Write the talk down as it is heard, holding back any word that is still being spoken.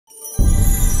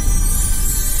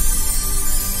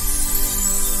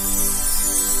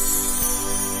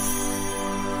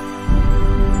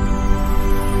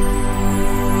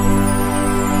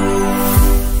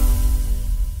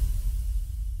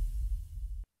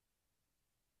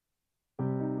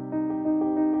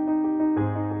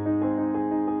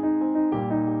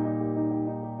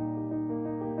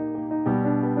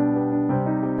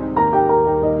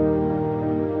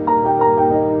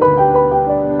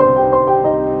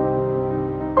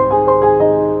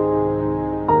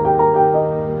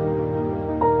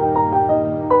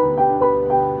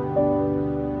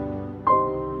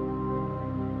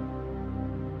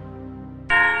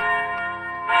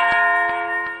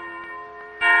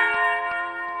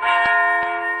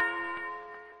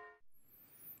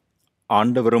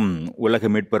ஆண்டவரும் உலக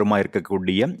மீட்பெருமாய்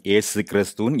இருக்கக்கூடிய இயேசு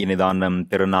கிறிஸ்துவின் இனிதான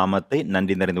திருநாமத்தை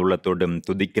நன்றி நிறைந்த உள்ளத்தோடும்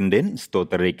துதிக்கின்றேன்,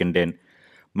 ஸ்தோத்தரிக்கின்றேன்.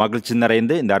 மகிழ்ச்சி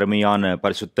நிறைந்த இந்த அருமையான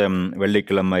பரிசுத்த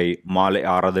வெள்ளிக்கிழமை மாலை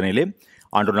ஆராதனையிலே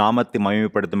ஆண்டு நாமத்தை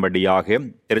மகிமைப்படுத்தும்படியாக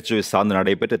திருச்சுவை சார்ந்து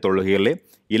நடைபெற்ற தொழுகையிலே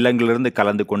இல்லங்களிலிருந்து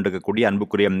கலந்து கொண்டிருக்கக்கூடிய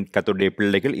அன்புக்குரிய கர்த்தருடைய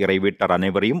பிள்ளைகள் இறை வீட்டார்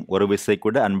அனைவரையும் ஒரு விசை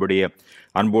கூட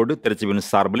அன்போடு திருச்சுவின்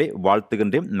சார்பிலே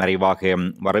வாழ்த்துகின்றேன், நிறைவாக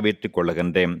வரவேற்றுக்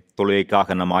கொள்ளுகின்றேன்.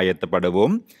 தொழுகைக்காக நாம்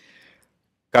ஆயத்தப்படுவோம்.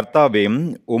 கர்த்தாவே,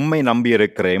 உம்மை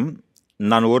நம்பியிருக்கிறேன்,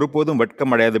 நான் ஒருபோதும்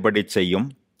வெட்கமடையாதபடி செய்யும்.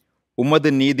 உமது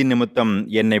நீதி நிமித்தம்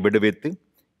என்னை விடுவித்து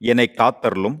என்னை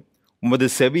காத்தருளும். உமது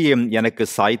செவியை எனக்கு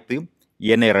சாய்த்து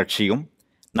என்னை ரட்சியும்.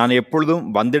 நான் எப்பொழுதும்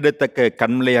வந்திடத்தக்க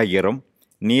கண்மலையாயிரும்.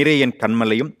 நீரே என்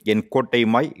கண்மலையும் என்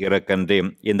கோட்டையுமாய் இருக்கின்றேன்.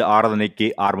 இந்த ஆராதனைக்கு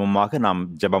ஆர்வமாக நாம்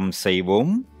ஜெபம்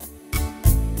செய்வோம்.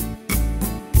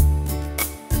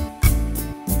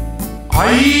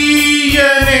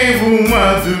 ஐயனே,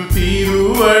 உமது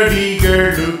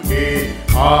திருவடிகளுக்கே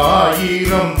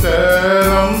ஆயிரம்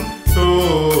தரம்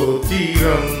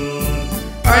ஸ்தோத்திரம்.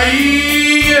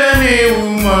 ஐயனே,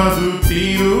 உமது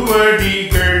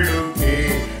திருவடிகளுக்கே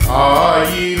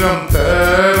ஆயிரம்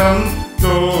தரம்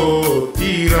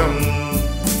ஸ்தோத்திரம்.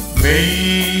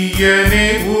 மெய்யனே,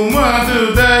 உமது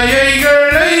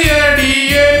தயைகளை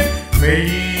அடியேன்.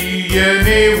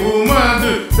 மெய்யனே,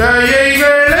 உமது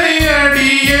தயைகளை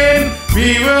அடியேன்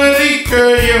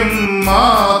விவரிக்கையும்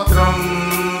மாத்திரம்.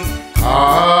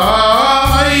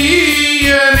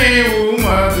 ஐயனே,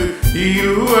 உமது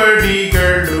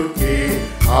திருவடிகளுக்கே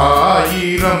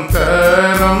ஆயிரம்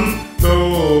தரம்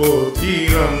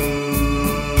ஸ்தோத்திரம்.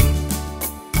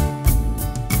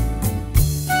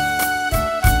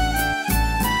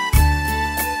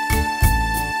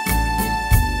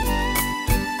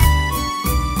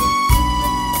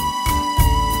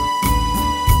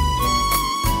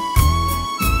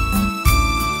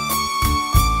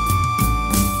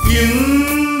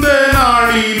 இந்த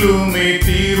நாளிலுமே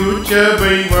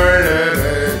திருச்சபை வளர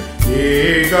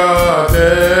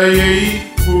ஏகாதையை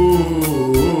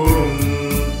கூறும்.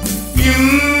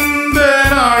 இந்த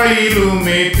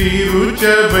நாளிலுமே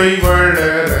திருச்சபை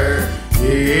வளர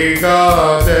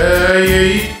ஏகாதையை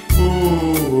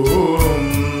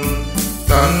கூறும்.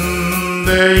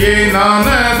 தந்தையே, நான்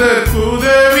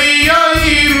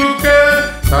அதற்குதவியாயிருக்க.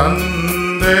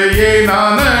 தந்தையே,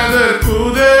 நான்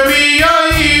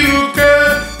அதற்குதவியாயிருக்க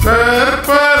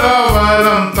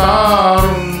கற்பரவரம்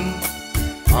தாரும்.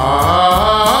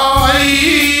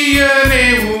 ஐயனே,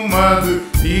 உமது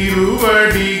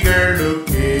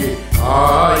திருவடிகளுக்கே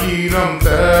ஆயிரம்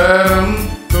தரம்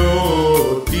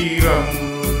ஸ்தோத்திரம்.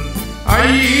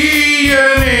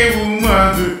 ஐயனே,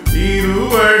 உமது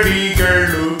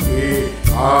திருவடிகளுக்கே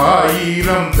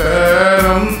ஆயிரம்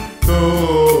தரம்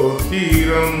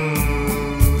ஸ்தோத்திரம்.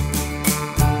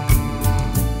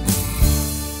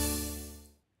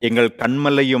 எங்கள்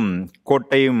கண்மலையும்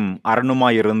கோட்டையும்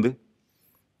அரணுமாயிருந்து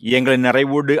எங்களை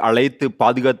நிறைவோடு அழைத்து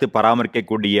பாதுகாத்து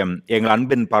பராமரிக்கக்கூடிய எங்கள்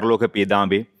அன்பின் பரலோக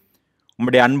பிதாவே,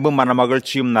 உம்முடைய அன்பும் மன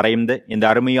மகிழ்ச்சியும் நிறைந்த இந்த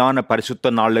அருமையான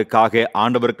பரிசுத்த நாளுக்காக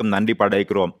ஆண்டவருக்கும் நன்றி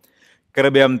படைக்கிறோம்.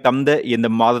 கிருபையம் தந்த இந்த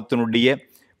மாதத்தினுடைய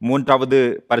 3வது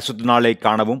பரிசுத்த நாளை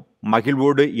காணவும்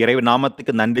மகிழ்வோடு இறை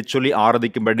நாமத்துக்கு நன்றி சொல்லி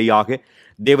ஆராதிக்கும்படியாக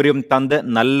தேவரையும் தந்த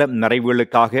நல்ல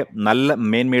நிறைவுகளுக்காக நல்ல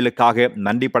மேன்மைகளுக்காக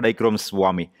நன்றி படைக்கிறோம்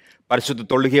சுவாமி. பரிசுத்த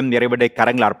தொழுகையும் நிறைவடை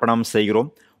கரங்கள் அர்ப்பணம் செய்கிறோம்.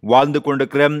 வாழ்ந்து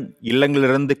கொண்டிருக்கிற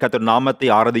இல்லங்களிலிருந்து கர்த்தர் நாமத்தை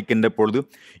ஆராதிக்கின்ற பொழுது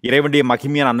இறைவனுடைய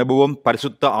மகிமையான அனுபவம்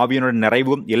பரிசுத்த ஆவியினுடைய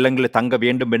நிறைவும் இல்லங்களில் தங்க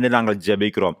வேண்டும் என்று நாங்கள்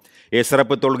ஜெபிக்கிறோம்.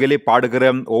 சிறப்பு தொழுகையிலே பாடுகிற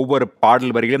ஒவ்வொரு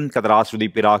பாடல் வரிகளும் கர்த்தர்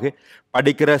ஆஸ்வதிப்பீராக.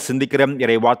 படிக்கிற சிந்திக்கிற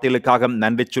இறை வார்த்தைகளுக்காக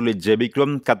நன்றி சொல்லி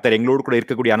ஜெபிக்கிறோம். கர்த்தர் எங்களோடு கூட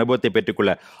இருக்கக்கூடிய அனுபவத்தை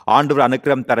பெற்றுக்கொள்ள ஆண்டவர்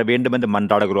அனுக்கிரம் தர வேண்டும் என்று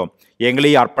மன்றாடுகிறோம்.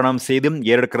 எங்களையே அர்ப்பணம் செய்தும்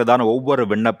ஏறெடுக்கிறதான ஒவ்வொரு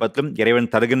விண்ணப்பத்திலும்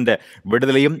இறைவன் தருகின்ற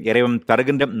விடுதலையும் இறைவன்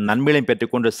தருகின்ற நன்மைகளையும்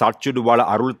பெற்றுக்கொண்டு சாட்சியோடு வாழ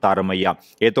அருள் தாரும் ஐயா.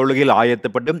 தொழுகையில்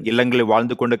ஆயத்தப்பட்டு இல்லங்களில்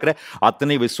வாழ்ந்து கொண்டிருக்கிற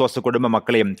அத்தனை விசுவாச குடும்ப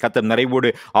மக்களையும் கர்த்தர் நிறைவோடு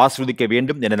ஆஸ்வதிக்க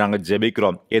வேண்டும் என்று நாங்கள்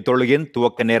ஜெபிக்கிறோம். தொழுகையின்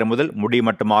துவக்க நேரம் முதல் முடிவு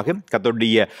மட்டுமாக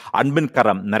கர்த்தருடைய அன்பின்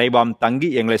கரம் நிறைவாம் தங்கி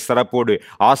எங்களை சிறப்போடு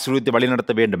ஆசீர்வதித்து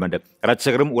வழிநடத்த வேண்டும் என்று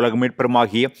இரட்சகரும் உலக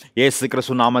மீட்பெருமாகிய இயேசு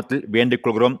கிறிஸ்து நாமத்தில் வேண்டிக்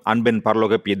கொள்கிறோம். அன்பின்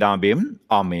பரலோக பிதாவே,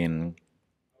 ஆமேன்.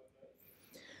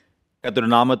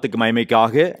 கர்த்தருடைய நாமத்துக்கு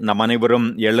மகிமைக்காக நம் அனைவரும்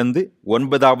எழுந்து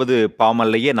 9வது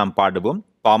பாமல்லையை நாம் பாடுவோம்.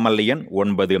 பாமல்லையன்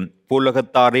 9.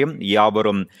 பூலகத்தாரையும்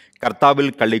யாவரும்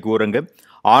கர்த்தாவில் களி கூறுங்க,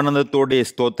 ஆனந்தத்தோடு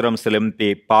ஸ்தோத்திரம் செலுத்தி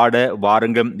பாட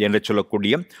வாருங்கள் என்று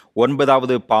சொல்லக்கூடிய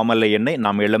 9வது பாமல்லையனை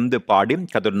நாம் எழுந்து பாடி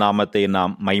கர்த்தருடைய நாமத்தை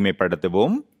நாம்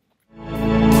மகிமைப்படுத்துவோம்.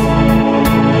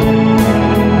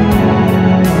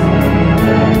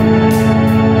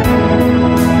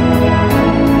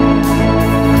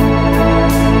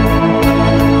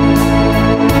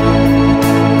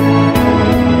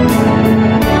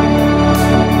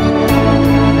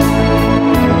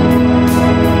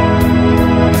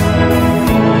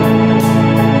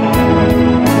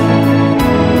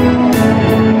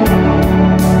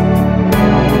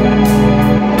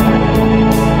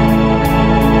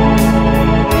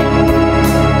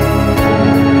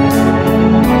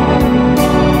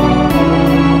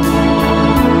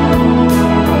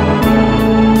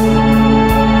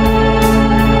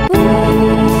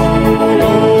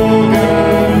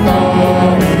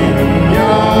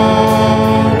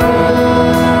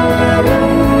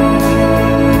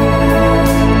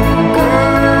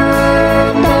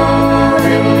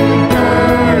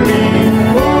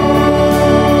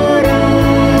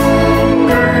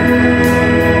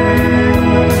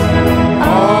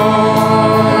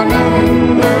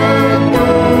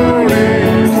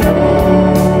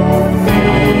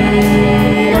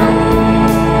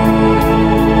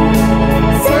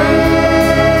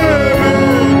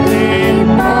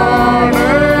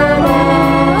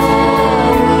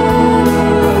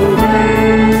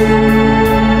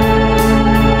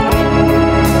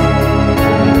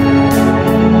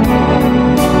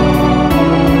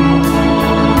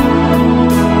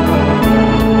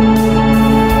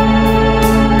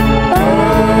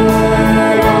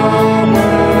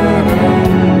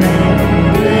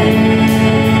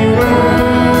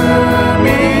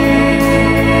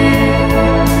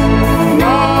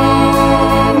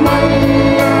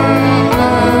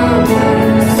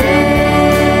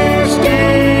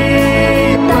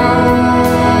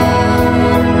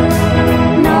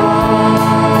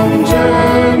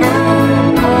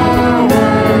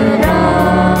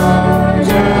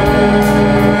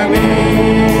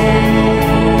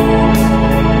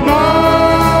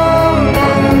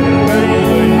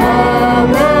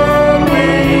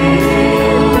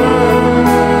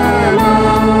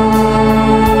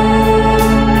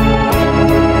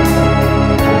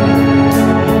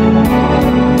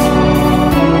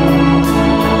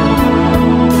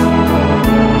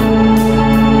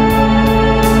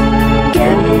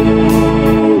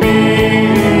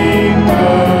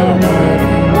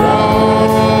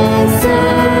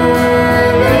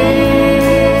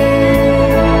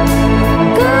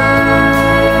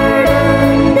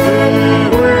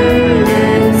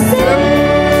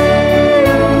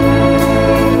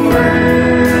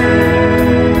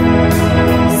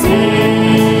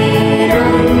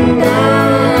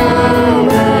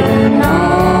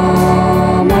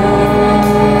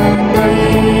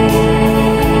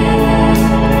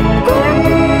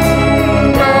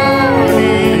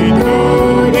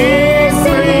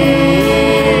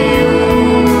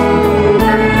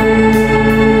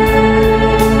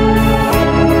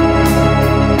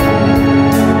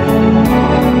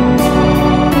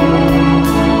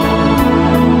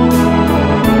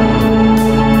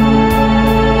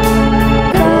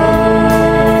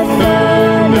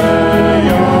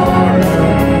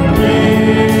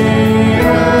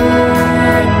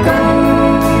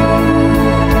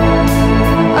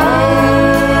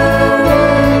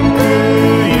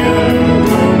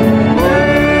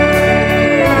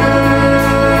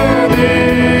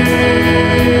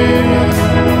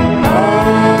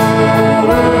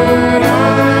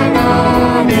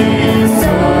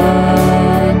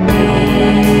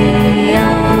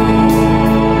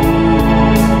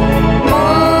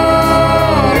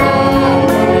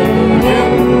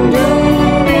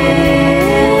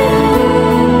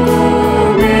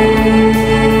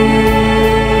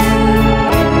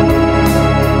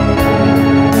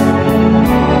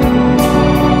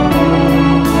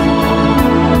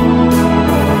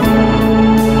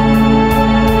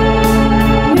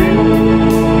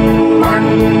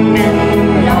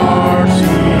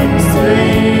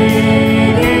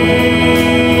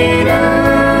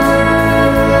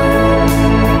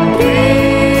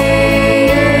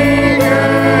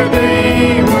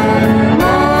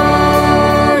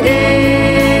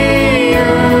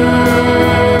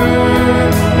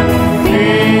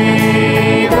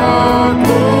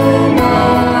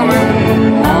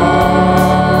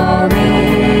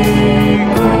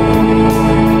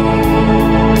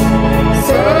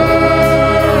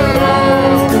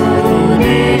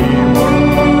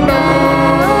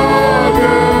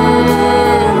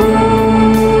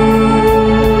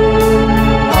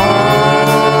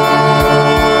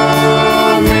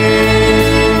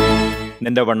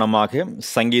 வண்ணமாக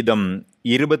சங்கீதம்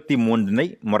 23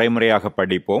 முறைமுறையாக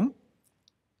படிப்போம்.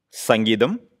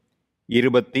 சங்கீதம்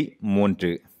 23.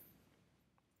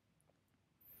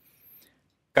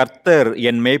 கர்த்தர்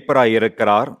என் மேய்ப்பராய்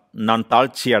இருக்கிறார், நான்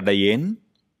தாழ்ச்சி அடையேன்.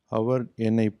 அவர்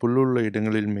என்னை புல்லுள்ள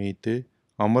இடங்களில் மேய்த்து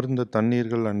அமர்ந்த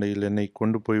தண்ணீர்கள் அண்டையில் என்னை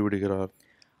கொண்டு போய்விடுகிறார்.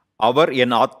 அவர்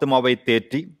என் ஆத்துமாவை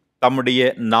தேற்றி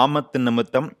தம்முடைய நாமத்தின்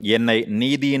நிமித்தம் என்னை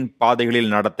நீதியின்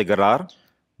பாதைகளில் நடத்துகிறார்.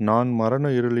 நான் மரண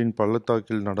இருளின்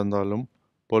பள்ளத்தாக்கில் நடந்தாலும்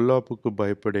பொல்லாப்புக்கு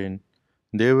பயப்படேன்.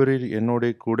 தேவரீர் என்னோட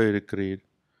கூட இருக்கிறீர்.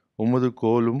 உமது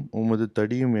கோலும் உமது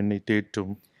தடியும் என்னை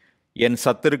தேற்றும். என்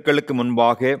சத்துருக்களுக்கு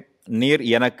முன்பாக நீர்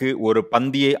எனக்கு ஒரு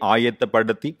பந்தியை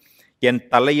ஆயத்தப்படுத்தி என்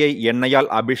தலையை எண்ணெயால்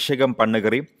அபிஷேகம்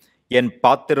பண்ணுகிறீர். என்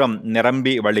பாத்திரம்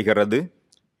நிரம்பி வழிகிறது.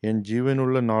 என்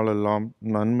ஜீவனுள்ள நாளெல்லாம்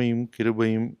நன்மையும்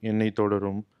கிருபையும் என்னை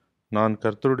தொடரும். நான்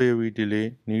கர்த்தருடைய வீட்டிலே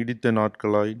நீடித்த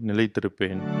நாட்களாய்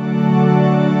நிலைத்திருப்பேன்.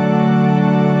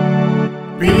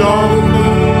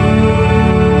 பிதாவுக்கும்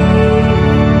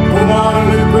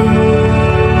குமாரனுக்கும்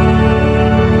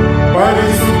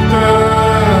பரிசுத்த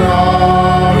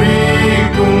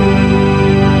ஆவிக்கும்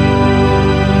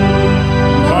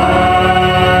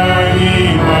மகிமை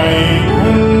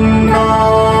உண்டாவதாக.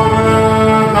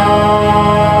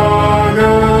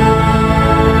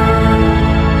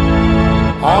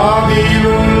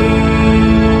 ஆதியிலும்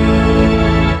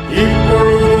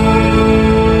இப்பொழுதும்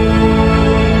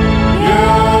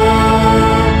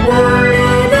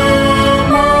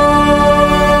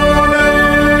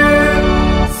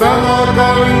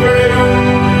சதாகாலங்களிலும்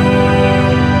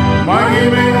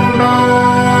மகிமை உண்டாவதாக.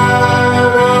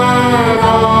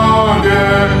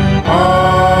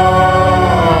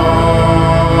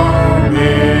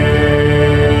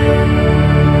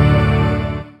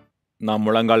 நாம்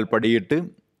முழங்கால் படியிட்டு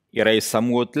இறை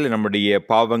சமூகத்தில் நம்முடைய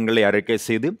பாவங்களை அறிக்கை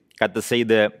செய்து கர்த்தர்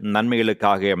செய்த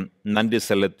நன்மைகளுக்காக நன்றி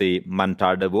செலுத்தி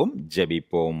மன்றாடுவோம்,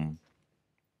 ஜெபிப்போம்.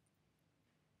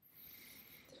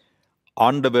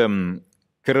 ஆண்டவர்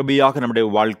கிருபையாக நம்முடைய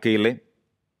வாழ்க்கையிலே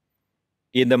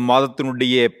இந்த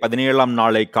மாதத்தினுடைய 17ஆம்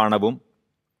நாளை காணவும்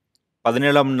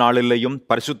 17ஆம் நாளிலேயும்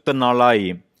பரிசுத்த நாளாய்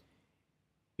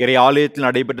இறை ஆலயத்தில்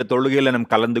நடைபெற்ற தொழுகையில்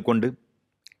நாம் கலந்து கொண்டு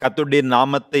கர்த்தருடைய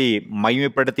நாமத்தை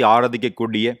மகிமைப்படுத்தி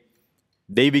ஆராதிக்கக்கூடிய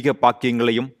தெய்வீக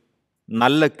பாக்கியங்களையும்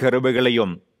நல்ல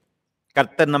கிருபைகளையும்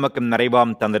கர்த்தர் நமக்கு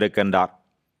நிறைவாம் தந்திருக்கின்றார்.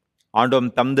 ஆண்டோம்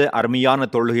தந்த அருமையான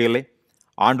தொழுகைகளை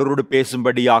ஆண்டவரோடு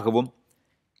பேசும்படியாகவும்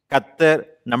கர்த்தர்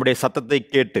நம்முடைய சத்தத்தை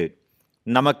கேட்டு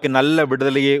நமக்கு நல்ல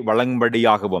விடுதலையை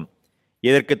வழங்கும்படியாகவும்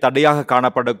இதற்கு தடையாக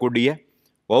காணப்படக்கூடிய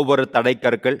ஒவ்வொரு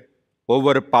தடைக்கற்கள்,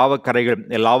 ஒவ்வொரு பாவக்கரைகள்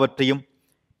எல்லாவற்றையும்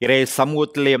இறை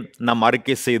சமூகத்திலே நாம்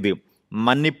அறிக்கை செய்து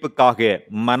மன்னிப்புக்காக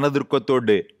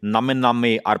மனதுருக்கத்தோடு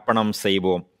நம்மை அர்ப்பணம்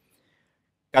செய்வோம்.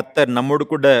 கர்த்தர் நம்மோடு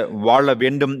கூட வாழ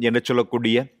வேண்டும் என்று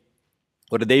சொல்லக்கூடிய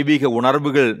ஒரு தெய்வீக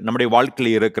உணர்வுகள் நம்முடைய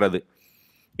வாழ்க்கையில் இருக்கிறது.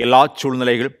 எல்லா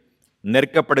சூழ்நிலைகள்,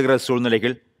 நெருக்கப்படுகிற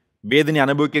சூழ்நிலைகள், வேதனை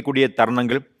அனுபவிக்கக்கூடிய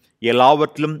தருணங்கள்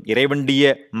எல்லாவற்றிலும் இறைவண்டிய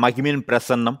மகிமையின்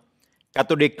பிரசன்னம்,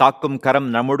 கர்த்தருடைய காக்கும் கரம்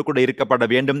நம்மோடு கூட இருக்கப்பட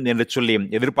வேண்டும் என்று சொல்லி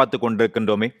எதிர்பார்த்து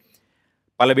கொண்டிருக்கின்றோமே.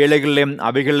 பல வேளைகளிலே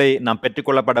அவைகளை நாம்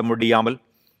பெற்றுக்கொள்ளப்பட முடியாமல்,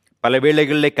 பல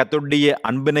வேளைகளிலே கர்த்தருடைய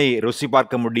அன்பினை ருசி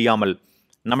பார்க்க முடியாமல்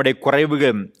நம்முடைய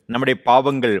குறைவுகள், நம்முடைய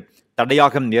பாவங்கள்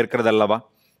தடையாக இருக்கிறதல்லவா?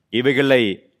 இவைகளை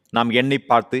நாம் எண்ணி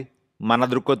பார்த்து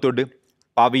மனதுருக்கத்தோடு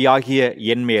பாவியாகிய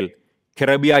என்மேல்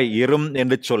கிருபையாய் இரும்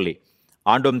என்று சொல்லி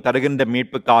ஆண்டோம் தருகின்ற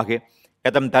மீட்புக்காக,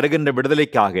 கர்த்தர் தருகின்ற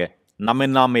விடுதலைக்காக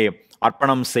நாமே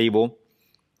அர்ப்பணம் செய்வோம்.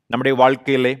 நம்முடைய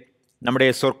வாழ்க்கையிலே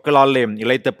நம்முடைய சொற்களாலே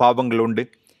இழைத்த பாவங்கள் உண்டு,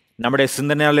 நம்முடைய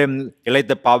சிந்தனையாலே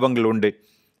இழைத்த பாவங்கள் உண்டு,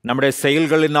 நம்முடைய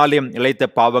செயல்களினாலே இழைத்த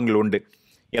பாவங்கள் உண்டு.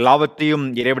 எல்லாவற்றையும்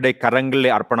இறைவனுடைய கரங்களிலே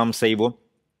அர்ப்பணம் செய்வோம்.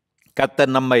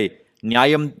 கர்த்தர் நம்மை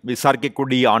நியாயம்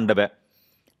விசாரிக்கக்கூடிய ஆண்டவர்.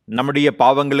 நம்முடைய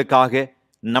பாவங்களுக்காக,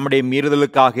 நம்முடைய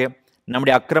மீறுதலுக்காக,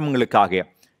 நம்முடைய அக்கிரமங்களுக்காக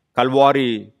கல்வாரி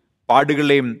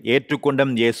பாடுகளையும் ஏற்றுக்கொண்ட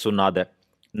இயேசுநாதர்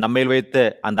நம்மேல் வைத்த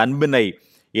அந்த அன்பினை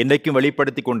என்றைக்கும்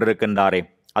வெளிப்படுத்தி கொண்டிருக்கின்றாரே,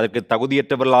 அதற்கு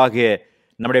தகுதியற்றவர்களாக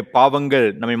நம்முடைய பாவங்கள்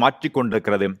நம்மை மாற்றிக்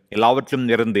கொண்டிருக்கிறது. எல்லாவற்றிலும்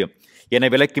இருந்து என்னை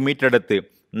விலக்கி மீட்டெடுத்து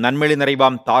நன்மையை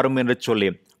நிறைவாம் தாரும் என்று சொல்லி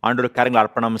ஆண்டவர் கரங்கள்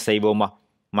அர்ப்பணம் செய்வோமா?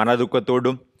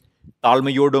 மனதுக்கத்தோடும்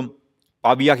தாழ்மையோடும்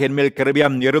பாவியாக என்மேல்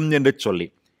கிருபையாம் இரும் என்று சொல்லி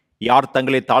யார்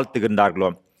தங்களை தாழ்த்துகின்றார்களோ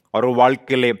அவர்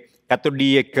வாழ்க்கையிலே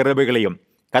கர்த்தருடைய கிருபைகளையும்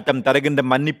கர்த்தர் தருகின்ற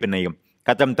மன்னிப்பினையும்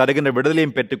கத்தம் தருகின்ற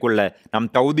விடுதலையும் பெற்றுக்கொள்ள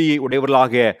நம் தகுதியை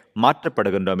உடையவர்களாக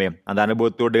மாற்றப்படுகின்றோமே. அந்த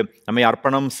அனுபவத்தோடு நம்மை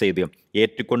அர்ப்பணம் செய்து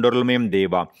ஏற்றுக்கொண்டவர்களுமே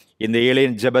தேவா, இந்த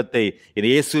ஏழையின் ஜெபத்தை இது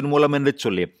இயேசுவின் மூலம் என்று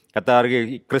சொல்லி கர்த்தராகிய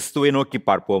கிறிஸ்துவை நோக்கி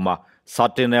பார்ப்போமா.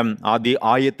 சற்றின ஆதி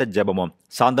ஆயத்த ஜெபமும்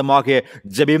சாந்தமாக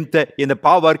ஜெபித்த இந்த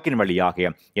பாவர்க்கின் வழியாக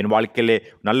என் வாழ்க்கையிலே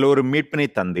நல்ல ஒரு மீட்பினை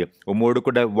தந்து உம்மோடு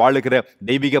கூட வாழுகிற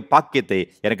தெய்வீக பாக்கியத்தை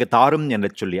எனக்கு தாரும்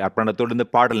என்று சொல்லி அர்ப்பணத்தோடு இந்த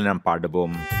பாடலை நாம்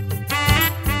பாடுவோம்.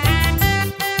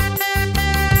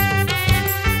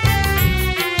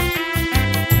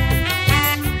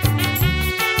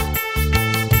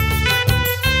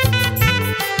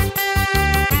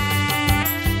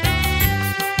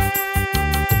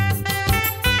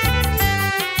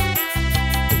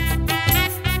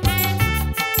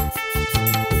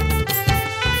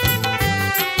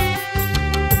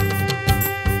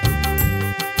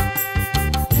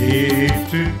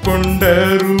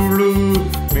 ஏற்றுக்கொண்டருளு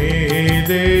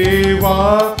மேதேவா,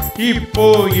 இப்போ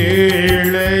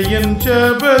ஏழையன்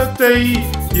ஜெபத்தை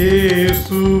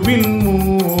இயேசுவின்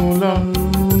மூலம்.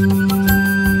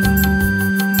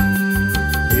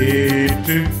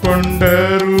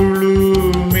 ஏற்றுக்கொண்டருளு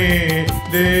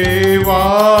மேதேவா,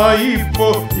 இப்போ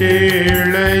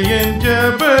ஏழையன்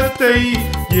ஜெபத்தை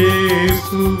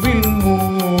இயேசுவின்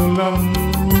மூலம்.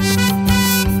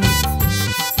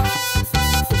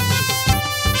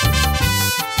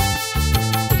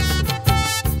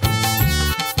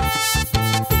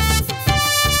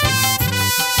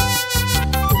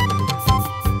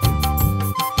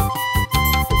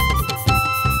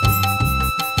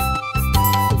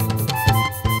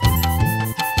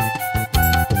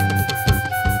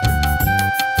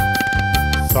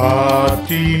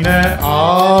 சாற்றின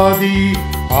ஆதி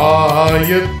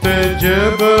ஆயத்த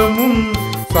ஜெபமும்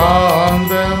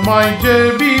சாந்தமாய்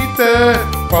ஜெபித்த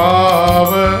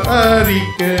பாவ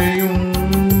அறிக்கையும்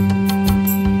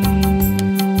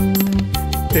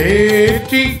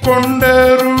தேற்றிக்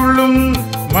கொண்டருளும்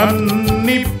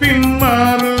மன்னிப்பின்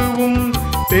மறுவும்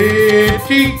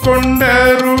தேற்றிக்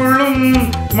கொண்டருளும்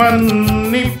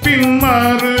மன்னிப்பின்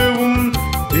மறுவும்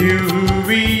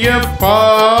திவ்விய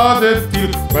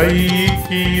பாதத்தில்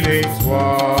வைக்கிறேன்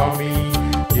சுவாமி.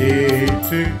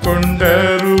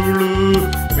 ஏற்றுக்கொண்டருளு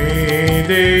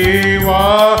மேதேவா,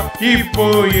 இப்போ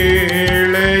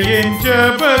ஏழையன்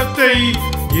ஜெபத்தை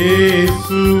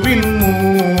இயேசுவின்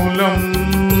மூலம்.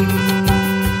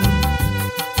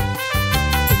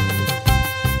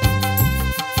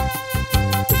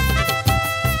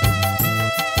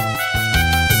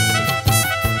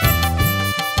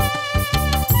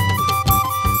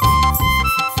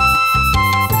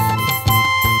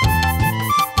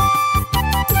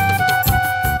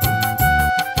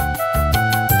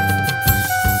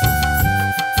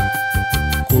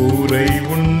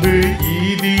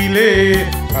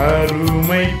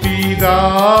 அருமை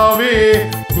பிதாவே,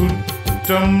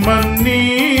 குற்றம்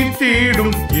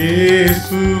மன்னித்திடும்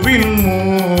இயேசுவின்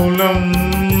மூலம்.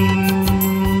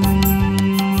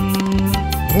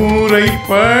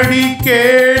 முறைப்படி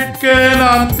கேட்க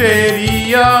நான்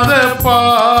தெரியாத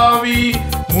பாவி,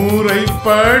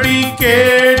 முறைப்படி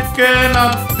கேட்க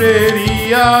நான்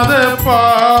தெரியாத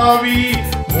பாவி,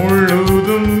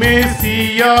 முழுதும்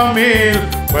மெசியா மேல்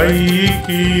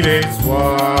வைக்கிறேன்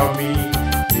சுவாமி.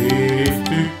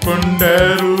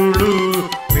 ஏற்றுக்கொண்டருளு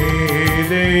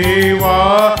மேதேவா,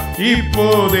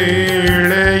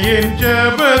 இப்போதேழையன்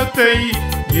ஜெபத்தை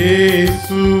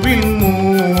இயேசுவின்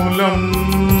மூலம்.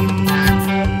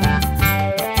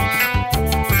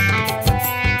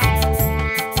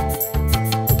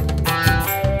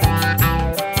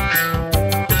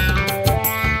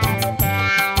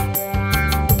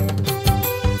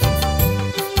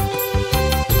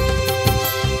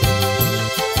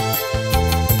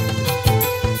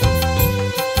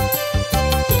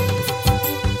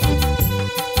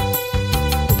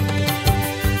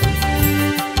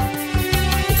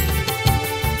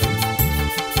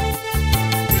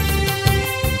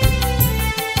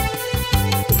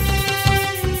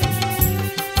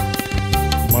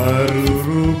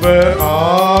 மறுரூப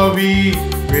ஆவி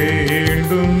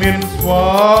வேண்டும் என்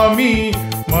சுவாமி,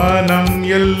 மனம்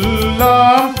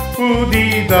எல்லாம்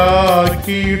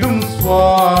புதிதாக்கிடும்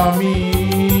சுவாமி.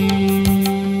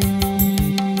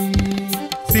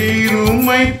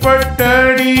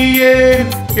 சிறுமைப்பட்டடியேன்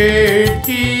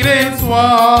கேட்கிறேன்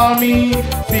சுவாமி,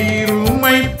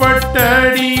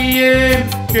 சிறுமைப்பட்டடியேன்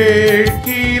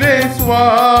கேட்கிறேன்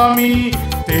சுவாமி.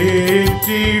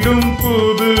 தேற்றிடும்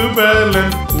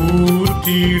புதுபலன்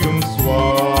ஊற்றிடும்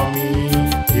சுவாமி.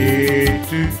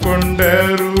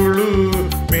 ஏற்றுக்கொண்டருளு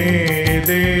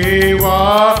மேதேவா,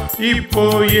 இப்போ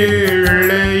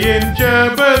ஏழையன்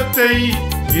ஜெபத்தை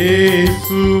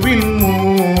இயேசுவின்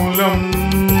மூலம்.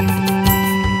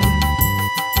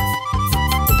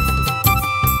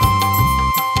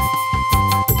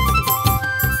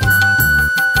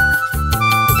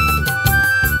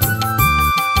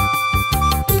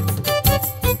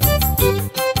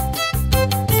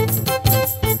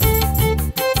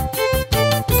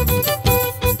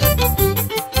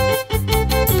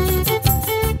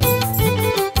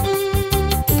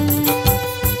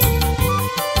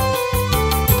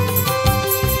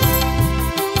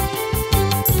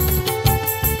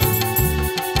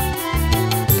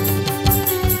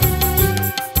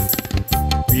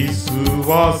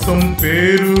 விசுவாசம்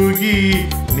பெருகி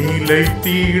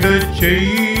நிலைத்திடச்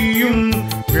செய்யும்.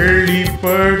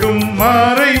 வெளிப்படும்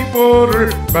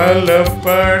மறைபொருள்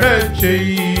பலப்படச்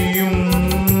செய்யும்.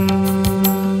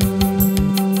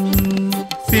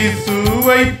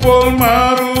 சிசுவை போல்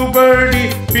மறுபடி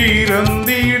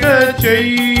பிறந்திடச்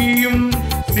செய்யும்.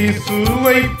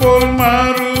 சிசுவை போல்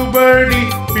மறுபடி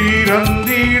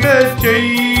பிறந்திடச்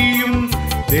செய்யும்.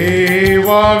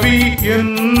 தேவாவி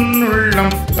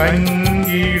என்னுள்ளம்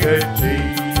தங்கிடச்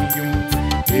செய்யும்.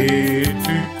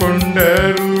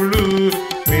 ஏற்றுக்கொண்டருளு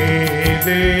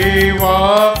மேதேவா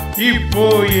இப்போ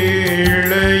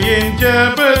ஏழையின்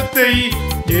ஜபத்தை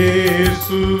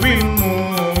இயேசுவின்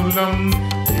மூலம்.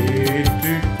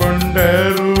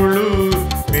 ஏற்றுக்கொண்டருளு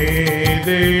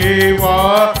மேதேவா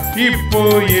இப்போ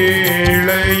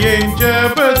ஏழையின்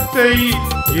ஜபத்தை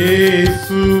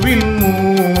இயேசுவின்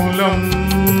மூலம்.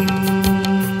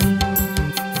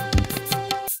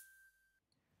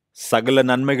 சகல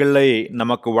நன்மைகளை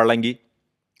நமக்கு வழங்கி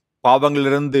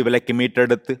பாவங்களிலிருந்து விலக்கி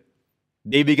மீட்டெடுத்து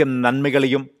தெய்வீக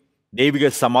நன்மைகளையும்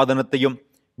தெய்வீக சமாதானத்தையும்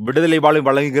விடுதலை வாழும்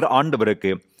வழங்குகிற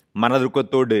ஆண்டவருக்கு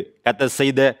மனதுக்கத்தோடு கர்த்தர்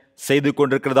செய்து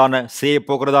கொண்டிருக்கிறதான செய்ய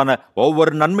போகிறதான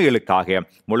ஒவ்வொரு நன்மைகளுக்காக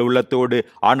முழு உள்ளத்தோடு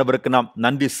ஆண்டவருக்கு நாம்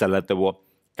நன்றி செலுத்துவோம்.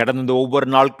 கடந்த ஒவ்வொரு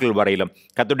நாட்கள் வரையிலும்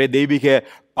கர்த்தருடைய தெய்வீக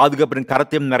பாதுகாப்பின்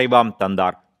கரத்தையும் நிறைவாம்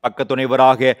தந்தார்.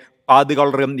 பக்கத்துணைவராக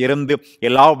பாதுகாவலரும் இருந்து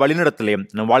எல்லா வழிநடத்திலையும்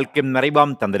நம் வாழ்க்கையும்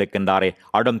நிறைவாம் தந்திருக்கின்றாரே.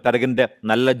 அடம் தருகின்ற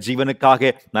நல்ல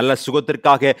ஜீவனுக்காக, நல்ல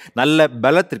சுகத்திற்காக, நல்ல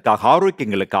பலத்திற்காக,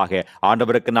 ஆரோக்கியங்களுக்காக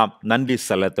ஆண்டவருக்கு நாம் நன்றி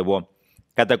செலுத்துவோம்.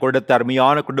 கர்த்தர் கொடுத்த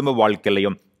அருமையான குடும்ப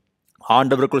வாழ்க்கையிலையும்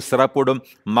ஆண்டவருக்குள் சிறப்போடும்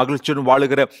மகிழ்ச்சியுடன்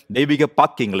வாழுகிற தெய்வீக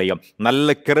பாக்கியங்களையும்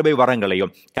நல்ல கிருபை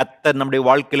வரங்களையும் கர்த்தர் நம்முடைய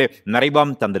வாழ்க்கையிலே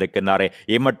நிறைவாம் தந்திருக்கிறாரே.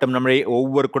 இம்மட்டும் நம்முடைய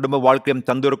ஒவ்வொரு குடும்ப வாழ்க்கையும்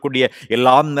தந்துவரக்கூடிய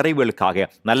எல்லா நிறைவுகளுக்காக,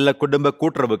 நல்ல குடும்ப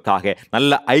கூட்டுறவுக்காக,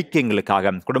 நல்ல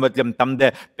ஐக்கியங்களுக்காக, குடும்பத்திலும்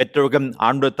தந்த பெற்றோர்கள்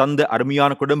ஆண்டவர் தந்த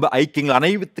அருமையான குடும்ப ஐக்கியங்கள்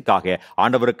அனைத்துக்காக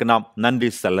ஆண்டவருக்கு நாம்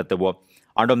நன்றி செலுத்துவோம்.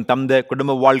 ஆண்டவன் தந்த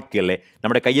குடும்ப வாழ்க்கையிலே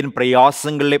நம்முடைய கையின்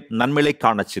பிரயாசங்களே நன்மையை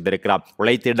காண செய்திருக்கிறார்.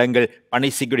 உழைத்த இடங்கள், பணி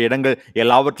செய்கிற இடங்கள்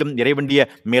எல்லாவற்றிலும் இறைவண்டிய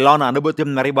மேலான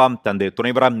அனுபவத்தையும் நிறைவாம் தந்து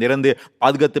துணைவராம் இருந்து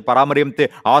பாதுகாத்து பராமரித்து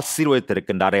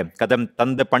ஆசீர்வதித்திருக்கின்றாரே. கதம்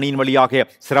தந்த பணியின் வழியாக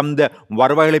சிறந்த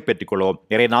வருவாய்களை பெற்றுக்கொள்வோம்.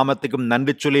 நிறைய நாமத்துக்கும்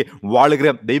நன்றி சொல்லி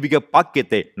வாழுகிற தெய்வீக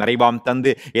பாக்கியத்தை நிறைவாம்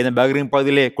தந்து இந்த பஹ்ரைன்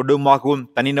பகுதியிலே குடும்பமாகவும்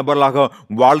தனிநபர்களாகவும்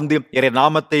வாழ்ந்து நிறைய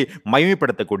நாமத்தை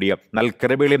மகிமைப்படுத்தக்கூடிய நல்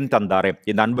கிருபைகளையும் தந்தாரே.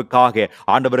 இந்த அன்புக்காக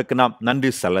ஆண்டவருக்கு நாம் நன்றி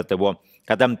செலுத்துவோம்.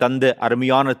 கதம் தந்து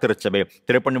அருமையான திருச்சபை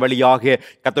திருப்பணி வழியாக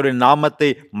கர்த்தருடைய நாமத்தை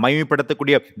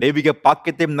மகிமைப்படுத்தக்கூடிய தெய்வீக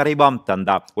பாக்கியத்தையும் நிறைவாம்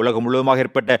தந்தார். உலகம் முழுவதுமாக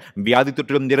ஏற்பட்ட வியாதி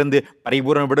தொற்றிலும் இருந்து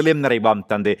பரிபூரண விடலையும் நிறைவாம்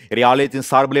தந்து இறை ஆலயத்தின்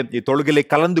சார்பிலையும் இத்தொழுகிலே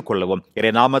கலந்து கொள்ளவும்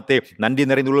இறை நாமத்தை நன்றி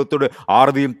நிறைந்த உள்ளத்தோடு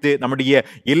ஆராதித்து நம்முடைய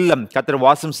இல்லம் கர்த்தர்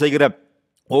வாசம் செய்கிற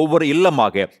ஒவ்வொரு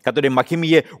இல்லமாக கர்த்தருடைய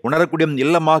மகிமையை உணரக்கூடிய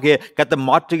இல்லமாக கர்த்தர்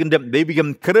மாற்றுகின்ற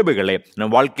தெய்வீகம் கிருபைகளை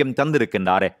நம் வாழ்க்கையும்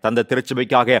தந்திருக்கின்றாரே. தந்த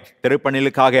திருச்சபைக்காக,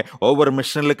 திருப்பணிகளுக்காக, ஒவ்வொரு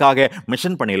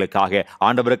மிஷன் பணிகளுக்காக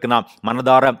ஆண்டவருக்கு நாம்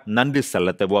மனதார நன்றி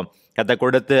செலுத்துவோம். கர்த்தர்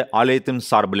கொடுத்து ஆலயத்தின்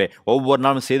சார்பிலே ஒவ்வொரு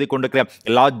நாளும் செய்து கொண்டிருக்கிற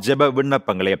எல்லா ஜெப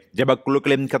விண்ணப்பங்களையும் ஜெப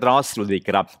குழுக்களையும் கர்த்தர்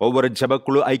ஆசீர்வதிக்கிறார். ஒவ்வொரு ஜெப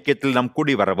குழு ஐக்கியத்தில் நாம்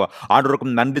கூடி வரவோ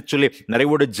ஆண்டவருக்கும் நன்றி சொல்லி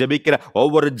நிறைவோடு ஜெபிக்கிற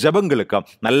ஒவ்வொரு ஜெபங்களுக்கும்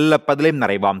நல்ல பதிலையும்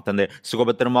நிறைவாம் தந்து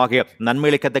சுகபத்திரமாக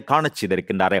நன்மைகளை கர்த்தர் காண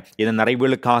செய்திருக்கின்றாரே. இந்த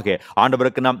நிறைவுகளுக்காக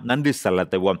ஆண்டவருக்கு நாம் நன்றி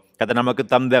செலுத்துவோம். கர்த்தர் நமக்கு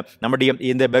தந்த நம்முடைய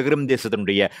இந்த பஹ்ரைன்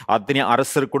தேசத்தினுடைய அத்தனை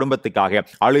அரசர் குடும்பத்துக்காக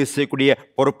ஆளுகை செய்யக்கூடிய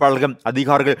பொறுப்பாளர்கள்,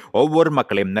 அதிகாரிகள் ஒவ்வொரு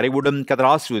மக்களையும் நிறைவுடன்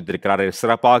கர்த்தர் ஆசீர்வதித்திருக்கிறார்.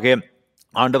 சிறப்பாக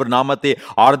ஆண்டவர் நாமத்தை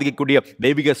ஆராதிக்கக்கூடிய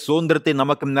தெய்வீக சுதந்திரத்தை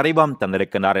நமக்கு நிறைவாம்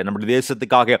தந்திருக்கிறார். நம்முடைய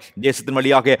தேசத்துக்காக, தேசத்தின்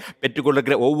வழியாக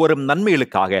பெற்றுக்கொண்டிருக்கிற ஒவ்வொரு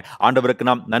நன்மைகளுக்காக ஆண்டவருக்கு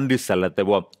நாம் நன்றி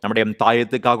செலுத்துவோம். நம்முடைய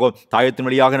தாயத்துக்காகவும் தாயத்தின்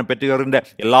வழியாக நாம் பெற்றுகின்ற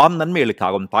எல்லா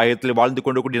நன்மைகளுக்காகவும் தாயத்தில் வாழ்ந்து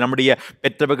கொண்டிருக்கூடிய நம்முடைய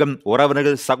பெற்றவர்கள்,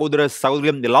 உறவினர்கள்,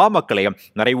 சகோதரிகள் எல்லா மக்களையும்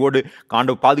நிறைவோடு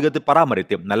ஆண்டவர் பாதுகாத்து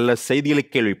பராமரித்து நல்ல செய்திகளை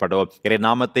கேள்விப்படுவோம். இறை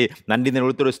நாமத்தை நன்றி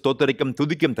நிறுவனத்தோடு ஸ்தோத்தரிக்கும்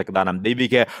துதிக்கும் தக்கதான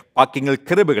தெய்வீக பாக்கியங்கள்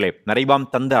கிருபைகளை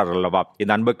நிறைவாம் தந்தார் அல்லவா.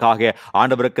 இந்த அன்புக்காக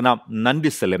ஆண்டவருக்கு நாம் நன்றி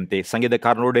செலுத்தி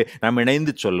சங்கீதக்காரனோடு நாம்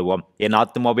இணைந்து சொல்லுவோம். என்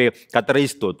ஆத்மாவே கர்த்தரை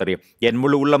ஸ்தோத்திரி, என்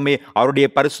முழு உள்ளமே அவருடைய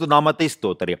பரிசுத்த நாமத்தை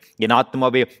ஸ்தோத்திரி. என்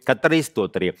ஆத்மாவே கர்த்தரை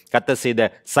ஸ்தோத்திரி, கர்த்தர் செய்த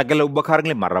சகல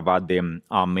உபகாரங்களை மறவாதே.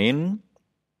 ஆமேன்.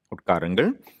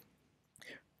 உட்காருங்கள்.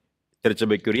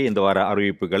 திருச்சபைக்குரிய இந்த வார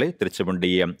அறிவிப்புகளை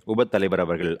திருச்சபையுடைய உபத்தலைவர்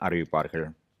அவர்கள் அறிவிப்பார்கள்.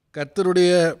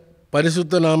 கர்த்தருடைய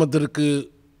பரிசுத்த நாமத்திற்கு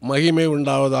மகிமை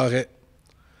உண்டாவதாக.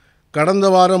 கடந்த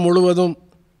வாரம் முழுவதும்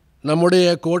நம்முடைய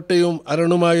கோட்டையும்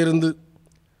அரணுமாயிருந்து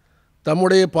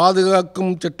தம்முடைய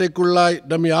பாதுகாக்கும் சட்டைக்குள்ளாய்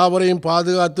நம் யாவரையும்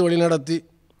பாதுகாத்து வழிநடத்தி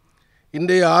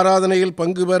இன்றைய ஆராதனையில்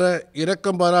பங்கு பெற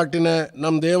இரக்கம் பாராட்டின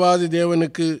நம் தேவாதி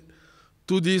தேவனுக்கு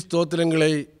துதி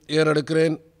ஸ்தோத்திரங்களை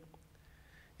ஏறெடுக்கிறேன்.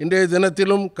 இன்றைய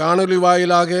தினத்திலும் காணொலி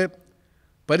வாயிலாக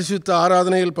பரிசுத்த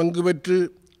ஆராதனையில் பங்கு பெற்று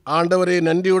ஆண்டவரை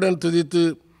நன்றியுடன் துதித்து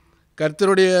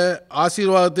கர்த்தருடைய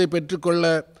ஆசீர்வாதத்தை பெற்றுக்கொள்ள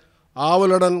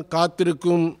ஆவலுடன்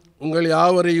காத்திருக்கும் உங்கள்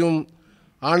யாவரையும்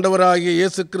ஆண்டவராகிய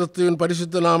இயேசு கிறிஸ்துவின்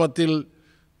பரிசுத்த நாமத்தில்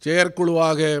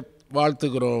செயற்குழுவாக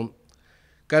வாழ்த்துகிறோம்.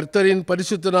 கர்த்தரின்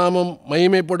பரிசுத்த நாமம்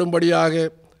மகிமைப்படும்படியாக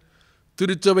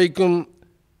திருச்சபைக்கும்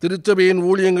திருச்சபையின்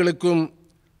ஊழியங்களுக்கும்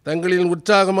தங்களின்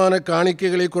உற்சாகமான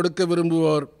காணிக்கைகளை கொடுக்க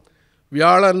விரும்புவோர்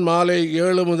வியாழன் மாலை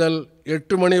 7 முதல்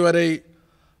 8 மணி வரை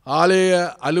ஆலய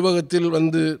அலுவலகத்தில்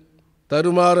வந்து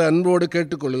தருமாறு அன்போடு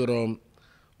கேட்டுக்கொள்கிறோம்.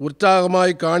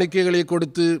 உற்சாகமாய் காணிக்கைகளை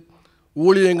கொடுத்து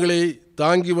ஊழியங்களை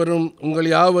தாங்கி வரும் உங்கள்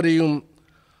யாவரையும்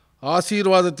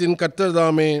ஆசீர்வாதத்தின் கர்த்தர்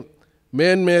தாமே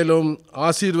மேன்மேலும்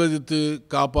ஆசீர்வதித்து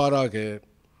காப்பாராக.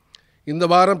 இந்த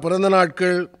வாரம் பிறந்த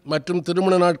நாட்கள் மற்றும்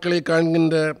திருமண நாட்களை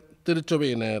காண்கின்ற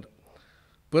திருச்சபையினர்,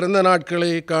 பிறந்த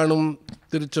நாட்களை காணும்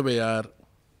திருச்சபையார்: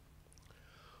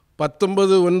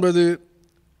 19/9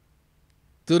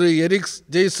 திரு எரிக்ஸ்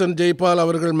ஜெய்சன் ஜெய்பால்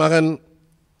அவர்கள் மகன்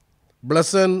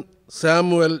பிளசன்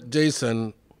சாமுவல் ஜெய்சன்.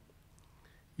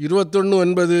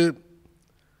 21/9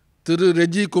 திரு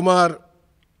ரெஜி குமார்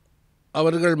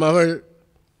அவர்கள் மகள்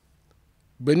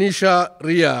பெனிஷா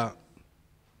ரியா.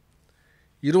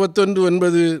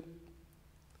 21/9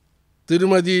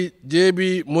 திருமதி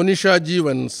ஜேபி மோனிஷா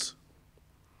ஜீவன்ஸ்.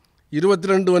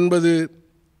 22/9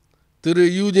 திரு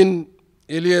யூஜின்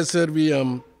எலியசர்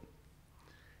விஎம்.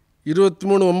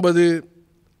 23/9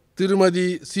 திருமதி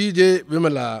சிஜே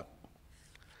விமலா.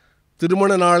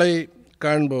 திருமண நாளை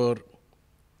காண்போர்: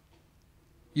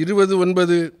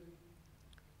 20/9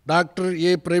 doctor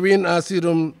A Praveen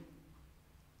ஆசிரும்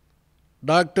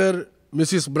doctor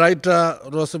Mrs பிரைட்டா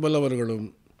ரோசபல் அவர்களும்.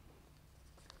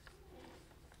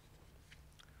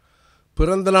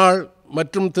 பிறந்த நாள்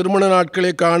மற்றும் திருமண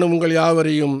நாட்களை காணும் உங்கள்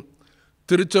யாவரையும்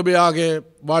திருச்சபையாக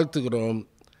வாழ்த்துகிறோம்.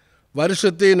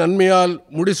 வருஷத்தை நன்மையால்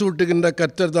முடிசூட்டுகின்ற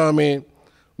கர்த்தர் தாமே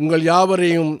உங்கள்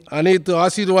யாவரையும் அனைத்து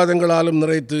ஆசீர்வாதங்களாலும்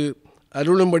நிறைத்து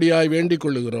அருளும்படியாய் வேண்டிக்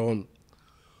கொள்ளுகிறோம்.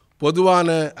 பொதுவான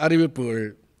அறிவிப்புகள்: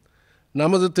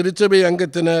 நமது திருச்சபை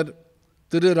அங்கத்தினர்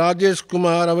திரு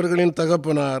ராஜேஷ்குமார் அவர்களின்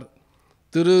தகப்பனார்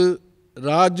திரு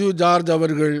ராஜு ஜார்ஜ்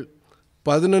அவர்கள்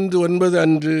 11/9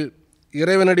 அன்று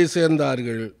இறைவனடி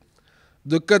சேர்ந்தார்கள்.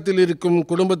 துக்கத்தில் இருக்கும்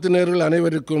குடும்பத்தினர்கள்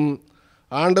அனைவருக்கும்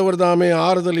ஆண்டவர் தாமே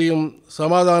ஆறுதலையும்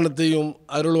சமாதானத்தையும்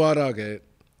அருள்வாராக.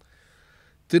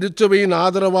 திருச்சபையின்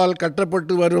ஆதரவால்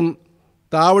கட்டப்பட்டு வரும்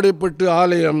தாவடிப்பட்டு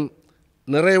ஆலயம்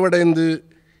நிறைவடைந்து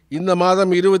இந்த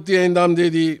மாதம் 25ஆம்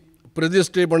தேதி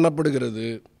பிரதிஷ்டை பண்ணப்படுகிறது.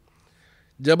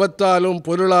 ஜபத்தாலும்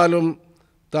பொருளாலும்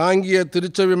தாங்கிய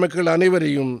திருச்சபை மக்கள்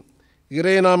அனைவரையும்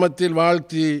இறைநாமத்தில்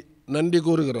வாழ்த்தி நன்றி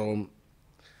கூறுகிறோம்.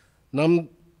 நம்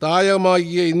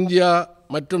தாயமாகிய இந்தியா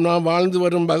மற்றும் நாம் வாழ்ந்து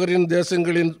வரும் பஹ்ரைன்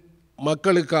தேசங்களின்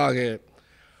மக்களுக்காக,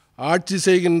 ஆட்சி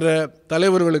செய்கின்ற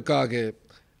தலைவர்களுக்காக,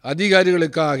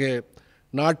 அதிகாரிகளுக்காக,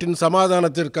 நாட்டின்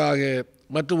சமாதானத்திற்காக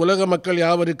மற்றும் உலக மக்கள்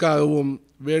யாவருக்காகவும்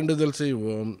வேண்டுதல்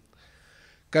செய்வோம்.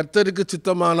 கர்த்தருக்கு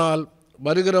சித்தமானால்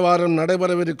வருகிற வாரம்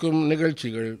நடைபெறவிருக்கும்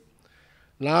நிகழ்ச்சிகள்: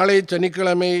 நாளை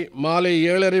சனிக்கிழமை மாலை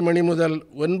 7:30 மணி முதல்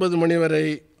 9 மணி வரை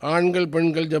ஆண்கள்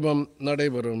பெண்கள் ஜெபம்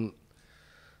நடைபெறும்.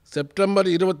 செப்டம்பர்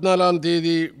 24ஆம்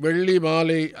தேதி வெள்ளி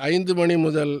மாலை 5 மணி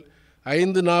முதல்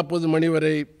 5:40 மணி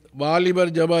வரை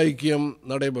வாலிபர் ஜெப ஐக்கியம்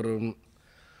நடைபெறும்.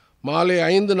 மாலை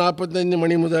 5:45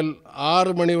 மணி முதல்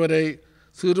 6 மணி வரை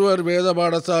சிறுவர் வேத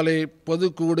பாடசாலை பொது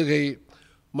கூடுகை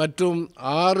மற்றும்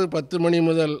 6:10 மணி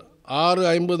முதல்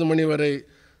 6:50 மணி வரை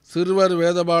சிறுவர்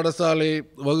வேத பாடசாலை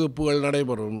வகுப்புகள்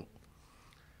நடைபெறும்.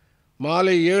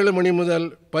 மாலை 7 மணி முதல்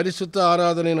பரிசுத்த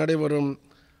ஆராதனை நடைபெறும்.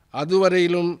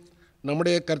 அதுவரையிலும்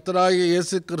நம்முடைய கர்த்தராகிய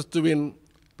இயேசு கிறிஸ்துவின்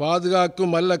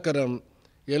பாதுகாக்கும் வல்லக்கரம்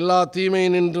எல்லா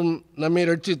தீமையினின்றும் நம்மை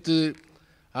ரட்சித்து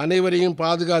அனைவரையும்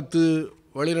பாதுகாத்து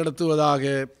வழிநடத்துவதாக.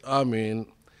 ஆமீன்.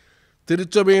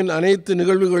 திருச்சபையின் அனைத்து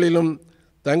நிகழ்வுகளிலும்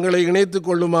தங்களை இணைத்து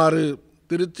கொள்ளுமாறு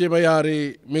திருச்சபையாரை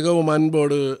மிகவும்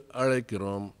அன்போடு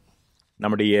அழைக்கிறோம்.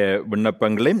 நம்முடைய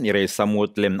விண்ணப்பங்களை இறை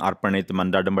சமூகத்திலும் அர்ப்பணித்து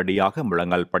மன்றாடும்படியாக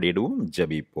முழங்கால் படியிடுவோம்,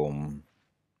 ஜெபிப்போம்.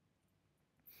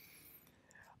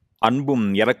 அன்பும்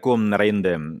இரக்கமும் நிறைந்த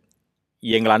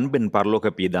எங்கள் அன்பின் பரலோக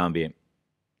பிதாவே,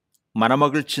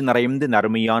 மனமகிழ்ச்சி நிறைந்த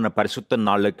நறுமையான பரிசுத்த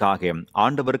நாளுக்காக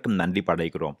ஆண்டவருக்கும் நன்றி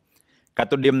படைக்கிறோம்.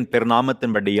 கர்த்தருடைய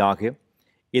பெருநாமத்தின்படியாக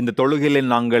இந்த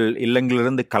தொழுகையில் நாங்கள்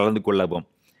இல்லங்களிலிருந்து கலந்து கொள்ளவும்,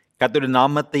 கர்த்தருடைய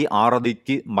நாமத்தை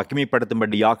ஆராதித்து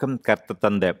மகிமைப்படுத்தும்படியாக கர்த்தர்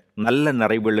தந்த நல்ல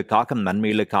நிறைவுகளுக்காக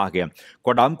நன்மைகளுக்காக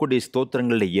கொடாம்கொடி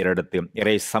ஸ்தோத்திரங்களை ஏறெடுத்து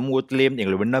இறை சமூகத்திலே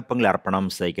எங்கள் விண்ணப்பங்களை அர்ப்பணம்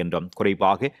செய்கின்றோம்.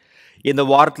 குறிப்பாக இந்த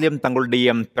வாரத்திலேயும்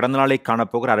தங்களுடைய பிறந்தநாளை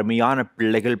காணப்போகிற அருமையான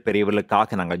பிள்ளைகள்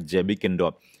பெரியவர்களுக்காக நாங்கள்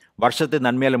ஜெபிக்கின்றோம். வருஷத்தை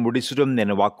நன்மையால முடிச்சிடும்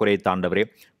என வாக்குரைத்த ஆண்டவரே,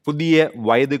 புதிய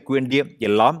வயதுக்கு வேண்டிய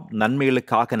எல்லாம்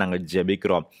நன்மைகளுக்காக நாங்கள்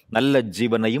ஜெபிக்கிறோம். நல்ல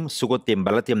ஜீவனையும் சுகத்தையும்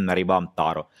பலத்தையும் நிறைவாம்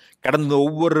தாரோம். கடந்த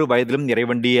ஒவ்வொரு வயதிலும்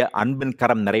நிறைவேண்டிய அன்பின்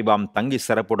கரம் நிறைவாம் தங்கி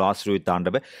சிறப்போடு ஆசீர்வதித்த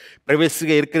ஆண்டவர்,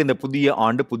 பிரவேசிக்க இருக்கிற இந்த புதிய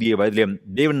ஆண்டு புதிய வயதிலும்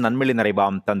தேவன் நன்மையை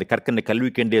நிறைவாம் தந்து கற்கின்ற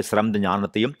கல்விக்கேண்டிய சிறந்த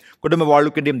ஞானத்தையும் குடும்ப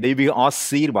வாழ்வுக்கேண்டிய தெய்வீக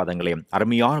ஆசீர்வாதங்களையும்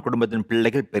அருமையான குடும்பத்தின்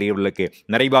பிள்ளைகள் பெரியவர்களுக்கு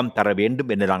நிறைவாம் தர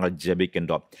வேண்டும் என்று நாங்கள்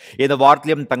ஜெபிக்கின்றோம். இந்த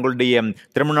வார்த்தையும் தங்களுடைய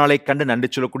திருமண நாளை கண்டு நன்றி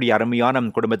சொல்லக்கூடிய அருமையான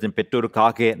குடும்பத்தின்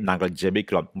பெற்றோருக்காக நாங்கள்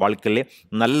ஜெபிக்கிறோம். வாழ்க்கையிலே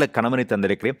நல்ல கணவனை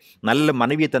தந்திருக்கிறேன், நல்ல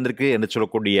மனைவியை தந்திருக்கிறேன் என்று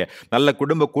சொல்லக்கூடிய நல்ல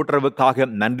குடும்ப கூட்டுறவுக்காக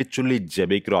நன்றி சொல்லி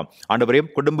ஜெபிக்கிறோம். ஆண்டவரே,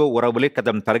 குடும்ப உறவுகளை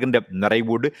கத்தம் தருகின்ற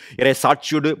நிறைவோடு இறை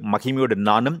சாட்சியோடு மகிமையோடு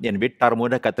நானும் என்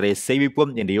வீட்டாரமோடு கத்தரை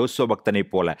சேவிப்போம் என்று யோசுவா பக்தனை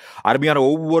போல அருமையான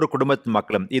ஒவ்வொரு குடும்பத்து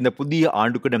மக்களும் இந்த புதிய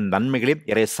ஆண்டுக்குடைய நன்மைகளையும்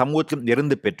இறை சமூகத்திலும்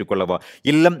இருந்து பெற்றுக்கொள்ளவா,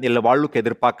 இல்லம் இல்ல வாழ்வுக்கு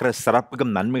எதிர்பார்க்கிற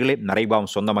சிறப்புக்கும் நன்மைகளை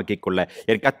நிறைவாகவும் சொந்தமாக்கிக் கொள்ள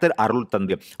என் கத்தர் அருள்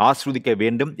தந்து ஆஸ்வதிக்க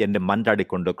வேண்டும் என்று மன்றாடி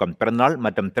கொண்டிருக்கிறோம். பிறந்தநாள்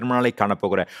மற்றும் திருமணங்களை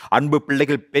காணப்போகிற அன்பு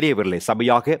பிள்ளைகள் பெரியவர்களை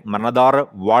சபையாக மனதார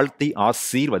வாழ்த்தி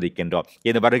ஆசீர்வதிக்கின்றோம்.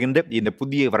 இது வருகின்ற இந்த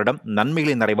புதிய வருடம்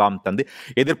நன்மைகளை நிறைவாம் தந்து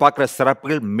எதிர்பார்க்கிற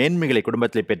சிறப்புகள் மேன்மைகளை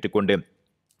குடும்பத்தில் பெற்றுக்கொண்டு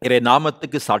இறை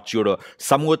நாமத்துக்கு சாட்சியோடு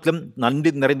சமூகத்திலும் நன்றி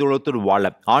நிறைந்த உலகத்தோடு வாழ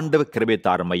ஆண்டவர் கிருபை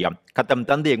தாரும் ஐயா. கத்தம்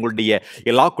தந்து எங்களுடைய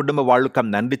எல்லா குடும்ப வாழ்வுக்கும்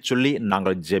நன்றி சொல்லி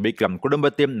நாங்கள் ஜெபிக்கிறோம்.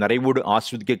 குடும்பத்தையும் நிறைவோடு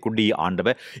ஆஸ்வதிக்கக்கூடிய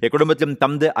ஆண்டவர் என் குடும்பத்திலும்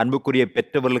தந்து அன்புக்குரிய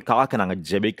பெற்றவர்களுக்காக நாங்கள்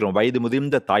ஜெபிக்கிறோம். வயது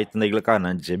முதிர்ந்த தாய் தந்தைகளுக்காக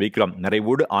நாங்கள் ஜெபிக்கிறோம்.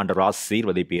 நிறைவோடு ஆண்டவர்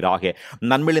ஆசீர்வதிப்பீராக.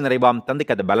 நன்மையை நிறைவாம் தந்து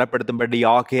கதை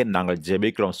பலப்படுத்தும்படியாக நாங்கள்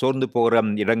ஜெபிக்கிறோம். சோர்ந்து போகிற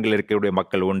இடங்களில் இருக்கக்கூடிய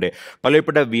மக்கள் உண்டு,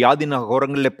 பல்வேறுபட்ட வியாதி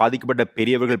நகரங்களில் பாதிக்கப்பட்ட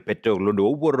பெரியவர்கள் பெற்றவர்கள் உண்டு.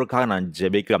 ஒவ்வொருவருக்காக நான்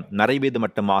ஜெபிக்கிறோம். நிறைவேது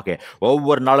மட்டுமாக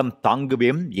ஒவ்வொரு நாளும்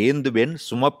தாங்குவேன், ஏந்துவேன்,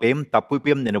 சுமப்பேன்,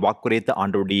 தப்புப்பேன் என வாக்குரைத்த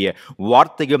ஆண்டவருடைய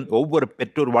வார்த்தையும் ஒவ்வொரு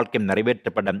பெற்றோர் வாழ்க்கையும்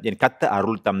நிறைவேற்றப்பட என் கத்த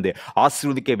அருள் தந்து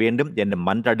ஆசீர்வதிக்க வேண்டும் என்று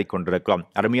மன்றாடி கொண்டிருக்கிறோம்.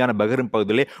 அருமையான பகரும்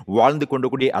பகுதியிலே வாழ்ந்து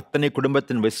கொண்டக்கூடிய அத்தனை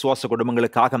குடும்பத்தின் விசுவாச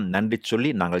குடும்பங்களுக்காக நன்றி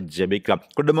சொல்லி நாங்கள் ஜெபிக்கிறோம்.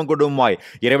 குடும்பமாய்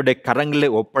இறைவனுடைய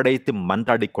கரங்களை ஒப்படைத்து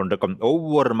மன்றாடி கொண்டிருக்கிறோம்.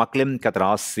 ஒவ்வொரு மக்களையும் கத்தர்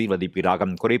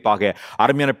ஆசீர்வதிப்பீராக. குறிப்பாக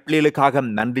அருமையான பிள்ளைகளுக்காக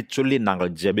நன்றி சொல்லி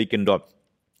நாங்கள் ஜெபிக்கின்றோம்.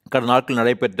 கடந்த நாட்கள்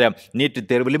நடைபெற்ற நீட்டுத்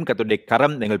தேர்விலும் கர்த்தருடைய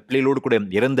கரம் எங்கள் பிள்ளைகளோடு கூட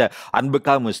இருந்த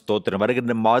அன்புக்காக ஸ்தோத்திரம்.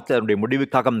 வருகின்ற மாதத்தில் அதனுடைய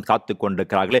முடிவுக்காக காத்து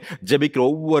கொண்டிருக்கிறார்களே, ஜெபிக்கிற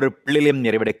ஒவ்வொரு பிள்ளைகளையும்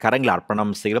நிறைவேற கரங்களை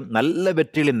அர்ப்பணம் செய்கிறோம். நல்ல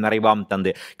வெற்றியிலும் நிறைவாம்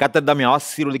தந்து கர்த்தர் தாமே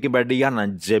ஆசீர்வதிக்கும்படியாக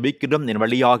நான் ஜெபிக்கிறோம். என்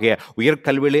வழியாக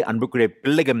உயர்கல்வியிலே அன்புக்குரிய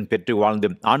பிள்ளைகள் பெற்று வாழ்ந்து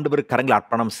ஆண்டவர் கரங்களை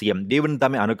அர்ப்பணம் செய்யும் தேவன்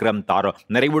தாமே அனுக்கிரகம் தாரோம்.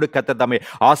 நிறைவோடு கர்த்தர் தாமே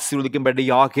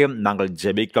ஆசீர்வதிக்கும்படியாக நாங்கள்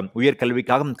ஜெபிக்கிறோம்.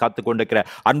 உயர்கல்விக்காக காத்து கொண்டிருக்கிற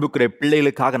அன்புக்குரிய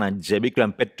பிள்ளைகளுக்காக நான்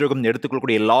ஜெபிக்கிறோம். பெற்றோரும்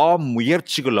எடுத்துக்கொள்ளக்கூடிய எல்லா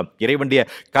முயற்சிகளும் இறைவனுடைய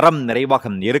கரம் நிறைவாக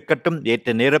இருக்கட்டும்.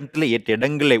 ஏற்ற நேரத்தில் ஏற்ற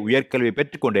இடங்களில் உயர்கல்வியை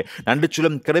பெற்றுக்கொண்டு நன்றி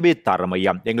சொல்லும் கிருபை தாரும்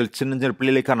ஐயா. எங்கள் சின்ன சின்ன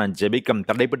பிள்ளைகளுக்காக நான் ஜெபிக்கும்.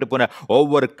 தடைப்பட்டு போன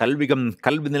ஒவ்வொரு கல்வி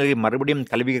நிலையும் மறுபடியும்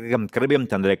கல்விக்கும் கிருபையும்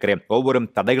தந்திருக்கிறேன். ஒவ்வொரு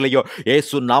தடைகளையோ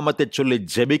இயேசு நாமத்தை சொல்லி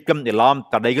ஜெபிக்கும். எல்லாம்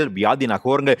தடைகள், வியாதி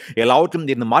நகோரங்கள் எல்லாவற்றும்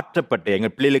இருந்து மாற்றப்பட்டு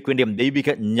எங்கள் பிள்ளைகளுக்கு வேண்டிய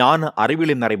தெய்வீக ஞான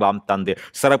அறிவியலையும் நிறைவாம் தந்து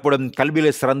சிறப்புடன்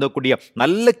கல்வியில சிறந்தக்கூடிய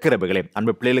நல்ல கிருபைகளை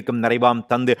அன்பு பிள்ளைகளுக்கும் நிறைவாம்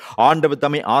தந்து ஆண்டவர்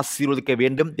தம்மை ஆசீர்வதிக்க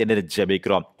வேண்டும் என்று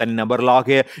ஜெபிக்கிறோம். தனி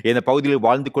நபர்களாக இந்த பகுதியில்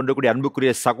வாழ்ந்து கொண்டிருக்கூடிய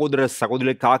அன்புக்குரிய சகோதர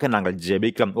சகோதரிகளுக்காக நாங்கள்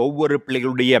ஜெபிக்கிறோம். ஒவ்வொரு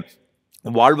பிள்ளைகளுடைய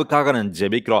வாழ்வுக்காக நான்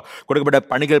ஜெபிக்கிறோம். கொடுக்கப்பட்ட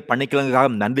பணிகளுக்காக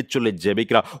நன்றி சொல்லி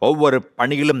ஜெபிக்கிறோம். ஒவ்வொரு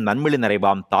பணிகளும் நன்மையை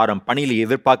நிறைவாம் தாரம். பணியில்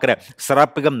எதிர்பார்க்கிற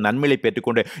சிறப்புகம் நன்மையை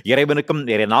பெற்றுக்கொண்டு இறைவனுக்கும்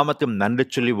இறை நாமத்தையும் நன்றி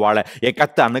சொல்லி வாழ என்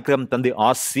கர்த்தர் அனுக்கிரகம் தந்து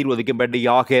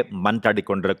ஆசீர்வதிக்கும்படியாக மன்றாடி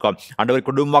கொண்டிருக்கிறோம். ஆண்டவர்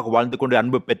குடும்பமாக வாழ்ந்து கொண்டு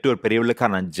அன்பு பெற்றோர்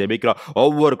பெரியவர்களுக்காக நான் ஜெபிக்கிறோம்.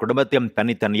 ஒவ்வொரு குடும்பத்தையும்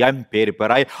தனித்தனியாய் பேர்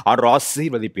பெறாய் அவர்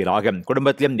ஆசீர்வதிப்பீராக.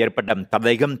 குடும்பத்திலும் ஏற்பட்ட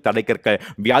தடைகம், தடைக்கற்கள்,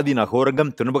 வியாதி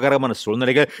நகோரங்கம், துன்பகரமான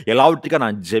சூழ்நிலைகள் எல்லாவற்றுக்கும்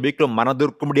நான் ஜெபிக்கிறோம்.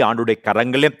 மனதிற்கும்படி ஆண்டுடைய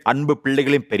கரங்களையும் அன்பு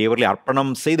பிள்ளைகளையும் பெரியவர்களை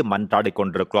அர்ப்பணம் செய்து மன்றாடி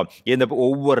கொண்டிருக்கிறோம். இந்த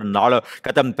ஒவ்வொரு நாளும்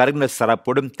கத்தம் தருகிற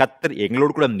சிறப்போடும் கத்தர்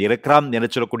எங்களோடு கூட இருக்கிறான் என்று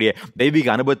சொல்லக்கூடிய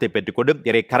தெய்வீக அனுபவத்தை பெற்றுக்கொண்டு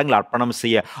இறை கரங்களை அர்ப்பணம்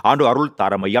செய்ய ஆண்டு அருள்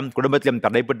தாரமையம். குடும்பத்திலும்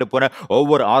தடைப்பட்டு போன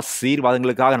ஒவ்வொரு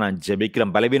ஆசீர்வாதங்களுக்காக நான்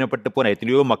ஜெபிக்கிறேன். பலவீனப்பட்டு போன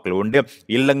எத்தனையோ மக்கள் உண்டு.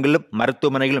 இல்லங்களும்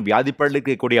மருத்துவமனைகளும் வியாதிப்பட்டு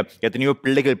இருக்கக்கூடிய எத்தனையோ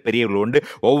பிள்ளைகள் பெரியவர்கள் உண்டு.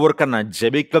 ஒவ்வொருக்கும் நான்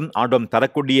ஜெபிக்கும். ஆண்டவன்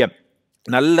தரக்கூடிய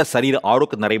நல்ல சரீர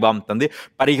ஆரோக்கிய நிறைவாம் தந்து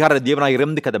பரிகார தேவனாக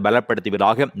இருந்து கதை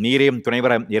பலப்படுத்துவதாக நீரையும்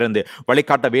துணைவர இருந்து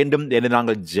வழிகாட்ட வேண்டும் என்று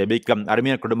நாங்கள் ஜெபிக்கிறோம்.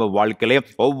 அருமையான குடும்ப வாழ்க்கையிலே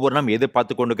ஒவ்வொரு நாள்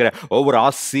எதிர்பார்த்து கொண்டிருக்கிற ஒவ்வொரு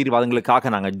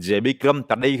ஆசீர்வாதங்களுக்காக நாங்கள் ஜெபிக்கிறோம்.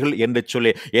 தடைகள் என்று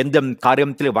சொல்லி எந்த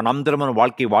காரியத்தில் வனாந்தரமான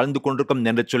வாழ்க்கை வாழ்ந்து கொண்டிருக்கும்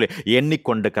என்று சொல்லி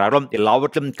எண்ணிக்கொண்டிருக்கிறாரோ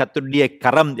எல்லாவற்றிலும் கர்த்தருடைய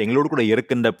கரம் எங்களோடு கூட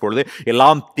இருக்கின்ற பொழுது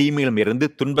எல்லாம் தீமையிலும்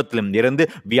இருந்து துன்பத்திலும் இருந்து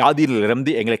வியாதியிலும்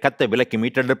இருந்து எங்களை கத்த விலக்கி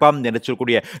மீட்டெடுப்பாம் என்று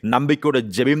சொல்லக்கூடிய நம்பிக்கையோடு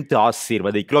ஜெபித்து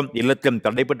ஆசீர்வதிக்கிறோம். இல்லத்தில் ஜெபிக்கும்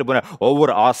தடைப்பட்டு போன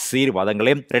ஒவ்வொரு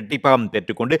ஆசீர்வாதங்களையும் இரட்டிப்பாக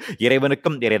பெற்றுக்கொண்டு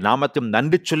இறைவனுக்கும் இறை நாமத்தையும்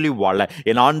நன்றி சொல்லி வாழ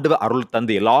என் ஆண்டவர் அருள்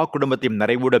தந்து எல்லா குடும்பத்தையும்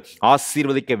நிறைவோடு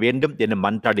ஆசீர்வதிக்க வேண்டும் என்று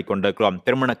மன்றாடி கொண்டிருக்கிறோம்.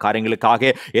 திருமண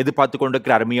காரியங்களுக்காக எதிர்பார்த்து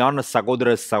கொண்டிருக்கிற அருமையான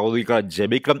சகோதர சகோதரிகள்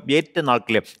ஜெபிக்கிறோம். ஏற்ற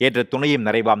நாட்களில் ஏற்ற துணையும்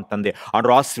நிறைவாம் தந்து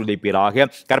அன்று ஆசீர்வதிப்பீராக.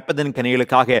 கற்பதின்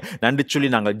கனிகளுக்காக நன்றி சொல்லி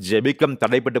நாங்கள் ஜெபிக்கிறோம்.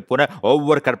 தடைப்பட்டு போன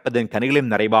ஒவ்வொரு கற்பதின்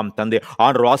கனிகளையும் நிறைவாம் தந்து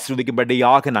ஆண்டு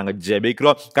ஆசீர்வதிக்கும்படியாக நாங்கள்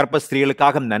ஜெபிக்கிறோம். கற்ப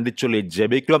ஸ்திரீகளுக்காக நன்றி சொல்லி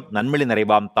ஜெபிக்கிறோம். நன்மையை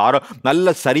நிறைவாம் தாரோம்.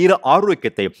 நல்ல சரீர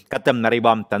ஆரோக்கியத்தை கத்தம்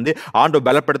நிறைவாம் தந்து ஆண்டு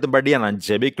பலப்படுத்தும்படியா நான்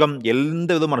ஜெபிக்கிறோம். எந்த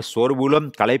விதமான சோர்வுகளும்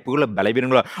களைப்புகளும்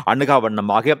பலவீனங்களும் அணுகா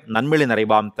வண்ணமாக நன்மையை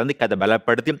நிறைவாம் தந்து கதை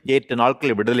பலப்படுத்தி ஏற்ற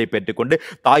நாட்களில் விடுதலை பெற்றுக்கொண்டு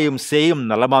தாயும் சேயும்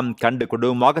நலமாம் கண்டு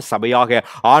குடும்பமாக சபையாக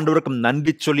ஆண்டவருக்கும்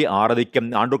நன்றி சொல்லி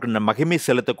ஆராதிக்கும் ஆண்டவருக்கு மகிமை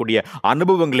செலுத்தக்கூடிய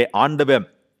அனுபவங்களை ஆண்டவர்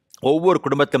ஒவ்வொரு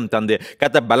குடும்பத்தையும் தந்து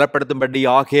கத்த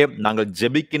பலப்படுத்தும்படியாக நாங்கள்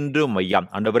ஜெபிக்கின்றோம் ஐயா.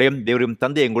 ஆண்டவரையும் தேவரையும்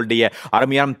தந்து எங்களுடைய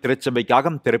அருமையான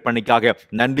திருச்சபைக்காக திருப்பணிக்காக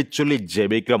நன்றி சொல்லி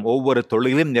ஜெபிக்கிறோம். ஒவ்வொரு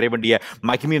தொழிலையும் நிறைவேண்டிய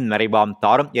மகிமையும் நிறைவாம்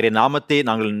தாரம். இறை நாமத்தை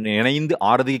நாங்கள் இணைந்து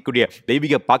ஆராதிக்கக்கூடிய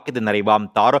தெய்வீக பாக்கியத்தை நிறைவாம்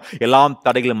தாரம். எல்லாம்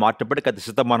தடைகளும் மாற்றப்பட்டு கத்த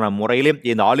சுத்தமான முறையிலும்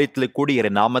இந்த ஆலயத்தில் கூடி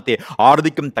இறை நாமத்தை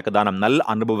ஆராதிக்கும் தக்கதான நல்ல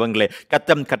அனுபவங்களை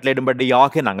கத்தம்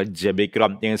கட்டளையிடும்படியாக நாங்கள்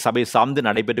ஜெபிக்கிறோம். எங்கள் சபை சார்ந்து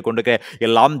நடைபெற்றுக் கொண்டிருக்கிற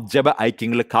எல்லாம் ஜெப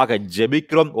ஐக்கியங்களுக்காக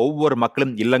ஜெபிக்கிறோம். ஒவ்வொரு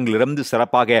மக்களும் இல்லங்களிலிருந்து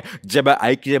சிறப்பாக ஜெப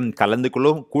ஐக்கியம் கலந்து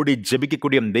கொள்ளும் கூடி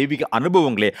ஜெபிக்கக்கூடிய தெய்வீக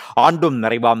அனுபவங்களை ஆண்டும்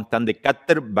நிறைவாம் தந்து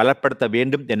கத்தர் பலப்படுத்த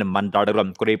வேண்டும் என்று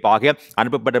மன்றாடுகிறோம். குறிப்பாக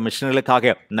அனுப்பப்பட்ட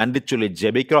மிஷனர்களுக்காக நன்றி சொல்லி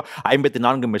ஜெபிக்கிறோம்.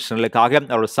 54 மிஷனர்களுக்காக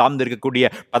அவர்கள் சார்ந்து இருக்கக்கூடிய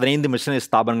 15 மிஷனரி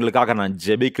ஸ்தாபனங்களுக்காக நான்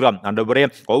ஜெபிக்கிறோம். ஆண்டவரே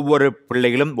ஒவ்வொரு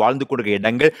பிள்ளைகளும் வாழ்ந்து கொடுக்கிற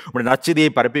இடங்கள் உடைய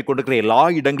நற்செய்தியை பரப்பி கொடுக்கிற எல்லா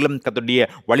இடங்களும் கத்துடைய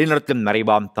வழிநடத்தும்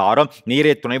நிறைவாம் தாரம்.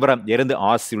 நீரே துணைவரம் இருந்து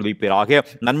ஆசீர்வதிப்பீராக.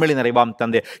 நன்மையை நிறைவாம்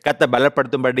தந்து கத்த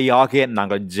பலப்படுத்தும்படி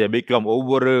நாங்கள் ஜெபிக்கிறோம்.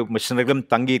 ஒவ்வொரு மிஷனர்களும்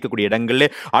தங்கி இருக்கக்கூடிய இடங்களில்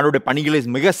அவருடைய பணிகளை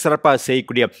மிக சிறப்பாக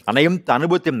செய்யக்கூடிய அனைத்து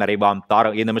அனுபவத்தையும் நிறைவாம்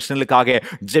தாரம். இந்த மிஷனலுக்காக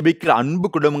ஜெபிக்கிற அன்பு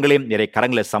குடும்பங்களையும் நிறைய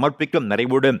கரங்களை சமர்ப்பிக்கும்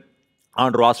நிறைவோடு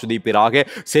ஆண்டு ஆஸ்வதிப்பீராக.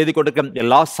 செய்து கொடுக்கும்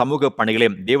எல்லா சமூக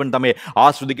பணிகளையும் தேவன் தம்மை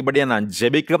ஆஸ்வதிக்கும்படியா நான்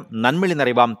ஜெபிக்கிறோம். நன்மையை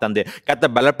நிறைவாம் தந்து கத்த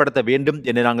பலப்படுத்த வேண்டும்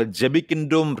என்று நாங்கள்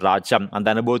ஜெபிக்கின்றோம் ராஜா. அந்த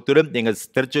அனுபவத்துடன் எங்கள்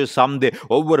திருச்சி சார்ந்து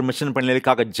ஒவ்வொரு மிஷன்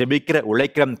பணிகளுக்காக ஜெபிக்கிற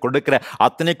உழைக்கிற கொடுக்கிற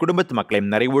அத்தனை குடும்பத்து மக்களையும்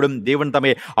நிறைவோடும் தேவன்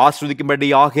தம்மை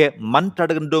ஆஸ்வதிக்கும்படியாக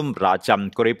மன்றாடுகின்றோம் ராஜா.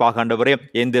 குறிப்பாக ஆண்டவரே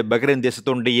இந்த பஹ்ரைன்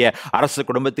தேசத்துடைய அரசு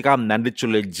குடும்பத்துக்காக நன்றி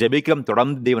சொல்லி ஜெபிக்கிறோம்.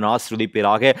 தொடர்ந்து தேவன்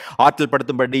ஆஸ்வதிப்பீராக. ஆற்றல்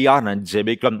படுத்தும்படியாக நான்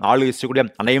ஜெபிக்கிறோம். ஆளுகை செய்யக்கூடிய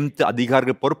அனைத்து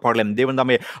அதிகாரிகள் பொறுப்பாளர்களையும் தேவன்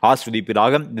தாமே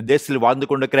ஆஸ்வதிப்பீராக. இந்த தேசத்தில் வாழ்ந்து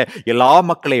கொண்டிருக்கிற எல்லா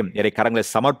மக்களையும் இறை கரங்களை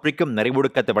சமர்ப்பிக்கும்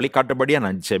நிறைவுடுக்கத்தை வழிகாட்டும்படியா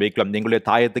நான் ஜெபிக்கிறோம். எங்களுடைய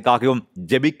தாயத்துக்காகவும்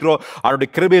ஜெபிக்கிறோம். அவருடைய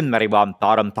கிருபையும் நிறைவாம்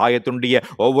தாரம். தாயத்தினுடைய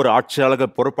ஒவ்வொரு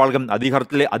ஆட்சியாளர்கள் பொறுப்பாளர்கள்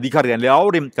அதிகாரிகள்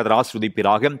எல்லாரையும் கதர்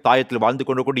ஆஸ்வதிப்பீராக. தாயத்தில் வாழ்ந்து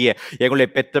கொண்டிருக்கூடிய எங்களுடைய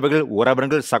பெற்றவர்கள்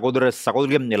உறவினர்கள் சகோதர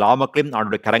சகோதரியும் எல்லா மக்களையும்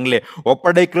அவருடைய கரங்களை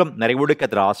ஒப்படைக்கிறோம்.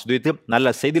 நிறைவுடுக்கத்தை ஆஸ்வதித்து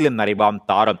நல்ல செய்தியிலும் நிறைவாம்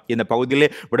தாரம். இந்த பகுதியிலே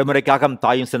விடுமுறைக்காக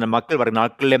தாயும் சென்ற மக்கள் வரும்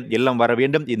நாட்களில் எல்லாம் வர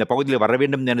வேண்டும். இந்த பகுதியில் வர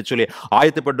வேண்டும் என்று சொல்லி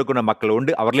ஆயத்தப்பட்டுக் கொண்ட மக்கள்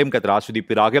உண்டு. அவர்களையும் கர்த்தர்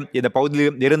ஆஸ்வதிப்பீராக. இந்த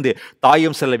பகுதியில் இருந்து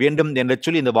தாயம் செல்ல வேண்டும் என்று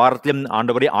சொல்லி இந்த வாரத்திலும்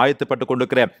ஆண்டவரை ஆயத்தப்பட்டுக்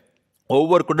கொண்டிருக்கிற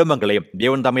ஒவ்வொரு குடும்பங்களையும்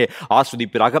தேவன் தாமே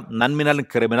ஆஸ்வதிப்பீராக. நன்மையினாலும்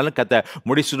கிருபையினாலும் கத்த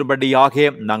முடிசுடும்படியாக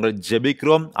நாங்கள்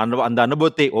ஜெபிக்கிறோம். அந்த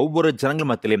அனுபவத்தை ஒவ்வொரு ஜனங்கள்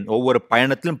மத்தியிலும் ஒவ்வொரு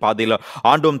பயணத்திலும் பாதையிலும்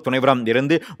ஆண்டவரும் துணைவரம்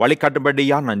இருந்து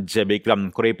வழிகாட்டும்படியாக நான் ஜெபிக்கிறோம்.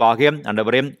 குறிப்பாக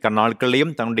ஆண்டவரே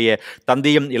நாட்களிலையும் தன்னுடைய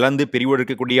தந்தையும் இழந்து பிரிவு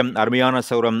எடுக்கக்கூடிய அருமையான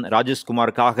சௌரம்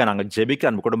ராஜேஷ்குமாருக்காக நாங்கள்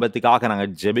ஜெபிக்கிறோம். அந்த குடும்பத்துக்காக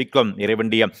நாங்கள் ஜெபிக்கிறோம்.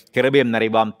 இறைவனுடைய கிருபையும்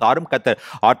நிறைவாம் தாரும் கத்த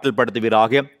ஆற்றல்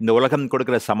படுத்துவீராக. இந்த உலகம்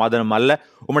கொடுக்கிற சமாதானம் அல்ல,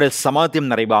 உம்முடைய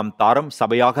சமாதானம் நிறைவாம் தாரும்.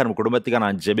 சபையாக நம்ம குடும்ப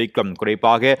நான் ஜெபிக்கிறோம்.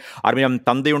 குறிப்பாக அருமையான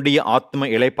தந்தையுடைய ஆத்ம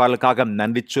இளைப்பாறுக்காக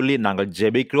நன்றி சொல்லி நாங்கள்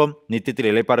ஜெபிக்கிறோம். நித்தியத்தில்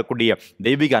இளைப்பாறக்கூடிய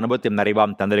தெய்வீக அனுபவத்தை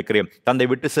நிறைவாம் தந்திருக்கிறேன். தந்தை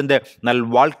விட்டு சென்ற நல்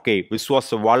வாழ்க்கை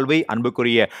விசுவாச வாழ்வை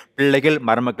அன்புக்குரிய பிள்ளைகள்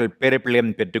மருமக்கள் பேர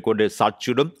பிள்ளையும் பெற்றுக்கொண்டு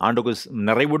சாட்சியுடன் ஆண்டுக்கு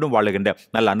நிறைவுடன் வாழுகின்ற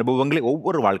நல்ல அனுபவங்களை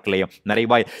ஒவ்வொரு வாழ்க்கையிலையும்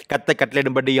நிறைவாய் கத்த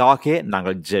கட்டளையிடும்படியாக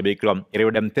நாங்கள் ஜெபிக்கிறோம்.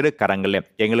 இறைவிடம் திரு கரங்களில்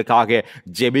எங்களுக்காக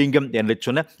ஜெபிங்கம் என்று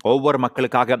சொன்ன ஒவ்வொரு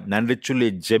மக்களுக்காக நன்றி சொல்லி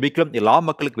ஜெபிக்கிறோம். எல்லா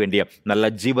மக்களுக்கு வேண்டிய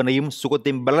நல்ல ஜீவனையும்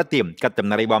சுகத்தையும் பலத்தையும் கத்தம்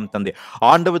நிறைவாம் தந்து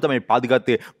ஆண்டவர் தம்மை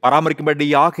பாதுகாத்து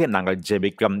பராமரிக்கும்படியாக நாங்கள்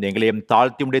ஜெபிக்கிறோம். எங்களையும்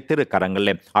தாழ்த்தி உடைய திரு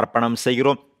கரங்களில் அர்ப்பணம்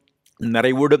செய்கிறோம்.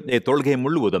 நிறைவோடு தொழுகை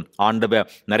முழுவதும் ஆண்டவர்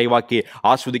நிறைவாக்கி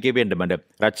ஆஸ்வதிக்க வேண்டும் என்று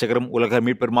இரட்சகரும் உலக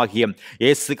மீட்பருமாகிய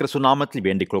இயேசு கிறிஸ்து நாமத்தில்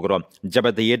வேண்டிக் கொள்கிறோம்.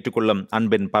 ஜெபத்தை ஏற்றுக்கொள்ளும்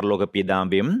அன்பின் பரலோக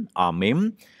பிதாவேயும் ஆமென்.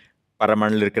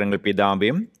 பரமனில் இருக்கிற எங்கள்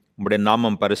பிதாவேயும் உம்முடைய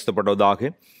நாமம்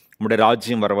பரிசுத்தப்படுவதாக, உம்முடைய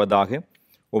ராஜ்யம் வருவதாக,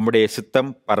 உம்முடைய சித்தம்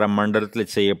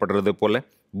பரமண்டலத்தில் செய்யப்படுறது போல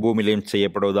பூமியிலையும்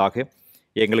செய்யப்படுவதாக.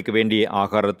 எங்களுக்கு வேண்டிய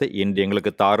ஆகாரத்தை இன்று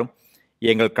எங்களுக்கு தாரும்.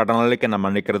 எங்கள் கடனாளிக்கு நாம்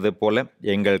மன்னிக்கிறது போல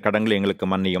எங்கள் கடன்களை எங்களுக்கு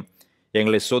மன்னியும்.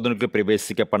 எங்களை சோதனைக்கு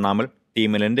பிரவேசிக்க பண்ணாமல்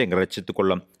தீமையிலிருந்து எங்களை ரட்சித்துக்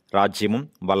கொள்ளும். ராஜ்யமும்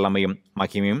வல்லமையும்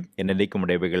மகிமையும் என்னைக்கும்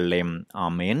உடையவைகளே.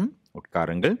 ஆமேன்.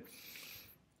 உட்காருங்கள்.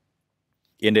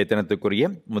 இன்றைய தினத்துக்குரிய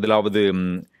முதலாவது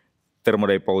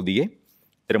திருமுறை பகுதியை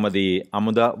திருமதி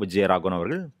அமுதா விஜயராகவன்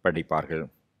அவர்கள் படிப்பார்கள்.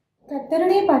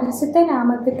 கர்த்தருடைய பரிசுத்த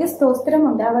நாமத்துக்கு ஸ்தோத்திரம்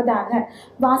உண்டாவதாக.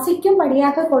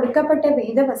 வாசிக்கும்படியாக கொடுக்கப்பட்ட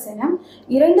வேத வசனம்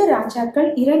 2 ராஜாக்கள்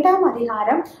 2ஆம்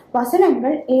அதிகாரம்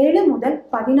வசனங்கள் 7 முதல்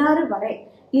 16 வரை.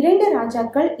 2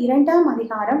 ராஜாக்கள் 2ஆம்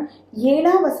அதிகாரம்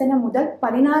 7ஆம் வசனம் முதல்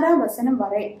 16ஆம் வசனம்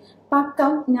வரை.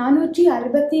 பக்கம்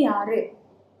 466.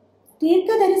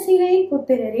 தீர்க்கதரிசிகளின்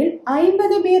புத்திரரில்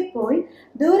 50 பேர் போய்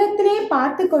தூரத்திலே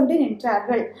பார்த்து கொண்டு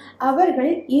நின்றார்கள்.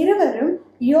 அவர்கள் இருவரும்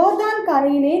யோர்தான்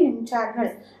கரையிலே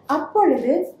நின்றார்கள்.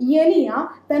 அப்பொழுது எலியா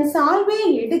தன் சால்வையை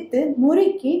எடுத்து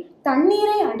முறுக்கி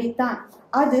தண்ணீரை அடித்தான்.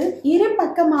 அது இரு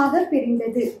பக்கமாக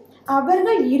பிரிந்தது.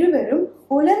 அவர்கள் இருவரும்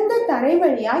உலர்ந்த தரை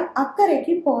வழியாய்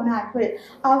அக்கறைக்கு போனார்கள்.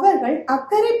 அவர்கள்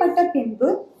அக்கறைப்பட்ட பின்பு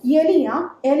எலியா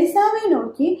எலிசாவை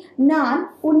நோக்கி, நான்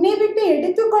உன்னை விட்டு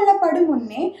எடுத்துக்கொள்ளப்படும்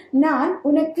முன்னே நான்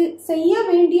உனக்கு செய்ய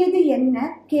வேண்டியது என்ன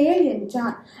கேள்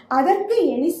என்றான். அதற்கு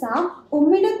எலிசா,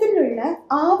 உம்மிடத்தில் உள்ள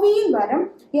ஆவியின் வரம்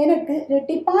எனக்கு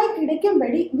இரட்டிப்பாய்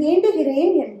கிடைக்கும்படி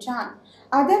வேண்டுகிறேன் என்றான்.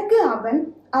 அதற்கு அவன்,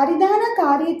 அரிதான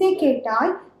காரியத்தை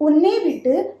கேட்டாய். உன்னை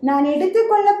விட்டு நான்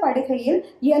எடுத்துக்கொள்ளப்படுகையில்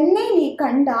என்னை நீ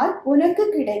கண்டால் உனக்கு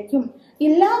கிடைக்கும்,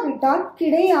 இல்லாவிட்டால்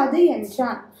கிடையாது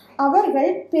என்றான்.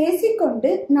 அவர்கள் பேசிக்கொண்டு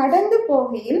நடந்து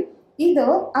போகையில் இதோ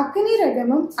அக்கினி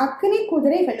ரதமும் அக்கினி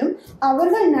குதிரைகளும்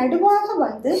அவர்கள் நடுவாக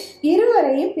வந்து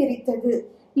இருவரையும் பிரித்தது.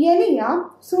 எலியா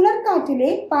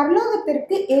சுழற்காற்றிலே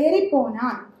பரலோகத்திற்கு ஏறி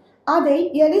போனான். அதை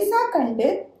எலிசா கண்டு,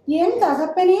 என்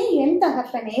தகப்பனே, என்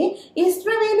தகப்பனே,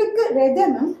 இஸ்ரவேலுக்கு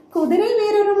ரதமும் குதிரை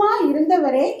வீரருமாய்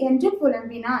இருந்தவரே என்று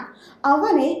புலம்பினான்.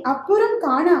 அவனை அப்புறம்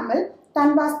காணாமல்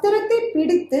தன் வஸ்திரத்தை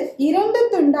பிடித்து 2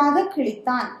 துண்டாக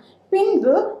கிழித்தான்.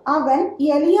 பின்பு அவன்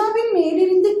எலியாவின்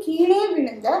மேலிருந்து கீழே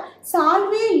விழுந்த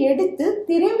சால்வையை எடுத்து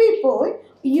திரும்பி போய்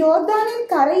யோர்தானின்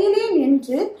கரையிலே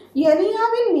நின்று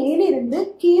எலியாவின் மேலிருந்து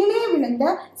கீழே விழுந்த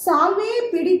சால்வையை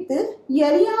பிடித்து,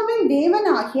 எலியாவின்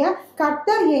தேவனாகிய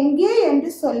கர்த்தர் எங்கே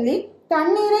என்று சொல்லி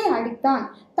தண்ணீரை அடித்தான்.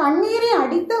 தண்ணீரை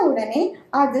அடித்த உடனே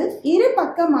அது இரு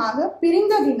பக்கமாக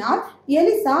பிரிந்ததினால்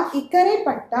எலிசா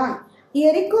இக்கரைப்பட்டான்.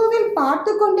 எரிகோவில்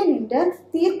பார்த்து கொண்டு நின்ற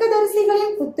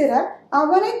தீர்க்கதரிசிகளின் புத்திரர்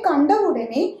அவனை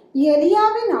கண்டவுடனே,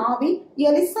 எலியாவின் ஆவி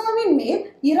எலிசாவின் மேல்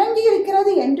இறங்கி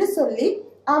இருக்கிறது என்று சொல்லி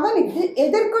அவனுக்கு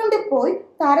எதிர்கொண்டு போய்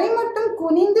தரை மட்டும்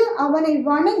குனிந்து அவனை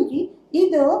வணங்கி,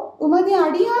 இதோ உமது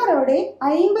அடியாரோடே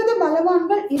 50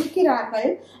 பலவான்கள் இருக்கிறார்கள்.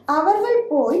 அவர்கள்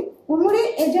போய் உம்முடைய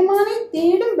எஜமானை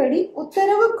தேடும்படி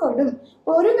உத்தரவு கொடும்.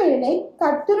 ஒருவேளை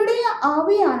கர்த்தருடைய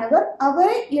ஆவியானவர்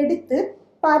அவரை எடுத்து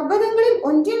பர்வதங்களில்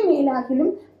ஒன்றின்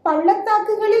மேலாகிலும்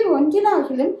பள்ளத்தாக்குகளில்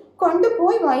ஒன்றினாகிலும் கொண்டு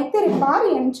போய் வைத்திருப்பார்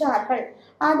என்றார்கள்.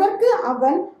 அதற்கு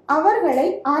அவன் அவர்களை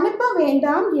அனுப்ப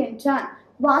வேண்டாம் என்றான்.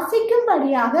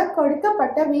 வாசிக்கும்படியாக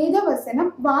கொடுக்கப்பட்ட வேத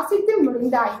வசனம் வாசித்து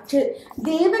முடிந்தாயிற்று.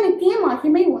 தேவனுக்கே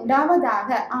மகிமை உண்டாவதாக.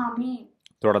 ஆமென்.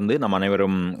 தொடர்ந்து நம்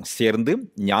அனைவரும் சேர்ந்து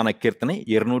ஞான கீர்த்தனை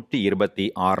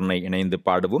 226 இணைந்து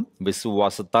பாடுவோம்.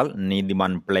 விசுவாசத்தால்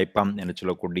நீதிமான் பிழைப்பான் என்று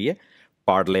சொல்லக்கூடிய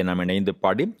பாடலை நாம் இணைந்து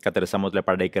பாடி கர்த்தர் சமூகத்தில்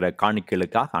படைக்கிற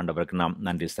காணிக்கைகளுக்காக ஆண்டவருக்கு நாம்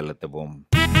நன்றி செலுத்துவோம்.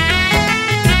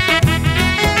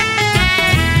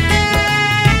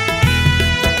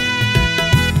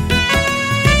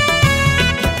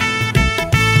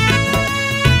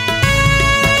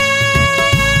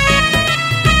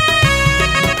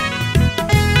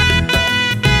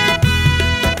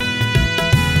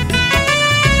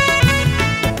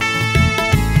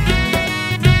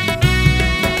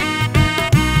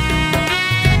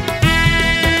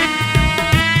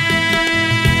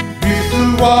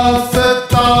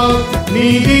 விசுவாசத்தால்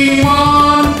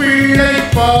நீதிமான்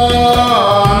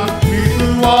பிழைப்பான்.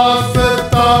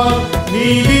 விசுவாசத்தால்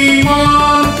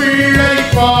நீதிமான்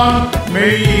பிழைப்பான்.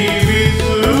 மெய்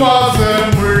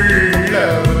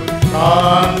விசுவாசமுள்ளவன்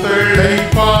தான்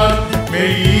பிழைப்பான்.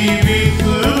 மெய்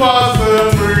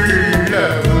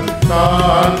விசுவாசமுள்ளவன்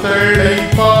தான்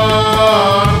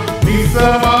பிழைப்பான்.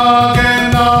 நிசமாக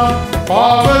நாம்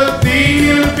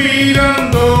பாவத்தில்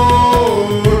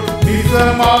பிறந்தோர்,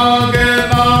 நிசமாக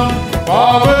நாம்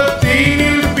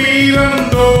பாவத்தில்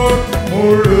பிறந்தோர்,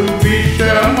 முழு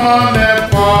விஷமான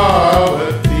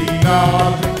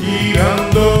பாவத்தினால்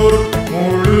இறந்தோர்,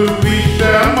 முழு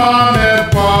விஷமான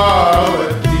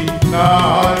பாவத்தினால்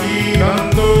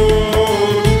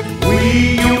இறந்தோர்.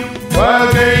 உய்யும்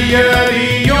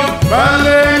வகையறியும்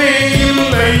பலனே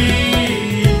இல்லை,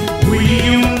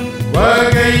 உய்யும்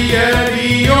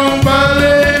வகையறியும்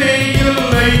பலனே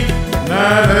இல்லை,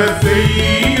 நர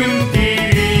செய்யும்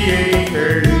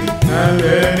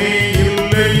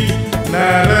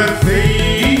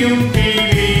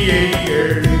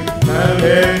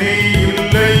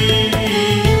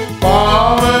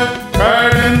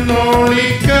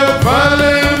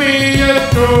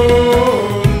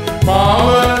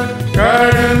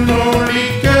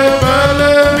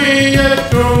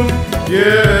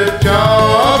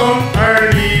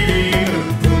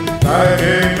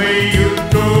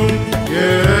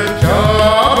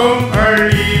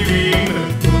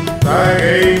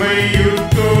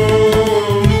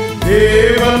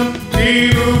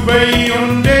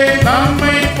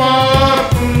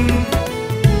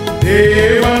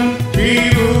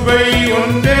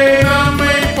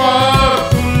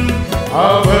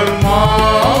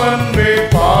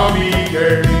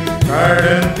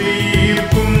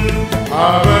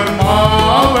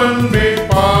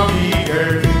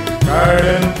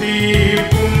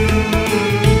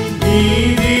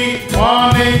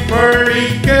நீதிமானை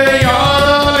பழிக்க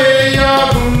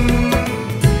யாராலேயாகும்?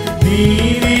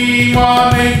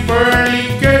 நீதிமானை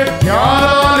பழிக்க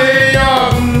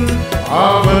யாராலேயாகும்?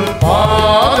 அவன்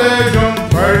பாதகம்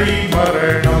பழி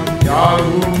மரணம்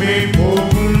யாருமே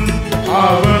போகும்.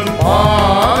 அவன்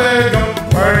பாதகம்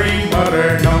பழி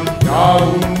மரணம்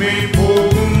யாருமே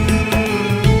போகும்.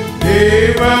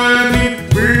 தேவனின்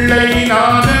பிள்ளை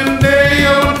நானென்றே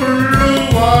அவன்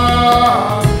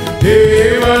சொல்லுவான்.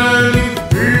 தேவனின்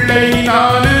பிள்ளை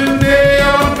நானென்றே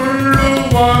அவன்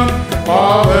சொல்லுவான்.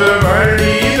 பாவ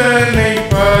வழிதனை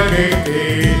பகைத்தே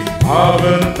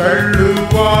அவன்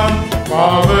தள்ளுவான்.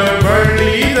 பாவ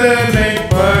வழிதனை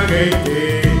பகைத்தே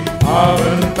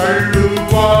அவன்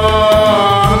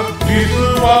தள்ளுவான்.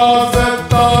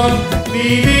 விசுவாசத்தால்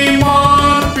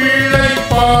நீதிமான்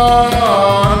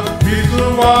பிழைப்பான்.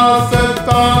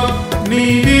 விசுவாசத்தால்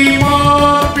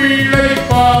நீதிமான்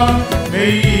பிழைப்பான்.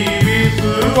 மெய்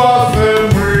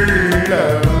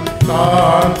விசுவாசமுள்ளவன்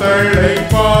தான்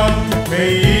தழைப்பான்.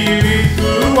 மெய்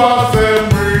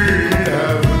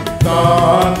விசுவாசமுள்ளவன்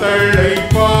தான்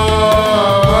தழைப்பான்.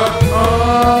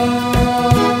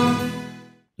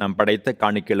 நாம் படைத்த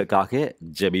காணிக்கைகளுக்காக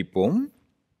ஜெபிப்போம்.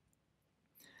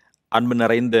 அன்பு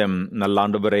நிறைந்த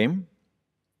நல்லாண்டவரே,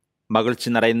 மகிழ்ச்சி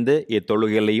நிறைந்த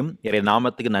இத்தொழுகைகளையும் இறை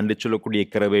நாமத்துக்கு நன்றி சொல்லக்கூடிய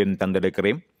கிருபையும்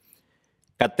தந்திருக்கிறேன்.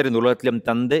 கர்த்தரின் உலகத்திலும்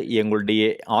தந்த எங்களுடைய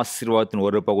ஆசீர்வாதத்தின்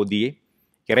ஒரு பகுதியை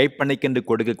இறைப்பணிக்கென்று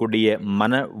கொடுக்கக்கூடிய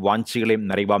மன வாஞ்சிகளையும்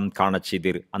நிறைவாம் காண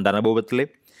செய்தீர். அந்த அனுபவத்திலே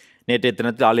நேற்றைய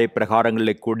தினத்தில் ஆலய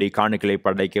பிரகாரங்களில் கூடி காணிக்கைகளை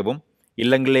படைக்கவும்,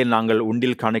 இல்லங்களே நாங்கள்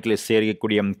உண்டில் காணிக்கைகளை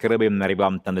சேர்க்கக்கூடிய கிருபையும்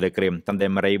நிறைவாம் தந்திருக்கிறேன். தந்தை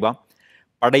மறைவா,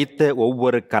 படைத்த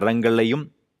ஒவ்வொரு கரங்களையும்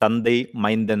தந்தை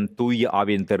மைந்தன் தூய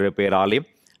ஆவியின் திருப்பெயராலே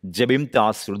ஜெபித்து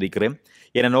ஆசீர்வதிக்கிறேன்.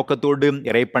 என நோக்கத்தோடு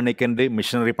இறைப்பணிக்கென்று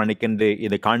மிஷனரி பணிக்கென்று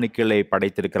இந்த காணிக்கைகளை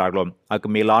படைத்திருக்கிறார்களோ அதுக்கு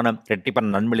மேலான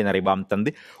இரட்டிப்பான நன்மையை நிறைவாம் தந்து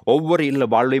ஒவ்வொரு இல்ல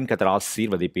வாழ்வையும் கர்த்தர்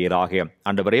ஆசீர்வதிப்பீராக.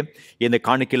 ஆண்டவரே, இந்த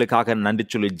காணிக்கைகளுக்காக நன்றி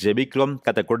சொல்லி ஜெபிக்கிறோம்.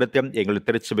 கர்த்தர் கொடுத்த எங்கள்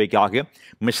திருச்சபைக்காக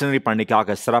மிஷனரி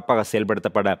பணிக்காக சிறப்பாக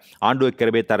செயல்படுத்தப்பட ஆண்டவர்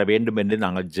கிருபை தர வேண்டும் என்று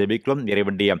நாங்கள் ஜெபிக்கிறோம்.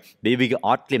 இறைவனுடைய தெய்வீக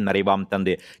ஆற்றலையும் நிறைவாம்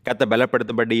தந்து கர்த்தர்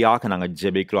பலப்படுத்தும்படியாக நாங்கள்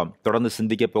ஜெபிக்கிறோம். தொடர்ந்து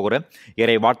சிந்திக்க போகிற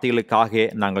இறை வார்த்தைகளுக்காக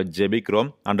நாங்கள்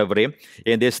ஜெபிக்கிறோம். ஆண்டவரே,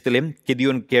 என் தேசத்திலே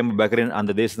கிதியோன் பஹ்ரைன்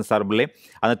அந்த தேசத்தின் சார்பிலே,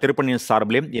 அந்த திருப்பணியின்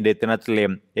சார்பிலே இன்றைய தினத்திலே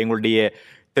எங்களுடைய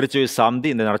திருச்சுவை சார்ந்து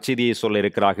இந்த நற்செய்தியை சொல்ல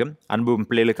இருக்கிறார்கள். அன்பு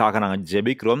பிள்ளைகளுக்காக நாங்கள்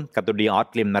ஜெபிக்கிறோம். கர்த்தருடைய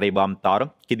ஆற்றலையும் நிறைவாம்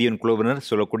தாரும். கிதியோன் குழுவினர்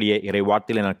சொல்லக்கூடிய இறை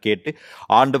வார்த்தைகளை நான் கேட்டு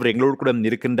ஆண்டவர் எங்களோடு கூட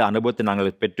இருக்கின்ற அனுபவத்தை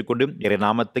நாங்கள் பெற்றுக்கொண்டு இறை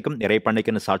நாமத்துக்கும் இறை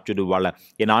பணிக்குன்னு சாட்சிடு வாழ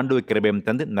என் ஆண்டவர் கிருபையும்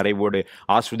தந்து நிறைவோடு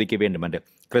ஆஸ்வதிக்க வேண்டும் என்று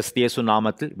கிறிஸ்து இயேசு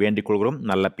நாமத்தில் வேண்டிக் கொள்கிறோம்.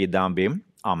 நல்ல பிதாவே,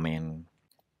 ஆமென்.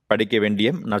 படிக்க வேண்டிய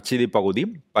நற்செய்தி பகுதி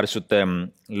பரிசுத்த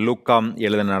லூக்காம்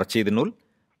எழுதின நற்செய்தி நூல்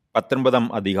 19ஆம்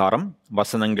அதிகாரம்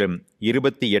வசனங்கள்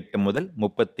 28 முதல்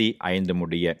 35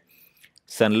 முடிய.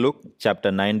 St. Luke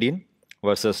chapter 19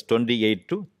 verses 28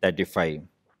 to 35.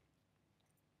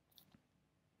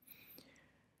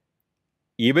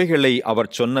 இவைகளை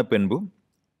அவர் சொன்ன பின்பு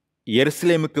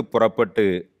எருசலேமுக்கு புறப்பட்டு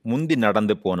முந்தி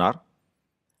நடந்து போனார்.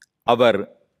 அவர்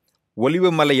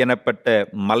ஒலிவமலை எனப்பட்ட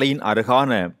மலையின்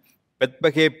அருகான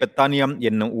பெத்பகே பெத்தானியம்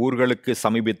என்னும் ஊர்களுக்கு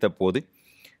சமீபித்த போது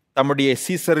தம்முடைய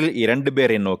சீசரில் 2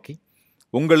 பேரை நோக்கி,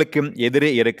 உங்களுக்கு எதிரே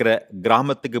இருக்கிற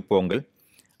கிராமத்துக்கு போங்கள்.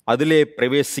 அதிலே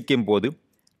பிரவேசிக்கும் போது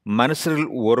மனுஷரில்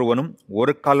ஒருவனும்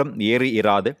ஒரு காலம் ஏறி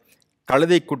இராத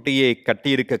கழுதை குட்டியை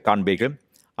கட்டியிருக்க காண்பீர்கள்.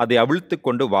 அதை அவிழ்த்து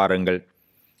கொண்டு வாருங்கள்.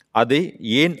 அதை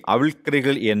ஏன்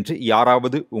அவிழ்க்கிறீர்கள் என்று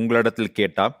யாராவது உங்களிடத்தில்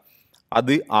கேட்டால்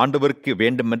அது ஆண்டவருக்கு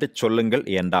வேண்டுமென்று சொல்லுங்கள்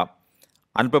என்றார்.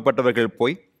 அனுப்பப்பட்டவர்கள்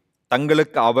போய்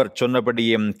தங்களுக்கு அவர்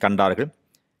சொன்னபடியே கண்டார்கள்.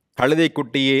 கழுதை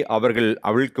குட்டியை அவர்கள்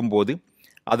அவிழ்க்கும்போது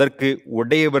அதற்கு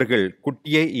உடையவர்கள்,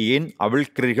 குட்டியை ஏன்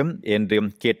அவிழ்க்கிறீர்கள் என்று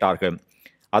கேட்டார்கள்.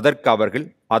 அதற்கு அவர்கள்,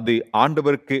 அது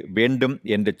ஆண்டவருக்கு வேண்டும்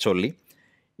என்று சொல்லி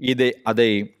அதை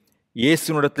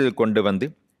இயேசுவினிடத்தில் கொண்டு வந்து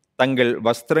தங்கள்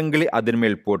வஸ்திரங்களை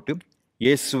அதன்மேல் போட்டு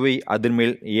இயேசுவை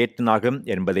அதன்மேல் ஏற்றினார்கள்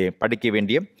என்பதை படிக்க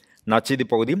வேண்டிய நற்செய்தி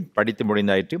பகுதி படித்து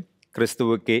முடிந்தாயிற்று.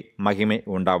 கிறிஸ்துவுக்கே மகிமை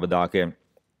உண்டாவதாக.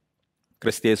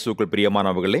 கிறிஸ்தியேசுக்குள்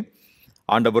பிரியமானவர்களே,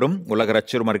 ஆண்டவரும் உலக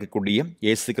இரட்சகரும் இருக்கக்கூடிய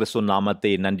இயேசு கிறிஸ்து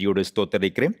நாமத்தை நன்றியோடு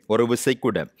ஸ்தோத்தரிக்கிறேன். ஒரு விசை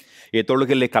கூட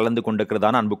தொழுகையிலே கலந்து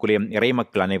கொண்டிருக்கிறதான அன்புக்குரிய இறை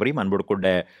மக்கள் அனைவரையும் அன்போடு கொண்ட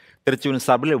திருச்சுவின்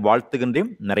சார்பில்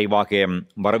வாழ்த்துகின்றேன். நிறைவாக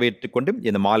வரவேற்றுக் கொண்டு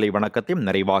இந்த மாலை வணக்கத்தையும்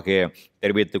நிறைவாக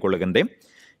தெரிவித்துக் கொள்கின்றேன்.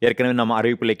 ஏற்கனவே நம்ம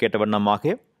அறிவிப்பிலை கேட்ட வண்ணமாக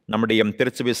நம்முடைய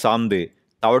திருச்சுவை சார்ந்து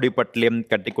தவடிப்பட்டிலையும்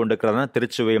கட்டி கொண்டிருக்கிறதான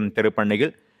திருச்சுவையும்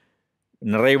திருப்பணிகள்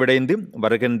நிறைவடைந்து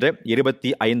வருகின்ற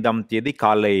 25ஆம் தேதி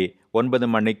காலை 9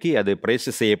 மணிக்கு அது பிரேசு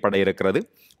செய்யப்பட இருக்கிறது.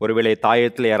 ஒருவேளை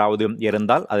தாயத்தில் யாராவது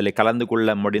இருந்தால் அதில் கலந்து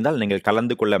கொள்ள முடிந்தால் நீங்கள்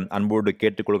கலந்து கொள்ள அன்போடு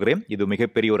கேட்டுக்கொள்கிறேன். இது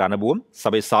மிகப்பெரிய ஒரு அனுபவம்.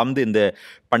 சபை சார்ந்து இந்த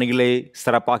பணிகளை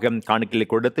சிறப்பாக காணிக்கைகளை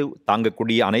கொடுத்து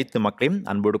தாங்கக்கூடிய அனைத்து மக்களையும்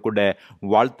அன்போடு கூட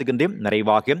வாழ்த்துகின்றேன்.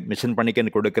 நிறைவாக மிஷன்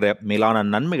பணிக்கு கொடுக்கிற மேலான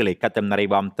நன்மைகளை கர்த்தர்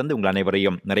நிறைவாக தந்து உங்கள்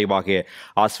அனைவரையும் நிறைவாக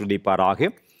ஆசீர்வதிப்பாராக.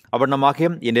 அவ்வண்ணமாக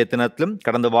இன்றைய தினத்திலும்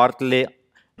கடந்த வாரத்திலே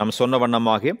நாம் சொன்ன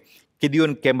வண்ணமாக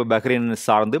கிதியோன் கேம்பு பஹ்ரைன்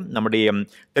சார்ந்து நம்முடைய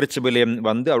திருச்சபையிலே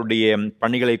வந்து அவருடைய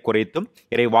பணிகளை குறைத்தும்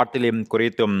இறை வார்த்தையிலையும்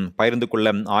குறைத்தும் பகிர்ந்து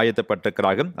கொள்ள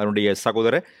ஆயத்தப்பட்டிருக்கிறார்கள். அவருடைய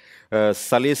சகோதரர்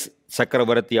சலீஸ்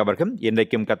சக்கரவர்த்தி அவர்கள்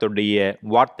இன்றைக்கும் கர்த்தருடைய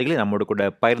வார்த்தைகளை நம்மோடு கூட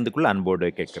பகிர்ந்து கொள்ள அன்போடு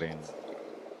கேட்கிறேன்.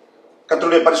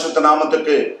 கர்த்தருடைய பரிசுத்த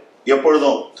நாமத்துக்கு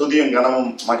எப்பொழுதும் துதியும்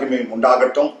கனமும் மகிமையும்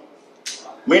உண்டாகட்டும்.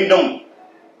 மீண்டும்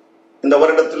இந்த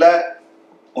வருடத்துல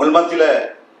உங்கள் மத்தியில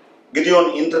கிதியோன்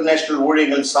இன்டர்நேஷனல்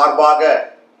ஊழியர்கள் சார்பாக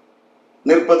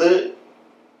நிற்பது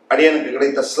அடியனுக்கு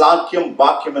கிடைத்த ஸ்லாக்கியம்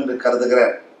பாக்கியம் என்று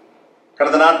கருதுகிறேன்.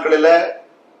 கடந்த நாட்களில்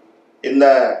இந்த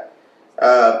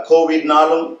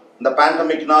கோவிட்னாலும் இந்த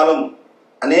பேண்டமிக்னாலும்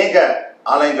அநேக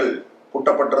ஆலயங்கள்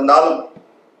கூட்டப்பட்டிருந்தாலும்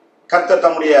கர்த்தர்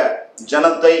தம்முடைய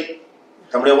ஜனத்தை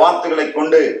தம்முடைய வார்த்தைகளை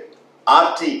கொண்டு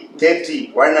ஆற்றி தேற்றி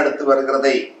வழிநடத்தி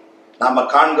வருகிறதை நாம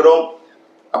காண்கிறோம்.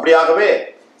 அப்படியாகவே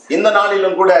இந்த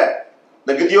நாளிலும் கூட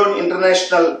இந்த கிதியோன்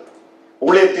இன்டர்நேஷனல்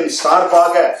ஊழியத்தின்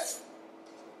சார்பாக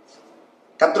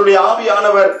கர்த்தருடைய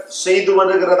ஆவியானவர் செய்து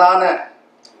வருகிறதான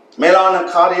மேலான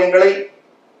காரியங்களை,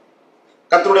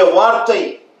 கர்த்தருடைய வார்த்தை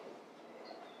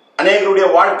அநேகருடைய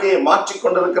வாழ்க்கையை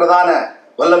மாற்றிக்கொண்டிருக்கிறதான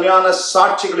வல்லமையான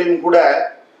சாட்சிகளின் கூட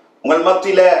உங்கள்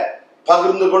மத்தியில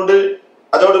பகிர்ந்து கொண்டு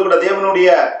அதோடு கூட தேவனுடைய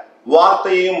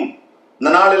வார்த்தையையும்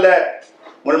இந்த நாளில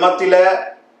உங்கள் மத்தியில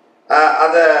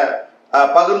அதை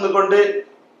பகிர்ந்து கொண்டு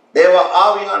தேவ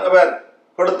ஆவியானவர்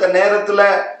கொடுத்த நேரத்துல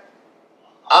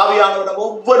ஆவியானவர்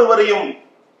ஒவ்வொருவரையும்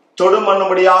தொடும்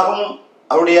பண்ணும்படியாகவும்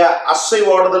அவருடைய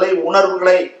அசைவாடுதலை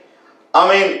உணர்வுகளை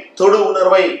ஆமென் தொடு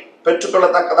உணர்வை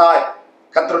பெற்றுக்கொள்ளத்தக்கதாய்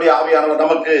கர்த்தருடைய ஆவியானவர்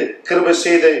நமக்கு கிருபை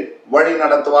செய்து வழி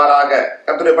நடத்துவாராக.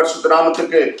 கர்த்தருடைய பரிசுத்த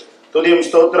நாமத்துக்கு துதியும்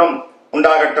ஸ்தோத்திரம்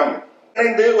உண்டாகட்டும்.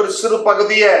 இணைந்து ஒரு சிறு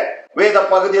பகுதிய வேத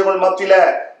பகுதியை உங்கள் மத்தியில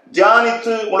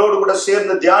தியானித்து உங்களோடு கூட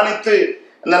சேர்ந்து தியானித்து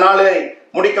இந்த நாளை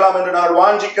முடிக்கலாம் என்று நான்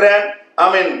வாஞ்சிக்கிறேன்.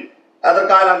 ஆமென்.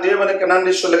 அதற்காக நான் தேவனுக்கு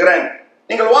நன்றி சொல்லுகிறேன்.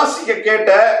 நீங்கள் வாசிக்க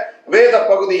கேட்ட வேத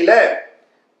பகுதியில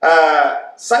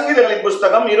சங்கீதங்களின்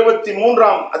புஸ்தகம்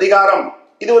 23ஆம் அதிகாரம்,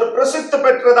 இது ஒரு பிரசித்தி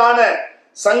பெற்றதான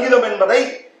சங்கீதம் என்பதை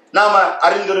நாம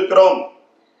அறிந்திருக்கிறோம்.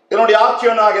 இதனுடைய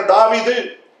ஆக்கியோனாகிய தாவீது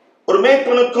ஒரு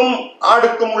மேய்ப்பனுக்கும்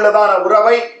ஆடுக்கும் உள்ளதான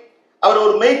உறவை, அவர்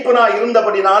ஒரு மேய்ப்பனாய்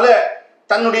இருந்தபடினால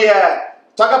தன்னுடைய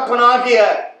தகப்பனாகிய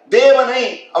தேவனை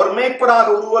அவர் மேய்ப்பனாக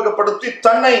உருவகப்படுத்தி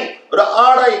தன்னை ஒரு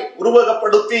ஆடை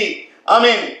உருவகப்படுத்தி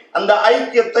ஆமென் அந்த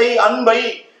ஐக்கியத்தை, அன்பை,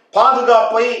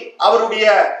 பாதுகாப்பை அவருடைய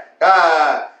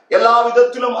எல்லா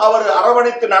விதத்திலும் அவர்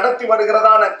அரவணைத்து நடத்தி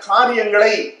வருகிறதான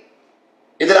காரியங்களை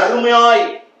இதில் அருமையாய்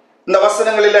இந்த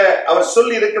வசனங்களில அவர்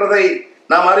சொல்லி இருக்கிறதை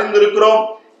நாம் அறிந்திருக்கிறோம்.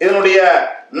 இதனுடைய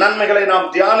நன்மைகளை நாம்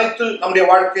தியானித்து நம்முடைய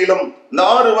வாழ்க்கையிலும் இந்த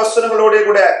 6 வசனங்களோட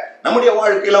கூட நம்முடைய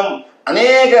வாழ்க்கையிலும்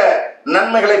அநேக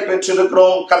நன்மைகளை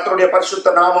பெற்றிருக்கிறோம். கர்த்தருடைய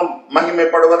பரிசுத்த நாமம்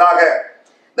மகிமைப்படுவதாக.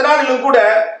 இந்த நாளிலும் கூட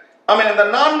இந்த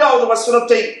 4வது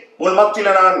வசனத்தை உங்கள்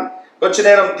மத்தியில நான் கொஞ்ச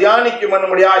நேரம் தியானிக்கும்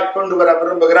என்னும்படியாய் கொண்டு வர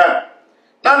விரும்புகிறேன்.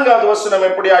 4வது வசனம்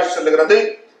எப்படியாய் சொல்லுகிறது?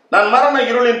 நான் மரண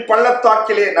இருளின்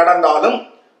பள்ளத்தாக்கிலே நடந்தாலும்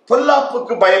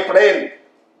பொல்லாப்புக்கு பயப்படேன்,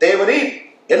 தேவரீர்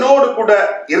என்னோடு கூட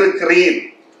இருக்கிறீர்,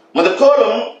 உமது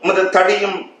கோலும் உமது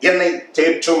தடியும் என்னை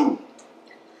தேற்றும்.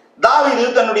 தாவீது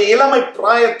தன்னுடைய இளமை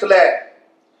பிராயத்துல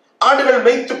ஆடுகள்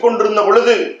மேய்த்துக் கொண்டிருந்த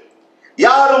பொழுது,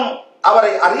 யாரும்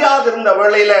அவரை அறியாதிருந்த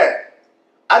வேளையில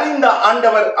அறிந்த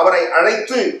ஆண்டவர் அவரை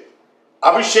அழைத்து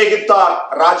அபிஷேகித்தார்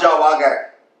ராஜாவாக.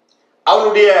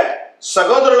 அவருடைய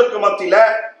சகோதரர்களுக்கு மத்தியில,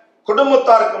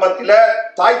 குடும்பத்தாருக்கு மத்தியில,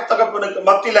 தாய் தகப்பனுக்கு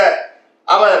மத்தியில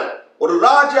அவர் ஒரு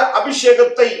ராஜ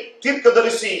அபிஷேகத்தை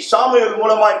தீர்க்கதரிசி சாமுவேல்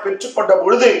மூலமாய் பெற்றுக்கொண்ட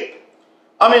பொழுது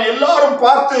எல்லாரும்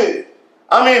பார்த்து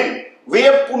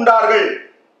வியப்புண்டார்கள்.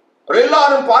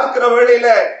 எல்லாரும் பார்க்கிற வேளையில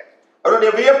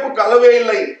அவருடைய வியப்புக்கு அளவே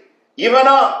இல்லை.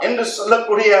 இவனா என்று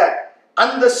சொல்லக்கூடிய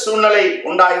அந்த சூழ்நிலை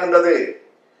உண்டாயிருந்தது.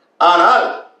 ஆனால்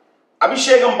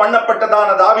அபிஷேகம் பண்ணப்பட்டதான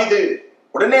தாவீது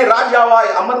உடனே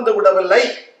ராஜாவாய் அமர்ந்து விடவில்லை.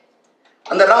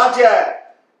 அந்த ராஜ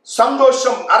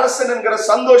சந்தோஷம், அரசன் என்கிற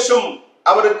சந்தோஷம்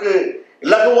அவருக்கு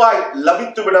லகுவாய்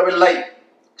லபித்து விடவில்லை.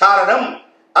 காரணம்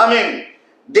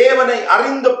தேவனை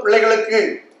அறிந்த பிள்ளைகளுக்கு,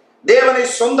 தேவனை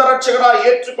சொந்த ரட்சகராய்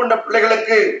ஏற்றுக்கொண்ட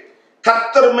பிள்ளைகளுக்கு,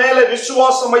 கர்த்தர் மேல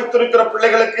விசுவாசம் வைத்திருக்கிற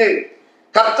பிள்ளைகளுக்கு,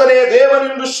 கர்த்தரே தேவன்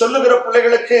என்று சொல்லுகிற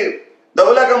பிள்ளைகளுக்கு இந்த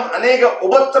உலகம் அநேக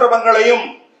உபத்திரவங்களையும்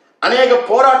அநேக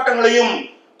போராட்டங்களையும்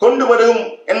கொண்டு வரும்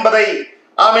என்பதை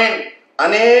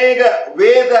அநேக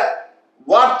வேத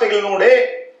வார்த்தைகளினோட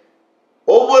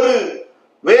ஒவ்வொரு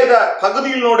வேத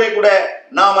பகுதியினோட கூட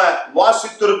நாம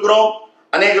வாசித்திருக்கிறோம்.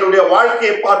 அநேகருடைய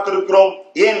வாழ்க்கையை பார்த்திருக்கிறோம்.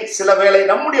 ஏன் சில வேளை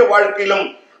நம்முடைய வாழ்க்கையிலும்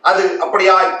அது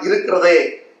அப்படியாய் இருக்கிறதே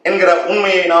என்கிற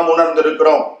உண்மையை நாம்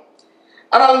உணர்ந்திருக்கிறோம்.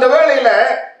 ஆனால் இந்த வேளையில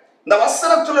இந்த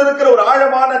வசனத்தில் இருக்கிற ஒரு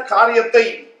ஆழமான காரியத்தை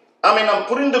நாம்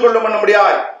புரிந்து கொள்ள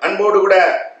முடியாது. அன்போடு கூட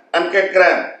நான்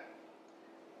கேட்கிறேன்.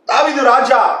 தாவீது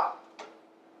ராஜா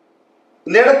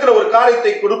இந்த இடத்துல ஒரு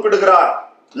காரியத்தை குறிப்பிடுகிறார்.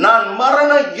 நான்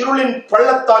மரண இருளின்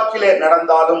பள்ளத்தாக்கிலே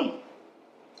நடந்தாலும்,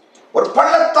 ஒரு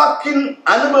பள்ளத்தாக்கின்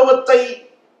அனுபவத்தை,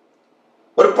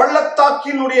 ஒரு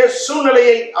பள்ளத்தாக்கினுடைய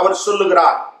சூழ்நிலையை அவர்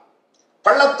சொல்லுகிறார்.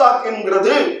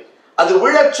 பள்ளத்தாக்குங்கிறது அது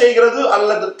விழச் செய்கிறது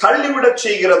அல்லது தள்ளிவிடச்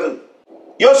செய்கிறது.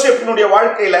 யோசேப்பினுடைய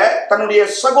வாழ்க்கையில தன்னுடைய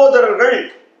சகோதரர்கள்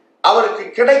அவருக்கு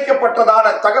கிடைக்கப்பட்டதான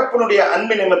தகப்பனுடைய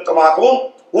அன்பு நிமித்தமாகவும்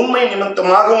உண்மை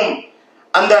நிமித்தமாகவும்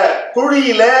அந்த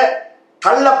குழியில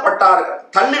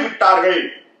தள்ளிவிட்டார்கள்.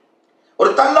 ஒரு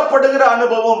தள்ளப்படுகிற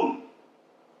அனுபவம்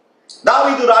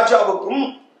தாவீது ராஜாவுக்கும்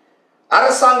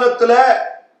அரசாங்கத்துல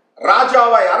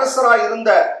அரசராய்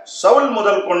இருந்த சவுல்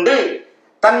முதல் கொண்டு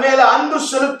தன் மேல அன்பு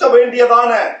செலுத்த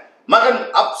வேண்டியதான மகன்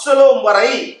அப்சலோம்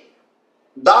வரை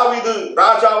தாவீது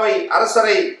ராஜாவை,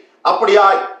 அரசரை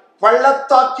அப்படியாய்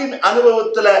பள்ளத்தாக்கின்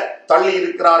அனுபவத்துல தள்ளி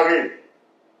இருக்கிறார்கள்.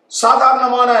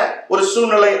 சாதாரணமான ஒரு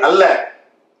சூழ்நிலை அல்ல.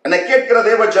 என்னை கேட்கிற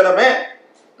தேவ ஜனமே,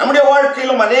 நம்முடைய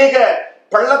வாழ்க்கையிலும் அநேக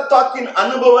பள்ளத்தாக்கின்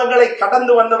அனுபவங்களை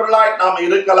கடந்து வந்தவர்களாய் நாம்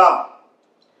இருக்கலாம்.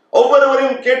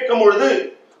 ஒவ்வொருவரையும் கேட்கும் பொழுது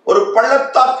ஒரு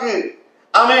பள்ளத்தாக்கு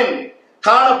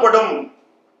காணப்படும்.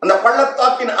 அந்த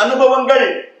பள்ளத்தாக்கின் அனுபவங்கள்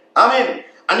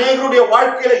அநேகருடைய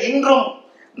வாழ்க்கையில இன்றும்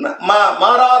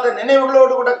மாறாத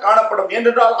நினைவுகளோடு கூட காணப்படும்.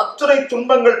 ஏனென்றால் அத்துணை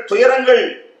துன்பங்கள், துயரங்கள்,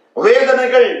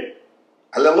 வேதனைகள்.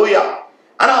 அல்லேலூயா.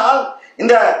 ஆனால்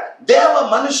இந்த தேவ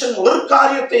மனுஷன் ஒரு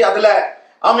காரியத்தை அதுல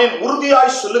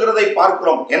உறுதியாய் சொல்லுகிறதை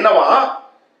பார்க்கிறோம். என்னவா?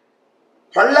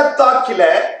 பள்ளத்தாக்கில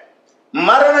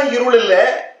மரண இருளில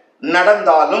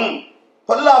நடந்தாலும்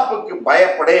பொல்லாப்புக்கு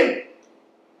பயப்படேன்,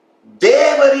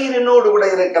 தேவரீர் என்னோடு கூட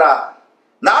இருக்கிறார்.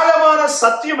 ஆழமான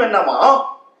சத்தியம் என்னவா?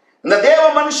 இந்த தேவ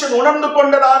மனுஷன் உணர்ந்து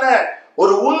கொண்டதான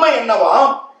ஒரு உண்மை என்னவா?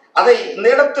 அதை இந்த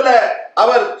இடத்துல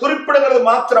அவர் குறிப்பிடுகிறது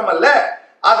மாத்திரமல்ல,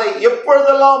 அதை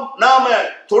எப்பொழுதெல்லாம் நாம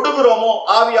தொடுகிறோமோ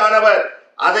ஆவியானவர்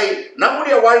அதை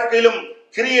நம்முடைய வாழ்க்கையிலும்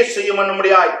கிரியை செய்யும்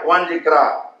என்னும்படியாய்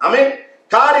வாஞ்சிக்கிறார். ஆமென்.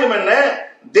 காரியம் என்ன?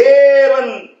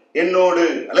 தேவன் என்னோடு,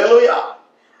 அல்லேலூயா,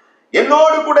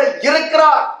 என்னோடு கூட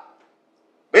இருக்கிறார்.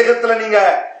 வேதத்துல நீங்க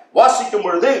வாசிக்கும்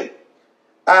பொழுது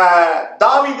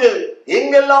தாவீது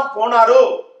எங்கெல்லாம் போனாரோ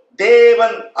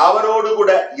தேவன் அவரோடு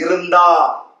கூட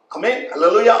இருந்தார். ஆமென்.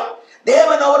 அல்லேலூயா.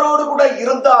 தேவன் அவரோடு கூட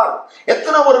இருந்தார்.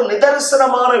 எத்தனை ஒரு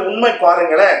நிதர்சனமான உண்மை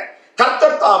பாருங்களேன்.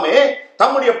 கர்த்தர் தாமே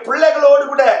தம்முடைய பிள்ளைகளோடு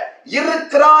கூட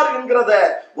இருக்கிறார் என்கிறத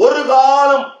ஒரு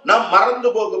காலம் நாம் மறந்து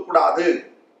போக கூடாது.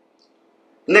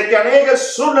 இன்னைக்கு அநேக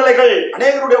சூழ்நிலைகள்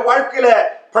அநேகருடைய வாழ்க்கையில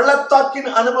பள்ளத்தாக்கின்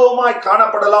அனுபவமாய்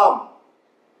காணப்படலாம்.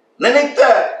 நினைத்த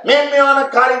மேன்மையான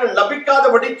காரியங்கள்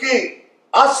லபிக்காதபடிக்கு,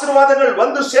 ஆசீர்வாதங்கள்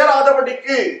வந்து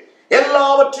சேராதபடிக்கு,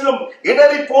 எல்லாவற்றிலும்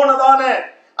இடறி போனதான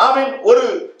ஒரு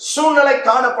சூழ்நிலை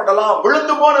காணப்படலாம்.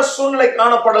 விழுந்து போன சூழ்நிலை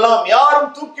காணப்படலாம்.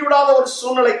 யாரும் தூக்கிவிடாத ஒரு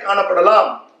சூழ்நிலை காணப்படலாம்.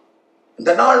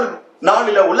 இந்த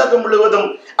நாளில உலகம் முழுவதும்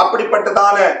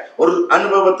அப்படிப்பட்டதான ஒரு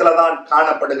அனுபவத்துல தான்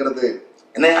காணப்படுகிறது.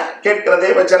 என்ன கேட்கிற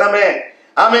தேவ ஜனமே,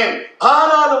 ஆமென்.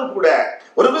 ஆனாலும் கூட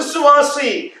ஒரு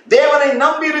விசுவாசி, தேவனை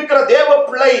நம்பி இருக்கிற தேவ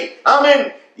பிள்ளை, ஆமென்,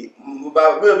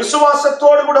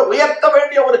 விசுவாசத்தோடு கூட உயர்த்த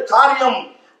வேண்டிய ஒரு காரியம்,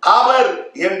 அவர்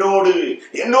என்னோடு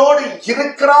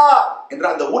இருக்கிறார் என்ற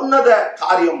அந்த உன்னத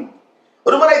காரியம்.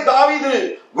 ஒருமுறை தாவீது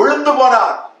விழுந்து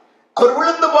போனார். அவர்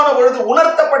விழுந்து போன பொழுது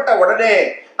உணர்த்தப்பட்ட உடனே,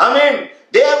 ஆமென்,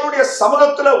 தேவனுடைய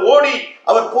சமூகத்துல ஓடி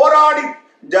அவர் போராடி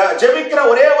ஜெபிக்கிற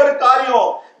ஒரே ஒரு காரியம்,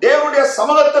 தேவனுடைய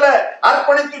சமூகத்துல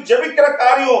அர்ப்பணித்து ஜெபிக்கிற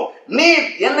காரியம், நீர்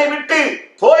என்னை விட்டு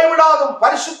போய்விடாதும்,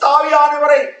 பரிசுத்த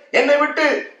ஆவியானவரை என்னை விட்டு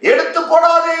எடுத்து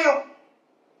போடாதேயும்.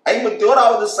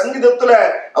 51வது சங்கீதத்துல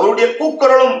அவருடைய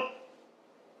கூக்குரலும்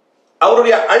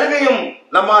அவருடைய அழுகையும்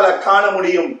நம்மால காண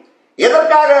முடியும்.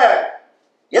 எதற்காக?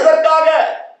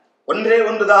 ஒன்றே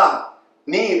ஒன்றுதான்,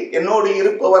 நீர் என்னோடு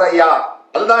இருப்பவர் ஐயா.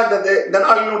 அதுதான் இந்த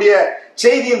நாளினுடைய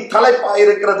செய்தியின் தலைப்பா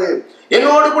இருக்கிறது.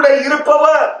 என்னோடு கூட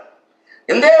இருப்பவர்,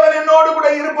 என் தேவன் என்னோடு கூட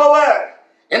இருப்பவர்,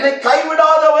 என்னை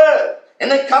கைவிடாதவர்,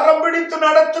 என்னை கரம் பிடித்து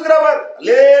நடத்துகிறவர்.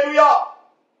 அல்லேலூயா.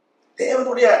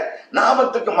 தேவனுடைய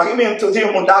நாமத்துக்கு மகிமையும்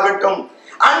துதியும் உண்டாகட்டும்.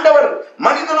 ஆண்டவர்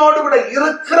மனிதனோடு கூட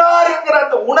இருக்கிறார் என்கிற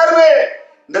அந்த உணர்வே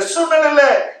இந்த சூழ்நிலையில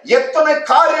எத்தனை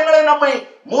காரியங்களை நம்மை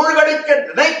மூழ்கடிக்க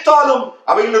நினைத்தாலும்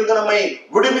அவையிலிருந்து நம்மை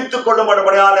விடுவித்துக்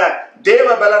கொள்ளும்படியான தேவ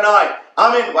பலனாய்,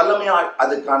 ஆமென், வல்லமையாய்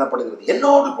அது காணப்படுகிறது.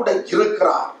 என்னோடு கூட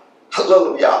இருக்கிறார்.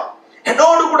 அல்லேலூயா.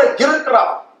 என்னோடு கூட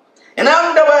இருக்கிறார். என்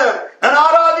ஆண்டவர், நான்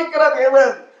ஆராதிக்கிற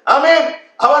தேவன், ஆமென்,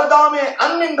 அவர் தாமே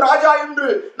அன்பின் ராஜா என்று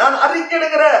நான்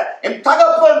அறிக்கையிடுகிற என்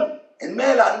தகப்பன் என்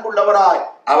மேல அன்புள்ளவராய்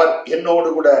அவர் என்னோடு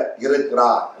கூட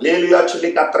இருக்கிறார். அல்லேலூயா சொல்லி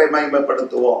கர்த்தரை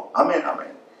மகிமைப்படுத்துவோம். ஆமென்,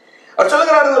 ஆமென். அவர்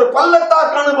சொல்லுகிறார், ஒரு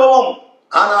பள்ளத்தாக்கு அனுபவம்,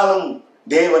 ஆனாலும்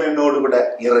தேவன் என்னோடு கூட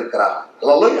இருக்கிறார்.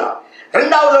 அல்லேலூயா.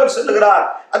 இரண்டாவது அவர் சொல்லுகிறார்,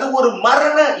 அது ஒரு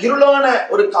மரண இருளான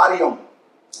ஒரு காரியம்.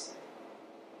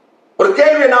 ஒரு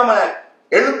கேள்வியை நாம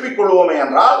எழுப்பிக் கொள்வோமே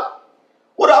என்றால்,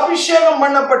 ஒரு அபிஷேகம்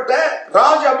பண்ணப்பட்ட,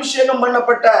 ராஜ அபிஷேகம்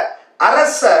பண்ணப்பட்ட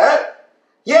அரசர்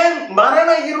ஏன் மரண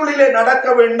இருளிலே நடக்க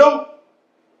வேண்டும்?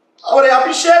 அவரை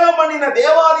அபிஷேகம் பண்ணின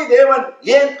தேவாதி தேவன்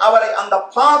ஏன் அவரை அந்த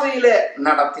பாதையிலே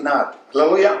நடத்தினார்?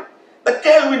 அல்லேலூயா. இந்த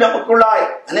கேள்வி நமக்குள்ளாய்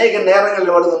அநேக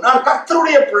நேரங்களில் வருது. நான்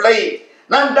கர்த்தருடைய பிள்ளை,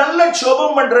 நான் நல்ல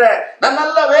ஜெபம் பண்றேன், நான்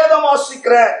நல்ல வேதம்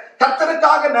வாசிக்கிறேன்,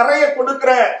 கர்த்தருக்காக நிறைய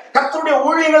கொடுக்கிறேன், கர்த்தருடைய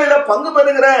ஊழியங்களில பங்கு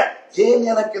பெறுகிறேன், ஏன்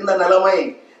எனக்கு இந்த நிலைமை?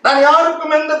 நான்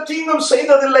யாருக்கும் எந்த தீங்கும்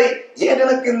செய்ததில்லை, ஏன்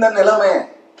எனக்கு இந்த நிலைமை?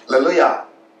 அல்லேலூயா.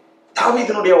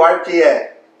 தாவீதினுடைய வாழ்க்கையை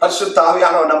பரிசுத்த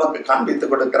ஆவியானவர் நமக்கு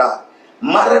காண்பித்துக் கொடுக்கிறார்.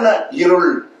 மரண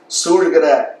இருள் சூழ்கிற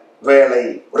வேளை,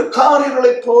 ஒரு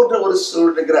காரிருளை போன்ற ஒரு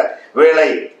சூழ்கிற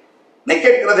வேளை.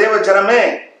 கேட்கிற தேவ ஜனமே,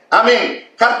 ஆமென்,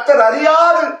 கர்த்தர்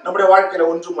அறியாது நம்முடைய வாழ்க்கையில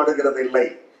ஒன்றும் வருகிறது இல்லை.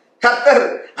 கர்த்தர்,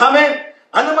 ஆமென்,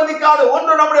 அனுமதிக்காத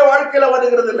ஒன்று நம்முடைய வாழ்க்கையில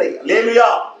வருகிறது இல்லை. அல்லேலூயா.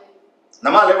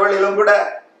 நம்ம வேளையிலும் கூட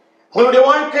உங்களுடைய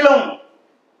வாழ்க்கையிலும்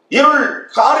இருள்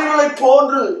காரிருளை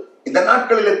போன்று இந்த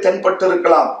நாட்களிலே தென்பட்டு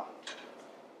இருக்கலாம்.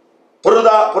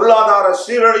 பொருளாதார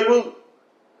சீரழிவு,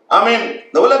 ஆமென்,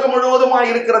 இந்த உலகம் முழுவதுமாய்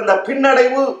இருக்கிற இந்த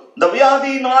பின்னடைவு, இந்த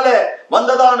வியாதியினால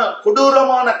வந்ததான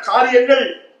கொடூரமான காரியங்கள்,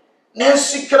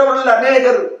 நேசிக்கிறவர்கள்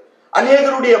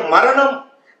அநேகருடைய மரணம்,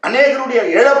 அநேகருடைய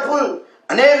இழப்பு,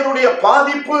 அநேகருடைய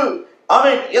பாதிப்பு,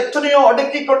 ஆமென், எத்தனையோ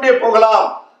அடுக்கிக் கொண்டே போகலாம்.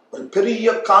 ஒரு பெரிய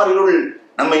காரிருள்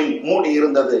நம்மை மூடி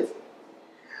இருந்தது,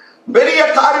 பெரிய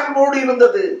காரிருள் மூடி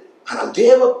இருந்தது. ஆனால்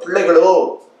தேவ பிள்ளைகளோ,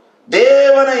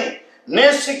 தேவனை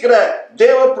நேசிக்கிற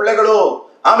தேவ பிள்ளைகளோ,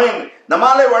 ஆமென்,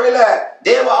 நம்மாலே வழியில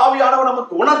தேவ ஆவியானவர்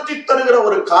நமக்கு உணர்த்தி தருகிற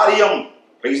ஒரு காரியம்,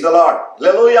 பிரைஸ் தி லார்ட்,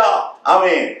 அல்லேலூயா,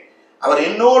 ஆமென், அவர்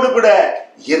என்னோடு கூட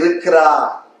இருக்கிறார்,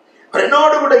 அவர்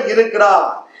என்னோடு கூட இருக்கிறார்.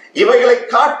 இவைகளை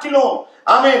காட்டிலும்,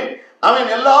 ஆமென், ஆமென்,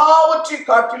 எல்லாவற்றையும்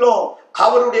காட்டிலும்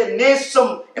அவருடைய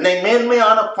நேசம் என்னை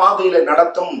மேன்மையான பாதையில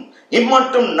நடத்தும்.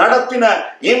 இம்மட்டும் நடத்தின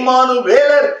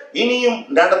இம்மானுவேலர் இனியும்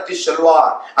நடத்தி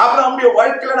செல்வார். அப்புறம் நம்முடைய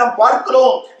வாழ்க்கையில நாம்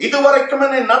பார்க்கிறோம், இதுவரைக்கும்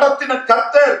என்னை நடத்தின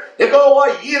கர்த்தர் யெகோவா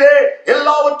ஈரே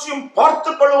எல்லாவற்றையும்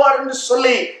பார்த்துக் கொள்வார் என்று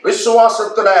சொல்லி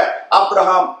விசுவாசத்துல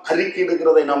ஆபிரகாம்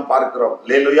அறிக்கையிடுகிறதை நாம் பார்க்கிறோம்.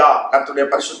 அல்லேலூயா. கர்த்தருடைய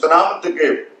பரிசுத்த நாமத்துக்கு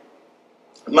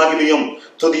மகிமையும்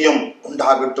துதியும்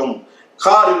உண்டாகட்டும்.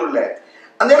 காரிருள்ள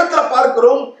அந்த இடத்துல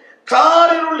பார்க்கிறோம்,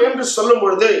 காரிருள் என்று சொல்லும்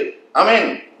பொழுது, ஆமென்,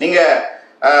 நீங்க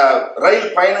ரயில்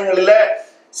பயணங்களில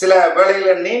சில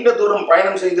வேளையில நீண்ட தூரம்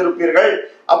பயணம் செய்திருப்பீர்கள்.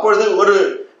 அப்பொழுது ஒரு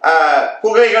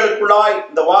குகைகளுக்குள்ளாய்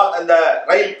இந்த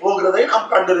ரயில் போகிறதை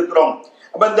நாம் கண்டிருக்கிறோம்.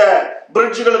 அப்ப இந்த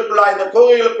பிரிட்ஜுகளுக்குள்ளாய், இந்த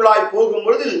குகைகளுக்குள்ளாய்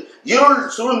போகும்பொழுது இருள்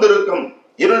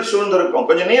சூழ்ந்திருக்கும்.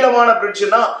 கொஞ்சம் நீளமான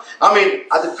பிரிட்ஜ்னா, ஆமென்,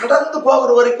 அது கடந்து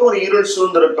போகிற வரைக்கும் ஒரு இருள்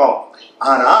சூழ்ந்திருக்கும்.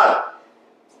 ஆனால்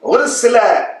ஒரு சில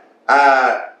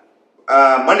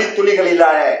மணித்துளிகளில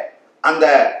அந்த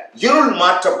இருள்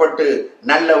மாற்றப்பட்டு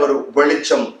நல்ல ஒரு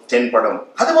வெளிச்சம் தென்படும்.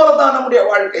 அதுபோலதான் நம்முடைய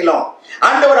வாழ்க்கையிலும்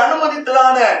ஆண்டவர்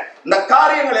அனுமதித்ததான இந்த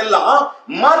காரியங்கள் எல்லாம்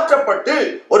மாற்றப்பட்டு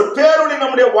ஒரு பேரொளி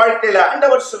நம்முடைய வாழ்க்கையில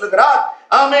ஆண்டவர் சொல்லுகிறார்,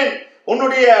 ஆமென்,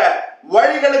 உன்னுடைய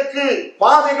வழிகளுக்கு,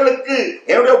 பாதைகளுக்கு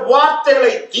என்னுடைய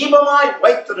வார்த்தைகளை தீபமாய்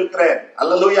வைத்திருக்கிறேன்.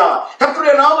 அல்லேலூயா.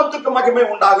 கர்த்தருடைய நாமத்துக்கு மகிமை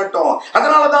உண்டாகட்டும்.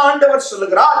 அதனாலதான் ஆண்டவர்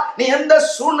சொல்லுகிறார், நீ எந்த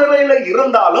சூழ்நிலையில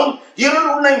இருந்தாலும் இருள்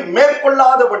உன்னை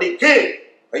மேற்கொள்ளாதபடிக்கு.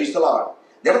 Praise the Lord.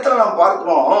 இந்த இடத்துல நாம்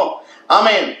பார்க்கிறோம்,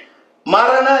 ஆமென்,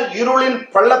 மரண இருளின்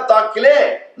பள்ளத்தாக்கிலே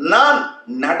நான்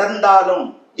நடந்தாலும்.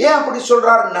 ஏன் அப்படி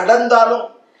சொல்றார்? நடந்தாலும்.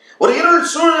 ஒரு இருள்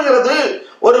சூழ்கிறது,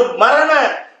 ஒரு மரண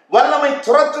வல்லமை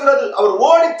துரத்துகிறது. அவர்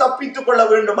ஓடி தப்பித்துக் கொள்ள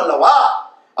வேண்டும் அல்லவா?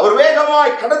 அவர்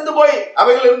வேகமாய் கடந்து போய்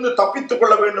அவைகளிலிருந்து தப்பித்துக்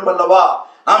கொள்ள வேண்டும் அல்லவா?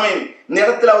 ஆமென். இந்த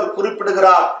இடத்துல அவர்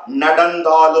குறிப்பிடுகிறார்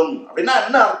நடந்தாலும். அப்படின்னா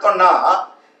என்ன அர்த்தம்னா,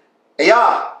 ஐயா,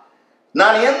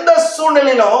 நான் எந்த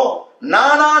சூழ்நிலையிலும்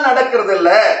நானா நடக்கிறது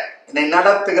இல்ல, என்னை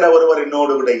நடத்துகிற ஒருவர்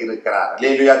என்னோடு கூட இருக்கிறார்.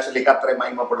 அல்லேலூயா சொல்லி கர்த்தரை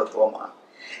மகிமைப்படுத்துவோமா?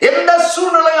 எந்த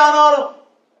சூழ்நிலை ஆனாலும்.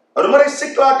 ஒரு முறை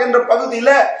சிக்லாக் என்ற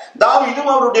பகுதியில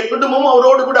தாவீதும் அவருடைய குடும்பமும்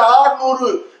அவரோடு கூட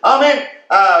 600 ஆமென்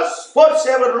போர்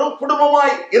சேவர்களும்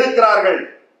குடும்பமாய் இருக்கிறார்கள்.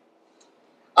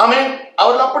 ஆமென்.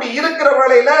 அவர்கள் அப்படி இருக்கிற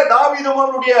வேளையில தாவீதும்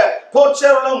அவருடைய போர்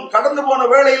சேவர்களும் கடந்து போன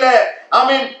வேளையில,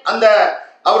 ஆமென், அந்த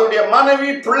அவருடைய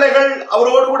மனைவி பிள்ளைகள்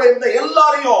அவரோடு கூட இருந்த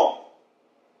எல்லாரையும்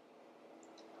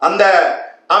அந்த,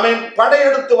 ஆமென்,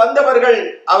 படையெடுத்து வந்தவர்கள்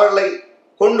அவர்களை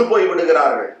கொண்டு போய்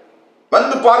விடுகிறார்கள்.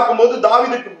 வந்து பார்க்கும்போது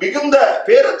தாவீதுக்கு மிகுந்த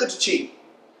பேரதிர்ச்சி.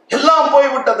 எல்லாம்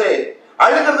போய்விட்டது,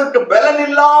 அழுகிறதுக்கு பலன்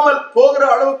இல்லாமல் போகிற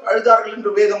அளவுக்கு அழுதார்கள்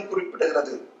என்று வேதம்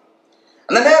குறிப்பிடுகிறது.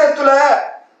 அந்த நேரத்துல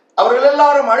அவர்கள்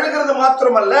எல்லாரும் அழுகிறது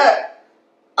மாத்திரமல்ல,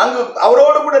 அங்கு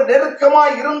அவரோடு கூட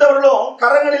நெருக்கமாய் இருந்தவர்களும்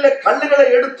கரங்களில கல்லுகளை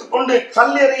எடுத்துக்கொண்டு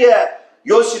கல்லெறிய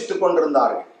யோசித்துக்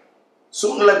கொண்டிருந்தார்கள்.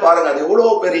 சூழ்நிலை பாருங்க, அது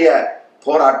எவ்வளவு பெரிய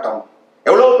போராட்டம்,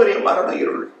 எவ்வளவு பெரிய மரண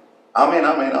இருள். ஆமேன்,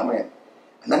 ஆமேன், ஆமேன்.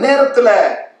 அந்த நேரத்துல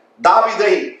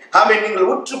தாவீதை ஆமேன்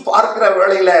நீங்கள் உற்று பார்க்கிற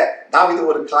வேளையில தாவீது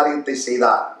ஒரு காரியத்தை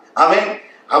செய்தார். ஆமேன்.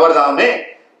 அவர்தாமே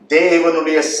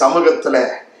தேவனுடைய சமூகத்துல,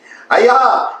 ஐயா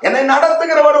என்னை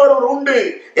நடத்துகிறவர் ஒருவர் உண்டு,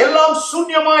 எல்லாம்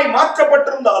சூன்யமாய்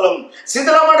மாற்றப்பட்டிருந்தாலும்,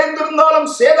 சிதிலமடைந்திருந்தாலும்,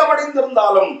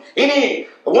 சேதமடைந்திருந்தாலும் இனி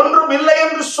ஒன்றும் இல்லை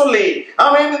என்று சொல்லி,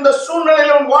 ஆமென், இந்த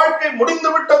சூழ்நிலையில் உன் வாழ்க்கை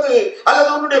முடிந்து விட்டது, அல்லது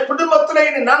உன்னுடைய குடும்பத்திலே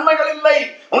இனி நன்மைகள் இல்லை,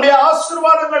 உன்னுடைய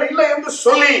ஆசீர்வாதங்கள் இல்லை என்று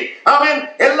சொல்லி, ஆமென்,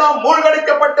 எல்லாம்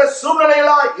மூழ்கடிக்கப்பட்ட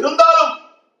சூழ்நிலைகளா இருந்தாலும்,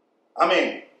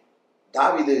 ஆமென்,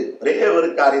 தாவீது ஒரே ஒரு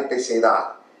காரியத்தை செய்தார்.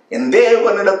 என்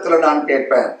தேவனிடத்துல நான்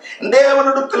கேட்பேன், என்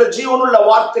தேவனிடத்துல ஜீவனுள்ள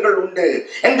வார்த்தைகள் உண்டு,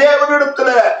 என் தேவனிடத்துல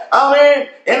ஆமென்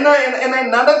என்னை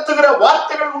நடத்துகிற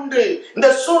வார்த்தைகள் உண்டு, இந்த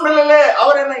சூழ்நிலையில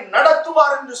அவர் என்னை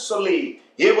நடத்துவார் என்று சொல்லி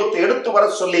ஏபத்தை எடுத்து வர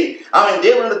சொல்லி அவன்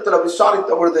தேவனிடத்துல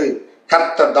விசாரித்த பொழுது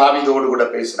கர்த்தர் தாவீதோடு கூட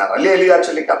பேசினார். அல்லேலூயா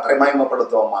சொல்லி கர்த்தரை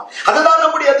மகிமைப்படுத்துவோமா. அதுதான்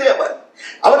நம்முடைய தேவன்.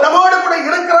 அவர் நம்மோடு கூட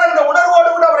இருக்கிறார். இந்த உணர்வோடு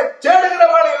கூட அவரை தேடுகிற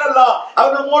வேளையில் எல்லாம்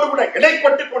அவர் நம்மோடு கூட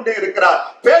இடைப்பட்டு கொண்டே இருக்கிறார்,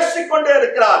 பேசிக்கொண்டே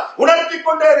இருக்கிறார், உணர்த்தி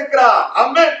கொண்டே இருக்கிறார்.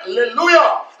 ஆமென், அல்லேலூயா.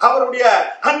 அவருடைய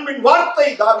அன்பின் வார்த்தை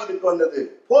தாவீதுக்கு வந்தது.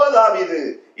 போ தாவீது,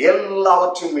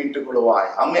 எல்லாவற்றையும் மீட்டுக் கொள்வாய்.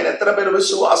 ஆமென். எத்தனை பேர்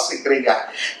விசுவாசிக்கிறீங்க?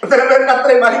 எத்தனை பேர்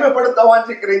கர்த்தரை மகிமைப்படுத்த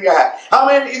வாஞ்சிக்கிறீங்க?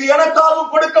 ஆமென். இது எனக்காக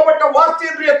கொடுக்கப்பட்ட வார்த்தை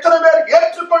என்று எத்தனை பேர்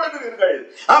ஏற்றுக்கொள்கிறீர்கள்?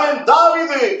 ஆமென்.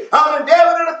 தாவீது ஆமென்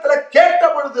தேவனிடத்துல கேட்ட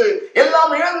பொழுது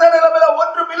எல்லாம் இழந்த நிலைமையில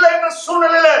ஒன்றும் இல்லை என்ற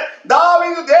சூழ்நிலையில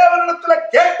தாவீது தேவனிடத்துல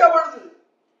கேட்ட பொழுது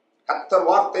கர்த்தர்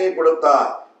வார்த்தையை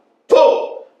கொடுத்தார். போ,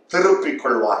 திருப்பிக்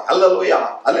கொள்வாய். அல்லேலூயா,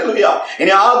 அல்லேலூயா.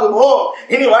 இனி ஆகுமோ,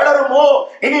 இனி வளருமோ,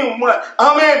 இனி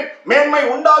ஆமென் மேன்மை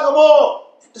உண்டாகுமோ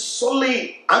என்று சொல்லி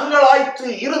அங்கலாய்த்து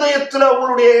இருதயத்துல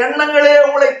உங்களுடைய எண்ணங்களே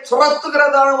உங்களை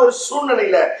துரத்துகிறதான ஒரு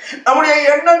சூழ்நிலையில நம்முடைய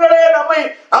எண்ணங்களே நம்மை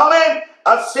ஆமென்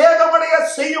சேதமடைய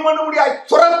செய்யும்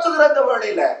துரத்துகிற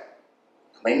வேளையில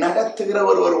நம்மை நடத்துகிற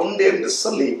ஒருவர் உண்டு என்று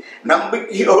சொல்லி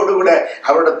நம்பிக்கையோடு கூட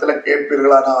அவரிடத்துல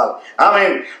கேட்பீர்களானால்,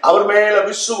 ஆமென், அவர் மேல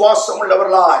விசுவாசம்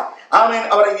உள்ளவர்களாய், ஆமென்,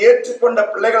 அவரை ஏற்றுக்கொண்ட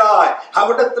பிள்ளைகளாய்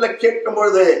அவரிடத்துல கேட்கும்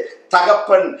பொழுது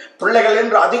தகப்பன் பிள்ளைகள்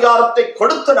என்ற அதிகாரத்தை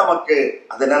கொடுத்து நமக்கு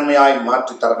அது நன்மையாய்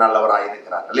மாற்றி தர நல்லவராய்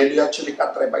இருக்கிறார். அல்லேலூயா சொல்லி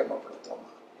கர்த்தரை மகிமைப்படுத்துவோம்.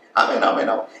 ஆமென்,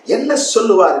 ஆமென். என்ன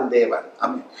சொல்லுவார் தேவன்?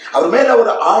 ஆமென். அவர் மேல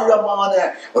ஒரு ஆழமான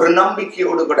ஒரு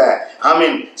நம்பிக்கையோடு கூட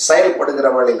ஆமென் செயல்படுகிற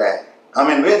வழியில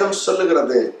ஆமென் வேதம்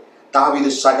சொல்லுகிறது தாவீது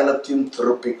சகலத்தையும்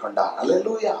திருப்பிக் கொண்டார்.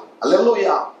 அல்லேலூயா,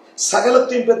 அல்லேலூயா.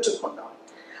 சகலத்தையும் பெற்றுக் கொண்டார்.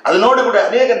 அதனோடு கூட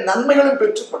அநேக நன்மைகளும்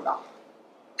பெற்றுக் கொண்டார்.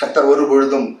 கர்த்தர் ஒரு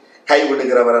பொழுதும்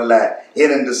கைவிடுகிறவர் அல்ல.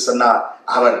 ஏனென்று சொன்னார்,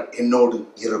 அவர் என்னோடு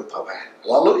இருப்பவர்.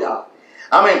 அல்லேலூயா,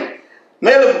 ஆமென்.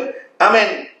 மேலும்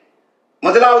ஆமென்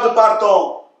முதலாவது பார்த்தோம்,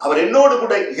 அவர் என்னோடு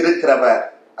கூட இருக்கிறவர்.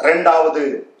 இரண்டாவது,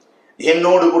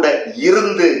 என்னோடு கூட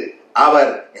இருந்து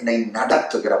அவர் என்னை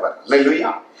நடத்துகிறவர். அல்லேலூயா,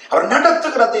 அவர்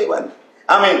நடத்துகிற தேவன்.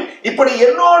 ஆமென். இப்படி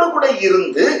என்னோடு கூட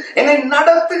இருந்து என்னை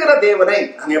நடத்துகிற தேவனை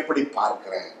நான் எப்படி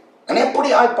பார்க்கிறேன்? நான் எப்படி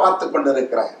பார்த்து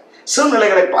கொண்டிருக்கிறேன்?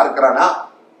 சூழ்நிலைகளை பார்க்கிறானா?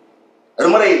 ஒரு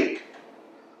முறை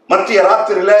மத்திய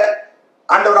ராத்திரியில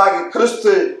ஆண்டவராகிய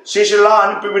கிறிஸ்து சீஷரெல்லாம்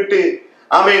அனுப்பிவிட்டு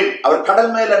ஆமென் அவர்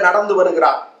கடல் மேல நடந்து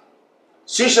வருகிறார்.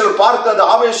 சீஷர் பார்த்து அது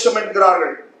ஆவேசம்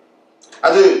என்கிறார்கள்,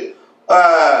 அது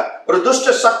ஒரு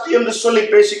துஷ்ட சக்தி என்று சொல்லி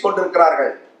பேசிக்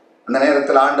கொண்டிருக்கிறார்கள். அந்த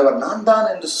நேரத்தில் ஆண்டவர் நான் தான்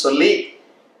என்று சொல்லி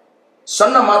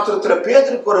சொன்ன மாத்திரத்தில்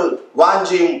பேதருக்கு ஒரு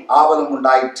வாஞ்சியும் ஆவலும்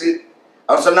உண்டாயிற்று.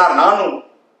 அவர் சொன்னார், நானும்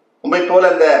உண்மை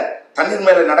போல இந்த தண்ணீர்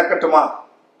மேல நடக்கட்டுமா?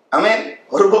 ஆமென்.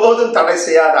 ஒருபோதும் தடை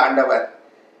செய்யாத ஆண்டவர்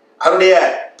அவருடைய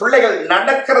பிள்ளைகள்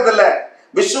நடக்கிறதுல,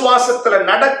 விசுவாசத்துல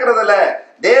நடக்கிறதுல,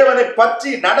 தேவனை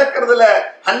பற்றி நடக்கிறதுல,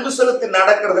 அன்பு செலுத்தி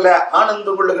நடக்கிறதுல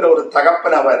ஆனந்தம் கொள்ளுகிற ஒரு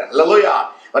தகப்பன் அவர். அல்லேலூயா.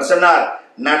 அவர் சொன்னார்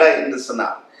நட என்று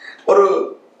சொன்னார். ஒரு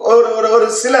ஒரு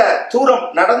சில தூரம்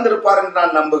நடந்திருப்பார் என்று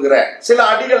நான் நம்புகிறேன். சில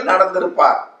அடிகள்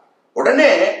நடந்திருப்பார்.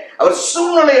 உடனே அவர்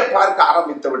சூழ்நிலையை பார்க்க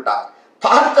ஆரம்பித்து விட்டார்.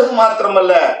 பார்த்தது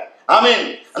மாத்திரமல்ல, ஆமென்,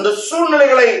 அந்த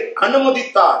சூழ்நிலைகளை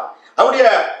அனுமதித்தார். அவருடைய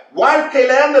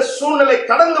வாழ்க்கையில அந்த சூழ்நிலை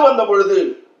கடந்து வந்த பொழுது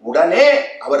உடனே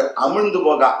அவர் அமிழ்ந்து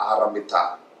போக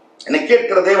ஆரம்பித்தார். என்னை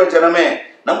கேட்கிற தேவ ஜனமே,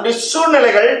 நம்முடைய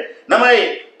சூழ்நிலைகள் நம்மை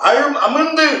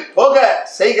அமிழ்ந்து போக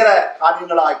செய்கிற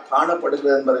காரியங்களாய்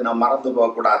காணப்படுகிறது என்பதை நாம் மறந்து போக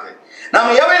கூடாது. நாம்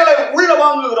எவைகளை உள்ள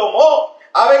வாங்குகிறோமோ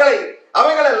அவைகளை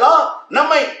அவைகளெல்லாம்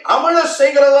நம்மை அமல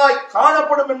செய்கிறதாய்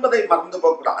காணப்படும் என்பதை மறந்து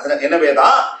போகக்கூடாது.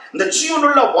 எனவேதான் இந்த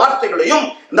ஜீவனுள்ள வார்த்தைகளையும்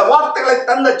இந்த வார்த்தைகளை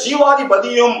தந்த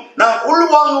ஜீவாதிபதியும் நாம்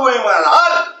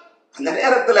உள்வாங்குவேனால் அந்த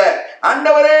நேரத்துல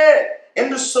ஆண்டவரே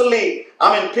என்று சொல்லி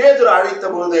அவன் பேதுரு அழைத்த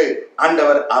போது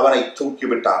ஆண்டவர் அவனை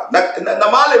தூக்கிவிட்டார். இந்த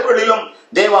மாலை பொழுதிலும்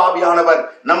தேவ ஆவியானவர்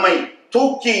நம்மை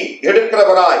தூக்கி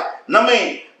எடுக்கிறவராய், நம்மை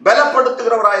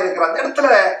பலப்படுத்துகிறவராய் இருக்கிறார். அந்த இடத்துல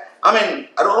அவன்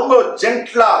ரொம்ப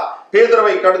ஜென்ட்லா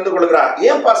பேதுருவை கடந்து கொள்கிறார்.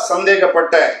 ஏன்பா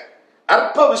சந்தேகப்பட்ட,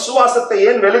 அற்ப விசுவாசத்தை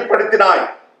ஏன் வெளிப்படுத்தினாய்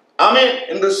ஆமென்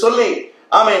என்று சொல்லி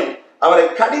ஆமென் அவரை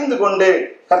கடிந்து கொண்டு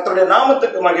கர்த்தருடைய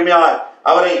நாமத்துக்கு மகிமையாய்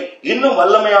அவரை இன்னும்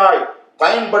வல்லமையாய்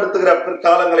பயன்படுத்துகிற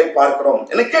பிற்காலங்களை பார்க்கிறோம்.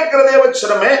 எனக்கு கேட்கிற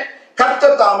தேவச்சனமே,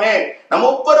 கர்த்தர் தாமே நம்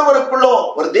ஒவ்வொருவருக்குள்ளும்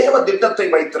ஒரு தேவ திட்டத்தை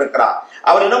வைத்திருக்கிறார்.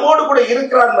 அவர் நம்மோடு கூட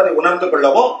இருக்கிறார் என்பதை உணர்ந்து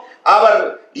கொள்ளவும்,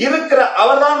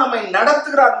 அவர்தான் நம்மை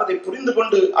நடத்துகிறார் என்பதை புரிந்து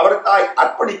கொண்டு அவருக்காய்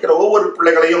அர்ப்பணிக்கிற ஒவ்வொரு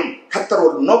பிள்ளைகளையும் கர்த்தர்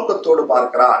ஒரு நோக்கத்தோடு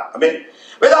பார்க்கிறார். ஆமென்.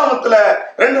 வேதாகமத்துல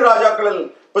 2 ராஜாக்களின்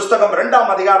புஸ்தகம்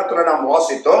 2ஆம் அதிகாரத்துல நாம்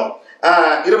வாசித்தோம்.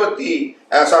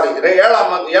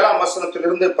 7ஆம்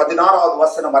வசனத்திலிருந்து 16வது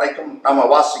வசனம் வரைக்கும் நாம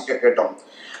வாசிக்க கேட்டோம்.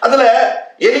 அதுல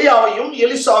எலியாவையும்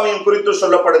எலிசாவையும் குறித்து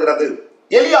சொல்லப்படுகிறது.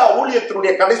 எலியா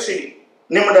ஊழியத்தினுடைய கடைசி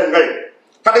நிமிடங்கள்,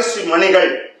 கடைசி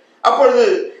மணிகள். அப்பொழுது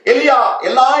எலியா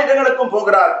எல்லா இடங்களுக்கும்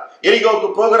போகிறார். எரிகோவுக்கு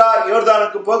போகிறார்,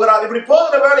 யோர்தானுக்கு போகிறார். இப்படி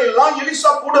போகிற வேளையெல்லாம்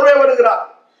எலிசா கூடவே வருகிறார்.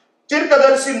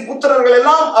 தீர்க்கதரிசியின் புத்திரர்கள்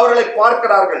எல்லாம் அவர்களை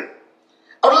பார்க்கிறார்கள்.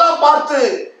 அவரெல்லாம் பார்த்து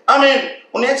ஆமென்,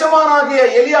 உன் எஜமானாகிய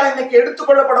எலியா இன்னைக்கு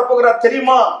எடுத்துக்கொள்ளப்பட போகிறார்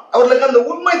தெரியுமா? அவர்களுக்கு அந்த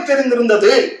உண்மை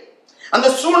தெரிந்திருந்தது, அந்த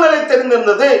சூழ்நிலை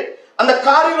தெரிந்திருந்தது, அந்த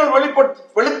காரியங்கள்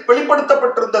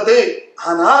வெளிப்படுத்தப்பட்டிருந்தது.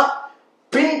 ஆனா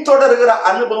பின்தொடர்கிற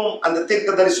அனுபவம் அந்த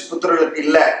தீர்க்கதரிசி புத்திரர்களுக்கு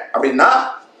இல்லை. அப்படின்னா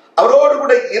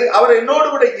அவர் என்னோடு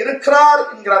கூட இருக்கிறார்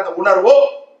என்கிற அந்த உணர்வோ,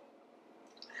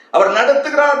 அவர்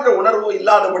நடத்துகிறார் என்ற உணர்வோ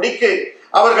இல்லாதபடிக்கு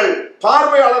அவர்கள்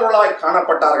பார்வையாளர்களாய்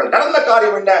காணப்பட்டார்கள். நடந்த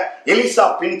காரியம் என்ன? எலிசா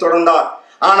பின்தொடர்ந்தார்.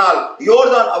 ஆனால்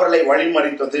யோர்தான் அவர்களை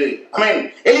வழிமறித்தது. ஆமென்.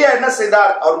 எலியா என்ன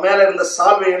செய்தார்? அவர் மேல இருந்த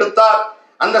சால்வை எடுத்தார்.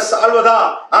 அந்த சால்வைதான்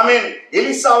ஆமென்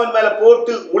எலிசாவின் மேல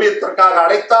போட்டு ஊழியத்திற்காக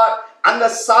அழைத்தார். அந்த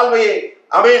சால்வையை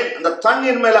ஆமென் அந்த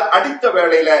தண்ணீர் மேல அடித்த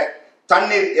வேளையில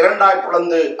தண்ணீர் 2ஆய்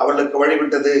பிளந்து அவர்களுக்கு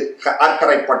வழிவிட்டது.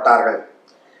 அக்கறைப்பட்டார்கள்.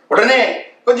 உடனே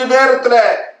கொஞ்ச நேரத்துல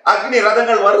அக்னி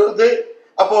ரதங்கள் வருது.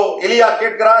 அப்போ எலியா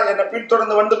கேட்கிறார், என்ன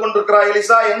பின்தொடர்ந்து வந்து கொண்டிருக்கிறார்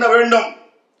எலிசா, என்ன வேண்டும்?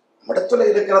 இடத்துல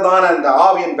இருக்கிறதான இந்த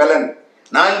ஆவியின் பலன்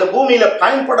நான் இந்த பூமியில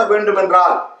பயன்பட வேண்டும்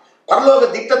என்றால், பரலோக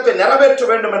திட்டத்தை நிறைவேற்ற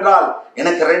வேண்டும் என்றால்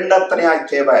எனக்கு 2 அத்தனையாய்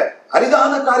தேவை.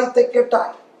 அரிதான காரியத்தை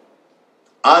கேட்டாய்,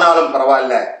 ஆனாலும்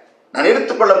பரவாயில்ல, நான்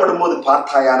எடுத்துக்கொள்ளப்படும் போது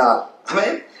பார்த்தாயானால்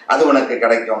அது உனக்கு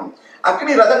கிடைக்கும்.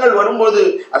 அக்னி ரதங்கள் வரும்போது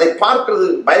அதை பார்க்கிறது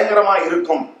பயங்கரமா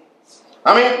இருக்கும்.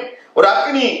 ஆமென். ஒரு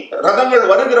அக்னி ரதங்கள்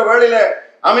வருகிற வேளையில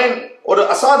ஆமென் ஒரு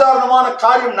அசாதாரணமான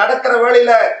காரியம் நடக்கிற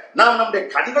வேளையில நாம் நம்முடைய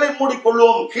கண்களை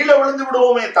மூடிக்கொள்வோம், கீழே விழுந்து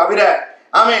விடுவோமே தவிர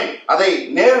ஆமென் அதை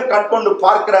நேர் கண்கொண்டு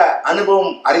பார்க்கிற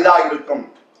அனுபவம் அரிதா இருக்கும்.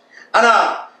 ஆனா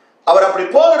அவர் அப்படி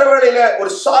போகிற வேளையில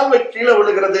ஒரு சால்வை கீழே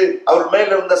விழுகிறது. அவர் மேல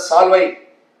இருந்த சால்வை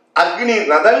அக்னி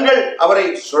ரதங்கள் அவரை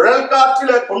சுழல்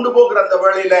காற்றில கொண்டு போகிற அந்த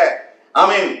வேளையில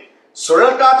ஆமென்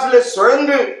சுழல் காற்றில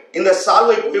சுழன்று இந்த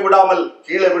சால்வை போய்விடாமல்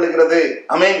கீழே விழுகிறது.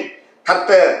 ஆமென்.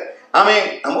 கர்த்தர் ஆமென்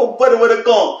நம்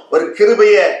ஒவ்வொருவருக்கும் ஒரு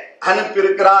கிருபையை அனுப்பி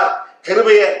இருக்கிறார்,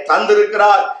 கிருபையை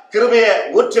தந்திருக்கிறார், கிருபையை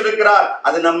ஊற்றிருக்கிறார்.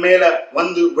 அது நம்ம மேல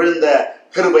வந்து விழுந்த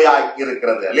கிருபையாய்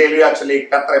இருக்கிறது. அல்லேலூயா சொல்லி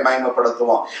கர்த்தரை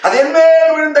மகிமைப்படுத்துவோம். அது என்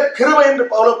மேல் விழுந்த கிருபை என்று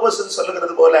பவுல் அப்போஸ்தலன்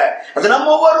சொல்லுகிறது போல அது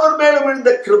நம்ம ஒவ்வொருவர் மேலும்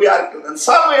விழுந்த கிருபையா இருக்கிறது.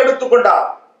 சால்வை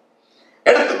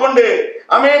எடுத்துக்கொண்டு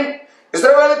ஆமென்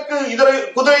இஸ்ரவேலுக்கு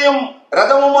குதிரையும்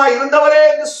ரதமுமா இருந்தவரே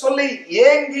என்று சொல்லி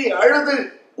ஏங்கி அழுது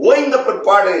ஓய்ந்த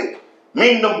பிற்பாடு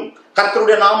மீண்டும்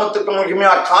கர்த்தருடைய நாமத்துக்கு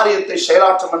மகிமையா காரியத்தை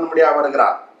செயலாற்ற பண்ணும்படியாக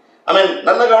வருகிறார். ஆமென்.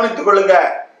 நல்லா கவனித்துக் கொள்ளுங்க.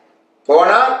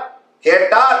 போனார்,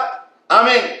 கேட்டார்,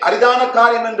 ஆமென் அரிதான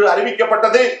காரியம் என்று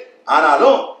அறிவிக்கப்பட்டது.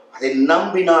 ஆனாலும் அதை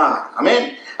நம்பினார். ஆமென்.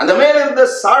 அந்த மேல இருந்த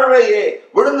சாழ்வையே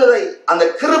விழுந்ததை அந்த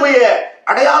கிருபையை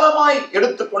அடையாளமாய்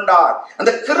எடுத்துக்கொண்டார்.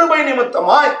 அந்த கிருபை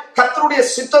நிமித்தமாய் கர்த்தருடைய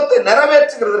சித்தத்தை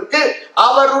நிறைவேற்றுகிறதற்கு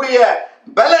அவருடைய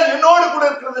பலன் என்னோடு கூட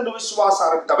இருக்கிறது என்று விசுவாசம்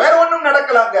ஆரம்பித்தார். வேற ஒன்றும்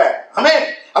நடக்கலாங்க. ஆமென்.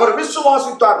 அவர்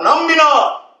விசுவாசித்தார், நம்பினார்.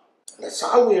 அந்த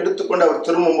சால்வை எடுத்துக்கொண்டு அவர்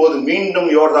திரும்பும் போது மீண்டும்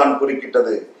யோர்தான்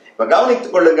குறுக்கிட்டது. இப்ப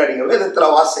கவனித்துக் கொள்ளுங்க. நீங்க வேதத்துல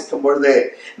வாசிக்கும் பொழுது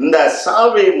இந்த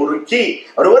சால்வையை முறுக்கி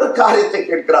அவர் ஒரு காரியத்தை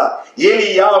கேட்கிறார்,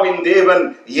 எலியாவின் தேவன்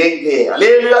எங்கே?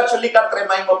 அல்லேலூயா சொல்லி கர்த்தரை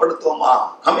மகிமைப்படுத்துவோமா?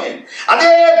 ஆமென்.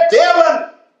 அதே தேவன்,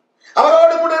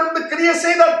 அவரோடு கூட இருந்து கிரியை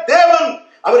செய்த தேவன்,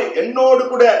 அவர் என்னோடு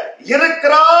கூட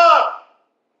இருக்கிறார்.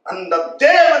 அந்த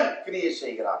தேவன் கிரியை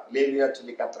செய்கிறார். அல்லேலூயா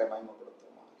சொல்லி கர்த்தரை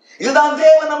மகிமைப்படுத்துவோமா? இதுதான்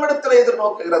தேவன் நம்மிடத்தில்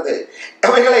எதிர்நோக்குகிறது.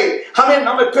 அவைகளை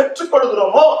நம்மை பெற்றுக்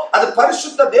கொள்கிறோமோ அது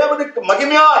பரிசுத்த தேவனுக்கு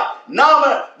மகிமையாய் நாம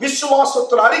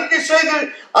விசுவாசத்தில் அறிக்கை செய்து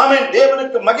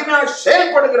தேவனுக்கு மகிமையாய்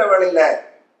செயல்படுகிற வேளையில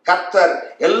கர்த்தர்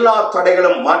எல்லா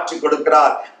தடைகளும் மாற்றி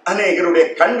கொடுக்கிறார். அநேகருடைய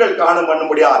கண்கள் காணும் பண்ண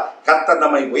முடியாது கர்த்தர்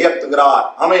நம்மை உயர்த்துகிறார்.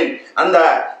 அந்த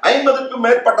 50க்கும்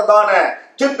மேற்பட்டதான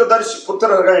தீர்க்கதரிசி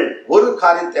புத்திரர்கள் ஒரு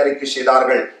காரியத்தை அறிக்கை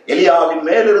செய்தார்கள். எலியாவின்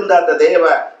மேலிருந்த அந்த தேவ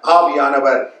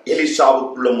ஆவியானவர்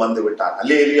எலிசாவுக்குள்ளும் வந்து விட்டார்.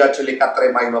 அல்லேலூயா சொல்லி கர்த்தரை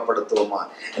மகிமைப்படுத்துவோமா?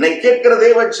 என்னை கேட்கிற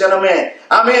தேவ ஜனமே,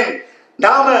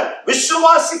 நாம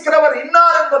விசுவாசிக்கிறவர்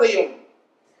இன்னார் என்பதையும்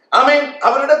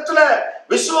அவரிடத்துல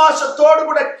விசுவாசத்தோடு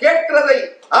கூட கேட்கிறதை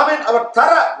அவர்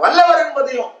தர வல்லவர்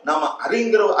என்பதையும் நாம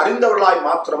அறிந்தவர்களாய்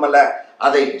மாத்திரமல்ல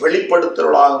அதை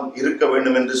வெளிப்படுத்துவர்களாகவும் இருக்க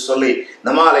வேண்டும் என்று சொல்லி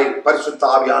நம்மாலை பரிசுத்த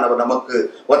ஆவியானவர் நமக்கு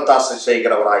ஒத்தாசை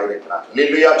செய்கிறவராக இருக்கிறார்.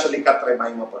 அல்லேலூயா சொல்லி கர்த்தரை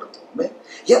மகிமைப்படுத்துவோமே.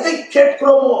 எதை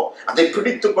கேட்கிறோமோ அதை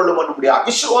பிடித்துக் கொள்ளும் முடியாது.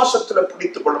 விசுவாசத்துல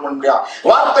பிடித்துக் கொள்ளும் முடியாது.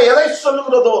 வார்த்தை எதை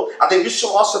சொல்லுகிறதோ அதை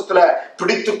விசுவாசத்துல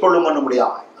பிடித்துக் கொள்ளும்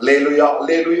முடியாது. அல்லேலூயா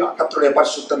அல்லேலூயா. கர்த்தருடைய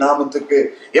பரிசுத்த நாமத்துக்கு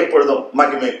எப்பொழுதும்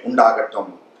மகிமை உண்டாகட்டும்.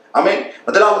 ஆமென்.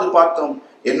 முதலாவது பார்த்தோம்,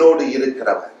 என்னோடு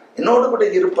இருக்கிறவர், என்னோடு கூட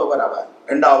இருப்பவர் அவர்.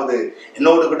 இரண்டாவது,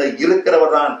 என்னோடு கூட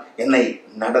இருக்கிறவர் தான் என்னை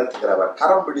நடத்துகிறவர்,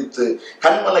 கரம் பிடித்து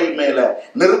கண்மலை மேல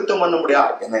நிறுத்தம் பண்ண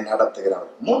முடியாது என்னை நடத்துகிறவர்.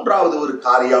 மூன்றாவது ஒரு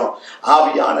காரியம்,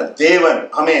 ஆவியான தேவன்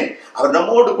அவர்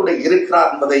நம்மோடு கூட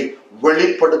இருக்கிறார் என்பதை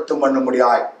வெளிப்படுத்தும் பண்ண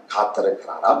முடியாது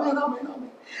காத்திருக்கிறார். ஆமென் ஆமென் ஆமென்.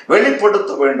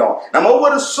 வெளிப்படுத்த வேண்டும். நம்ம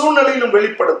ஒவ்வொரு சூழ்நிலையிலும்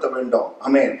வெளிப்படுத்த வேண்டும்.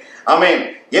 ஆமென்.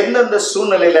 எந்தெந்த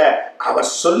சூழ்நிலையில அவர்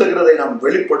சொல்லுகிறதை நாம்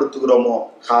வெளிப்படுத்துகிறோமோ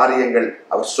காரியங்கள்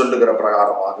அவர் சொல்லுகிற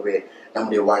பிரகாரமாகவே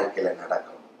நம்முடைய வாழ்க்கையில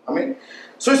நடக்கும். ஆமென்.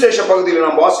 சுவிசேஷ பகுதியில்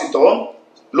நாம் வாசித்தோம்,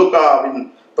 லூக்காவின்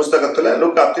புஸ்தகத்துல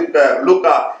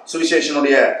லூக்கா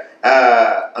சுவிசேஷனுடைய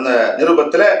அந்த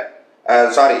நிருபத்துல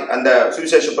அந்த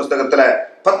சுவிசேஷ புஸ்தகத்துல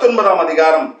 19ஆம்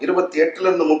அதிகாரம்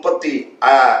 28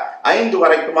 35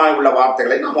 வரைக்குமாய் உள்ள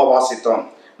வார்த்தைகளை நாம வாசித்தோம்.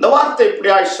 இந்த வார்த்தை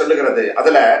இப்படியாய் சொல்லுகிறது.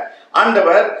 அதுல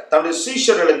ஆண்டவர் தன்னுடைய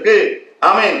சீஷர்களுக்கு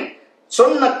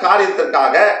சொன்ன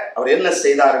காரியத்திற்காக அவர் என்ன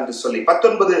செய்தார் என்று சொல்லி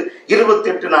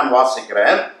 19:28 நான்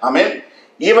வாசிக்கிறேன்.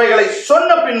 இவைகளை சொன்ன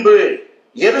பின்பு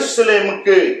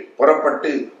எருசலேமுக்கு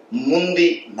புறப்பட்டு முந்தி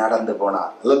நடந்து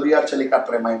போனார். அல்லேலூயா சொல்லி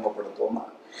கர்த்தரை மகிமைப்படுத்துவோமா?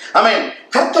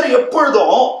 கர்த்தர்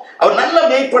எப்பொழுதும் அவர் நல்ல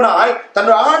மேய்ப்பனாய்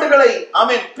தன்னுடைய ஆடுகளை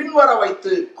பின்வர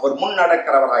வைத்து அவர்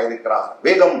முன்னடக்கிறவராய் இருக்கிறார்.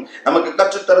 வேதம் நமக்கு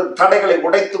கற்றுத்தரும் தடைகளை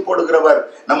உடைத்து போடுகிறவர்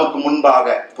நமக்கு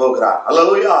முன்பாக போகிறார்.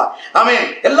 அல்லேலூயா.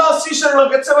 எல்லா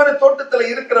சீஷர்களும் கெத்செமனே தோட்டத்தில்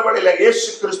இருக்கிற வழியில இயேசு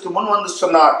கிறிஸ்து முன் வந்து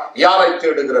சொன்னார், யாரை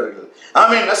தேடுகிறீர்கள்?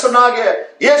 சொன்னாக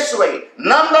இயேசுவை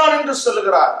நான் தான் என்று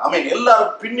சொல்லுகிறார்.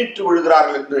 எல்லாரும் பின்னிட்டு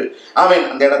விழுகிறார்கள் என்று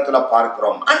அந்த இடத்துல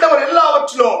பார்க்கிறோம். ஆண்டவர்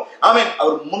எல்லாவற்றிலும்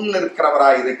அவர் முன்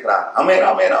இருக்கிறவராய் இருக்கிறார். ஆமென்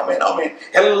ஆமென் ஆமென் ஆமென்.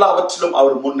 எல்லாவற்றிலும்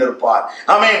அவர் முன் இருப்பார்.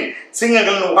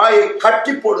 சிங்கங்களின் வாயை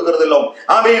கட்டி போடுகிறதிலும்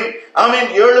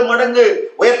 7 மடங்கு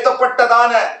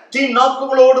உயர்த்தப்பட்டதான தீ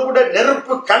நாக்குகளோடு கூட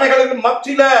நெருப்பு கணைகளின்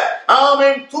மத்தியில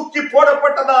தூக்கி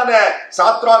போடப்பட்டதான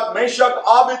சாத்ராக் மேஷாக்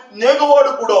ஆபேத்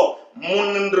நேகோவோடு கூட முன்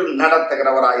நின்று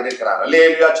நடத்துகிறவராய் இருக்கிறார்.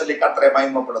 அல்லேலூயா சொல்லி கர்த்தரை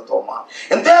மகிமைப்படுத்துவோமா?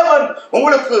 என் தேவன்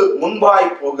உங்களுக்கு முன்பாய்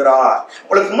போகிறார்,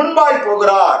 உங்களுக்கு முன்பாய்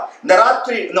போகிறார். இந்த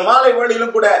ராத்திரி இந்த மாலை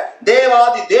வேளையிலும் கூட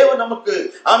தேவாதி தேவன் நமக்கு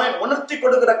உணர்த்தி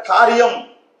கொடுக்கிற காரியம்,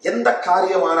 எந்த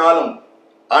காரியமானாலும்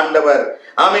ஆண்டவர்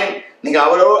நீங்க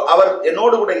அவர்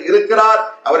என்னோடு கூட இருக்கிறார்,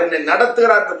 அவர் என்னை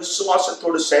நடத்துகிறார் என்ற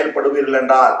விசுவாசத்தோடு செயல்படுவீர்கள்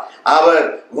என்றால் அவர்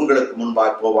உங்களுக்கு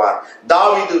முன்பாய் போவார்.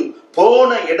 தாவீது போன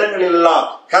இடங்களெல்லாம்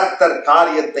கர்த்தர்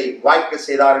காரியத்தை வாய்க்க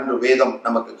செய்தார் என்று வேதம்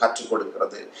நமக்கு கற்றுக்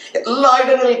கொடுக்கிறது. எல்லா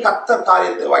இடங்களிலும் கர்த்தர்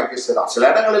காரியத்தை வாய்க்க செய்தார். சில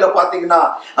இடங்களில பாத்தீங்கன்னா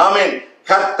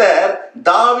கர்த்தர்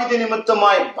தாவீது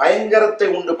நிமித்தமாய் பயங்கரத்தை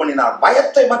உண்டு பண்ணினார்,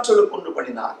 பயத்தை மற்றவர்களுக்கு உண்டு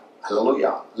பண்ணினார்.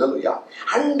 அல்லேலூயா அல்லேலூயா.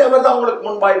 ஆண்டவர் தான் உங்களுக்கு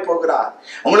முன்பாய் போகிறார்,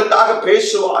 உங்களுக்காக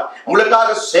பேசுவார், உங்களுக்காக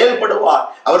செயல்படுவார்.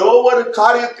 அவர் ஒவ்வொரு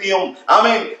காரியத்தையும்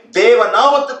தேவ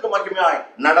நாமத்துக்கு மகிமையாய்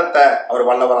நடத்த அவர்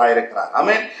வல்லவராய் இருக்கிறார்.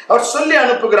 அவர் சொல்லி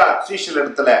அனுப்புகிறார்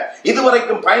சீஷரிடத்துல,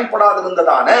 இதுவரைக்கும்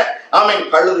பயன்படாதிருந்ததான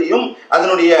கழுதையும்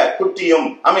அதனுடைய குட்டியும்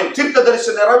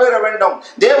தீர்க்கதரிசி நிறைவேற வேண்டும்,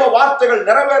 தேவ வார்த்தைகள்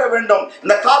நிறைவேற வேண்டும்,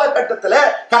 இந்த காலகட்டத்துல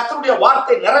கர்த்தருடைய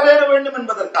வார்த்தை நிறைவேற வேண்டும்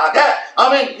என்பதற்காக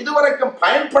இதுவரைக்கும்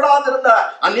பயன்படாதிருந்த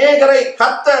அநேகரை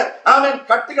கர்த்தர்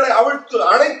கட்டுகளை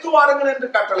அழைத்து வாருங்கள் என்று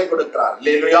கட்டளை கொடுக்கிறார்.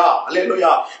 அல்லேலூயா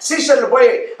அல்லேலூயா. சீஷர்கள்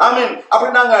போய்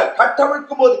அப்படி நாங்க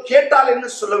கட்டவிழ்க்கும் போது கேட்டால் என்ன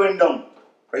சொல்ல வேண்டும்?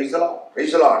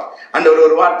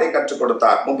 ஒரு வார்த்தை கற்றுக்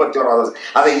கொடுத்தார். 31வது,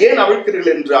 அதை ஏன்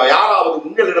அவிழ்க்கிறீர்கள் என்று யாராவது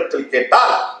உங்களிடத்தில்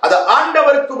கேட்டால் அது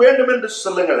ஆண்டவருக்கு வேண்டும் என்று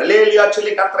சொல்லுங்கள். அல்லேலூயா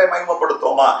சொல்லி கர்த்தரை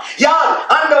மகிமைப்படுத்துவோமா? யார்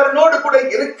ஆண்டவரோடு கூட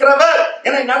இருக்கிறவர்,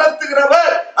 என்னை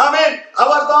நடத்துகிறவர்,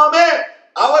 அவர்தாமே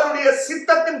அவருடைய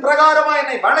சித்தத்தின் பிரகாரமா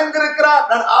என்னை வணங்கிருக்கிறார்,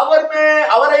 நான்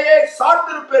அவரையே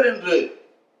சார்ந்திருப்பேன் என்று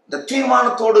இந்த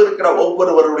தீர்மானத்தோடு இருக்கிற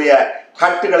ஒவ்வொருவருடைய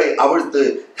கட்டுகளை அவிழ்த்து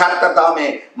கர்த்தர் தாமே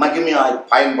மகிமையாய்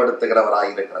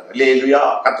பயன்படுத்துகிறவராய் இருக்கிறார். அல்லேலூயா.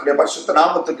 கர்த்தருடைய பரிசுத்த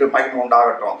நாமத்துக்கு மகிமை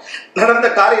உண்டாகட்டும். நடந்த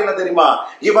காரியம் என்ன தெரியுமா?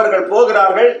 இவர்கள்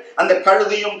போகிறார்கள், அந்த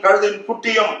கழுதையும்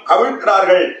குட்டியும்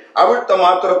அவிழ்க்கிறார்கள். அவிழ்த்த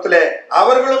மாத்திரத்திலே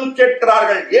அவர்களும்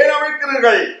கேட்கிறார்கள், ஏன்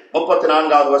அவிழ்க்கிறீர்கள்?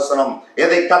 34வது வசனம்,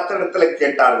 எதை கர்த்தரிடத்திலே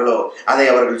கேட்டார்களோ அதை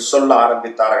அவர்கள் சொல்ல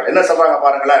ஆரம்பித்தார்கள். என்ன சொல்றாங்க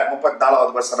பாருங்களேன்.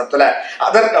 34வது வசனத்துல,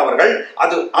 அதற்கு அவர்கள்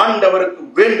அது ஆண்டவருக்கு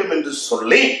வேண்டும் என்று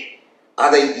சொல்லி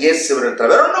அதை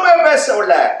இயேசுவிடத்தில் ஒண்ணுமே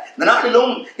பேசவில்லை. இந்த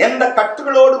நாளிலும் எந்த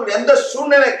கட்டுகளோடு எந்த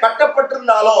சூழ்நிலை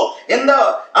கட்டப்பட்டிருந்தாலும், எந்த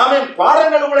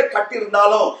பாரங்கள் உங்களை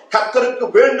கட்டியிருந்தாலும், கர்த்தருக்கு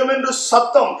வேண்டும் என்று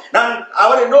சத்தம், நான்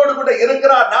அவர் என்னோடு கூட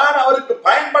இருக்கிறார், நான் அவருக்கு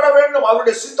பயன்பட வேண்டும்,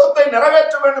 அவருடைய சித்தத்தை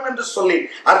நிறைவேற்ற வேண்டும் என்று சொல்லி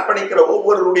அர்ப்பணிக்கிற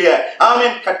ஒவ்வொருடைய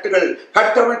கட்டுகள்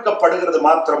கட்டவிழ்க்கப்படுகிறது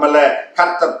மாத்திரமல்ல,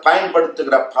 கர்த்தர்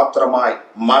பயன்படுத்துகிற பாத்திரமாய்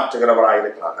மாற்றுகிறவராய்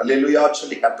இருக்கிறார். அல்லேலூயா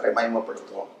சொல்லி கர்த்தரை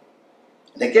மகிமைப்படுத்துவோம்.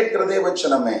 இதை கேட்கிற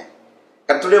தேவச்சனமே,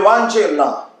 கர்த்தருடைய வாஞ்சை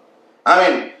எல்லாம்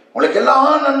உங்களுக்கு எல்லா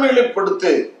நன்மைகளையும்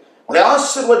கொடுத்து உங்களை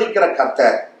ஆசீர்வதிக்கிற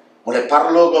கர்த்தர் உங்களை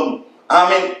பரலோகம்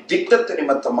திட்டத்து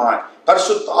நிமித்தமாய்,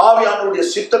 பரிசுத்த ஆவியானவருடைய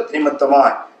சித்தத்து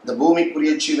நிமித்தமாய் இந்த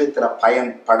பூமிக்குரிய ஜீவியத்துல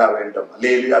பயன்பட வேண்டும்.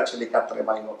 அல்லேலூயா சொல்லி கர்த்தரை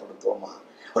மகிமைப்படுத்துவோமா.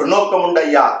 ஒரு நோக்கம் உண்டு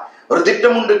ஐயா, ஒரு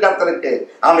திட்டம் உண்டு கர்த்தருக்கு.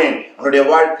 அவனுடைய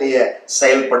வாழ்க்கையை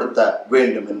செயல்படுத்த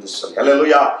வேண்டும் என்று சொல்லி.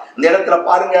 அல்லேலூயா. இந்த இடத்துல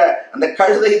பாருங்க, அந்த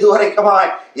கழுதை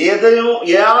இதுவரைக்குமாய் எதையும்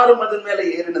யாரும் அதன் மேல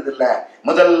ஏறினதில்லை.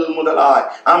 முதலாய்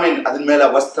அதன் மேல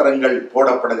வஸ்திரங்கள்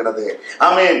போடப்படுகிறது.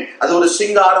 அது ஒரு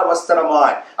சிங்கார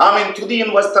வஸ்திரமாய்,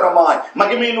 துதியின் வஸ்திரமாய்,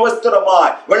 மகிமையின்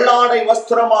வஸ்திரமாய், வெள்ளாடை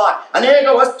வஸ்திரமாய், அநேக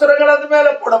வஸ்திரங்கள் அது மேல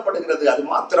போடப்படுகிறது. அது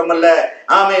மாத்திரமல்ல,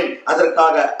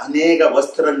 அதற்காக அநேக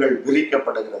வஸ்திரங்கள்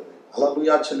விரிக்கப்படுகிறது.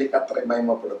 அல்லேலூயா சொல்லி கர்த்தரை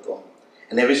மகிமைப்படுத்துவோம்.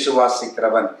 என்னை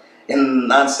விசுவாசிக்கிறவன்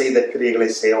நான் செய்த கிரியைகளை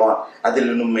செய்வான், அதில்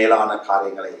இன்னும் மேலான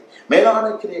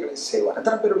கிரியைகளை செய்வான்.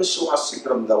 எத்தனை பேர்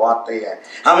விசுவாசிக்கிறோம் இந்த வார்த்தையை?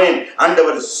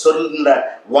 ஆண்டவர் சொன்ன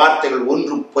வார்த்தைகள்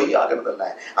ஒன்றும் பொய்யாகிறதில்ல,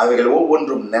 அவைகள்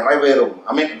ஒவ்வொன்றும் நிறைவேறும்.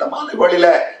 இந்த மாதிரி வழியில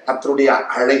கர்த்தருடைய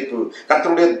அழைப்பு,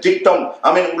 கர்த்தருடைய திட்டம்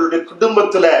உங்களுடைய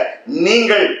குடும்பத்துல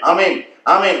நீங்கள்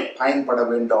பயன்பட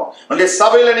வேண்டும். உங்களுடைய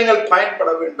சபையில நீங்கள்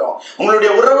பயன்பட வேண்டும்.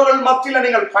 உங்களுடைய உறவுகள் மத்தியில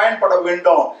நீங்கள் பயன்பட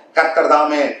வேண்டும். கர்த்தர்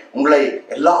தாமே உங்களை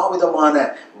எல்லா விதமான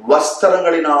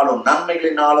வஸ்திரங்களினாலும்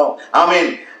நன்மைகளினாலும்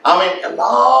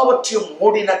எல்லாவற்றையும்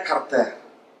மூடின கர்த்தர்.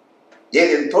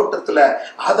 ஏதேன் தோட்டத்துல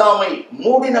ஆதாமை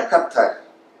மூடின கர்த்தர்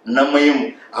நம்மையும்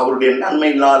அவருடைய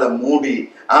நன்மையினால மூடி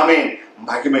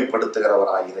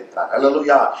மகிமைப்படுத்துகிறவராய் இருக்கிறார்.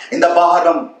 அல்லேலூயா. இந்த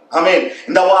பாரம்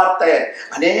இந்த வார்த்தை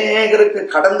அநேகருக்கு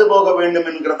கடந்து போக வேண்டும்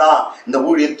என்கிறதா இந்த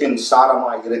ஊழியத்தின்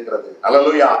சாரமாய் இருக்கிறது.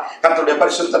 அல்லேலூயா. கர்த்தருடைய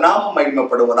பரிசுத்த நாமம்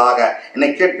மகிமைப்படுவதாக. என்னை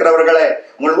கேட்கிறவர்களே,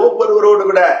 உங்கள் ஒவ்வொருவரோடு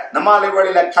கூட நம்மாலை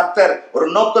வழியில கர்த்தர் ஒரு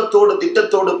நோக்கத்தோடு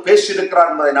திட்டத்தோடு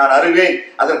பேசியிருக்கிறார் என்பதை நான் அறிவேன்.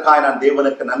 அதற்காக நான்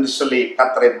தேவனுக்கு நன்றி சொல்லி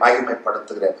கர்த்தரை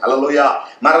மகிமைப்படுத்துகிறேன். அல்லேலூயா.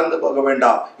 மறந்து போக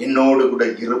வேண்டாம், என்னோடு கூட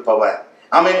இருப்பவர்,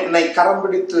 என்னை கரம்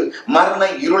பிடித்து மரண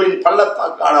இருளின்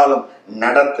பள்ளத்தாக்கானாலும்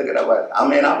நடத்துகிறவர்.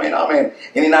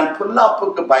 இனி நான்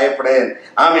பொல்லாப்புக்கு பயப்படேன்,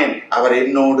 அவர்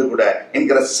என்னோடு கூட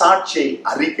என்கிற சாட்சியை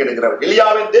அறிக்கையிடுகிறவர்.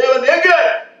 எலியாவின் தேவன் எங்க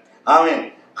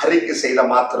அறிக்கை செய்த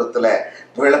மாத்திரத்துல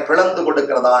பிளந்து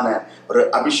கொடுக்கிறதான ஒரு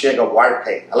அபிஷேக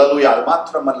வாழ்க்கை. அல்லேலூயா. அது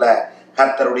மாத்திரமல்ல,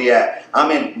 கர்த்தருடைய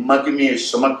மகிமையை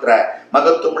சுமக்கிற,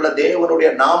 மகத்துவமுள்ள தேவனுடைய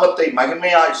நாமத்தை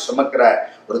மகிமையாய் சுமக்கிற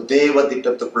ஒரு தேவ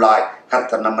திட்டத்துக்குள்ளாய்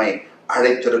கர்த்தர் நம்மை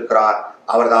அழைத்திருக்கிறார்.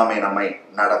 அவர் தாமே நம்மை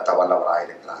நடத்த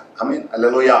வல்லவராயிருக்கிறார்.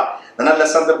 அல்லேலூயா. இந்த நல்ல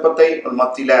சந்தர்ப்பத்தை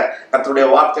மத்தியில கர்த்தருடைய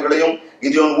வார்த்தைகளையும்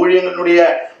கிதியோன் ஊழியங்களுடைய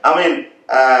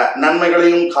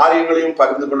நன்மைகளையும் காரியங்களையும்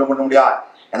பகிர்ந்து கொள்ள முடியாது.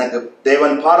 எனக்கு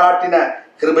தேவன் பாராட்டின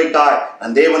கிருபைக்காய்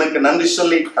நான் தேவனுக்கு நன்றி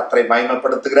சொல்லி கர்த்தரை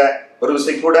மகிமைப்படுத்துகிற ஒரு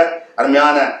விஷயம் கூட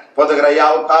அருமையான போதகர்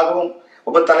ஐயாவுக்காகவும்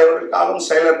உபத்தலைவர்களுக்காகவும்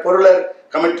செயலர் பொருளர்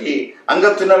கமிட்டி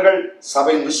அங்கத்தினர்கள்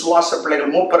சபையின் விசுவாச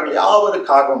பிள்ளைகள் மூப்பர்கள்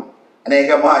யாவருக்காகவும்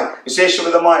அநேகமாய் விசேஷ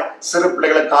விதமாய் சிறு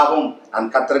பிள்ளைகளுக்காகவும் நான்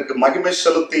கர்த்தருக்கு மகிமை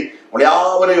செலுத்தி உங்களை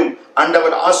யாவரையும்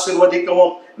ஆண்டவர்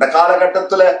ஆசீர்வதிக்கவும், இந்த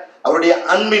காலகட்டத்துல அவருடைய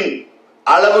அன்பின்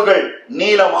அளவுகள்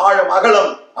நீளம் ஆழம்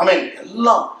அகலம்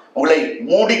எல்லாம் உங்களை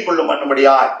மூடிக்கொள்ளும்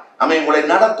பண்ணும்படியாய் உங்களை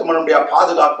நடத்தும் பண்ணும்படியா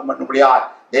பாதுகாக்கும் பண்ணும்படியாய்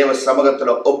தேவ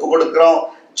சமூகத்துல ஒப்பு கொடுக்கிறோம்,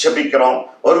 ஜெபிக்கிறோம்.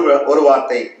 ஒரு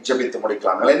வார்த்தை ஜெபித்து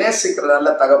முடிக்கலாம். எங்களை நேசிக்கிற நல்ல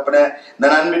தகப்பனே, இந்த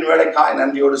அன்பின் வேலைக்காய்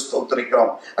நன்றியோடு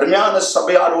ஸ்தோத்திரிக்கிறோம். அருமையான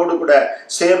சபையாரோடு கூட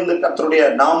சேர்ந்து கர்த்தருடைய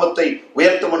நாமத்தை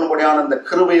உயர்த்த பண்ணும்படியான இந்த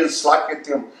கிருபையில்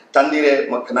ஸ்லாக்கியத்தையும் தந்தீரே,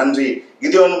 உமக்கு நன்றி.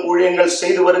 கிதியோன் ஊழியங்கள்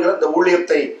செய்து வருகிற இந்த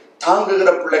ஊழியத்தை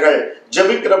தாங்குகிற பிள்ளைகள்,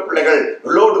 ஜெபிக்கிற பிள்ளைகள்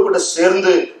உள்ளோடு கூட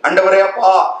சேர்ந்து ஆண்டவரே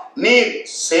அப்பா நீர்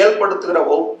செயல்படுத்துகிற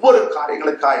ஒவ்வொரு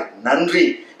காரியங்களுக்காய் நன்றி.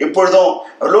 இப்பொழுதும்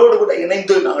அவர்களோடு கூட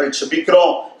இணைந்து நாங்கள்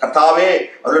ஜெபிக்கிறோம். கர்த்தாவே,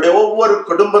 அவருடைய ஒவ்வொரு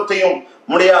குடும்பத்தையும்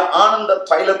உம்முடைய ஆனந்த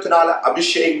தைலத்தினால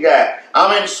அபிஷேக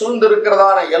ஆமென்.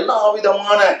 சூழ்ந்திருக்கிறதான எல்லா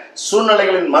விதமான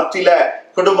சூழ்நிலைகளின் மத்தியில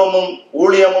குடும்பமும்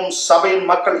ஊழியமும் சபையின்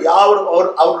மக்கள் யாவரும்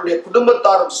அவருடைய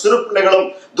குடும்பத்தாரும் சிறு பிள்ளைகளும்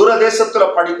தூரதேசத்துல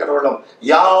படிக்கிறவர்களும்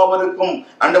யாவருக்கும்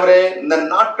ஆண்டவரே இந்த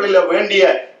நாட்களில வேண்டிய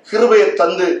கிருபையை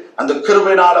தந்து அந்த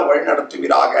கிருபையினால வழி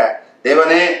நடத்துவீராக.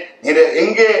 தேவனே, நீர்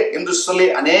எங்கே என்று சொல்லி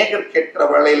அநேகர் கேட்கிற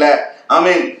வேளையில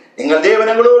ஆமென், எங்கள்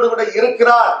தேவன் எங்களோடு கூட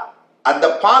இருக்கிறார், அந்த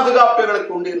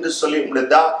பாதுகாப்புகளுக்கு உண்டு என்று சொல்லி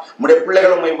உம்முடைய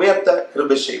பிள்ளைகள் உம்மை உயர்த்த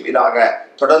கிருபை செய்வீராக.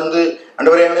 தொடர்ந்து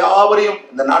ஆண்டவரே எங்களை யாவரையும்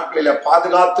இந்த நாட்களில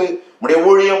பாதுகாத்து உம்முடைய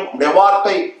ஊழியம் உம்முடைய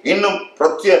வார்த்தை இன்னும்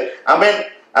ஆமென்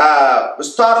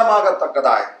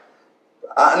விஸ்தாரமாகத்தக்கதாய்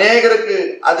அநேகருக்கு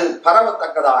அது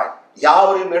பரவத்தக்கதாய்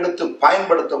யாவரையும் எடுத்து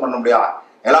பயன்படுத்தும் நம்முடைய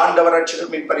ஆண்டவர்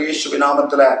ரட்சகர் மீட்பர் இயேசுவின்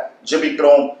நாமத்துல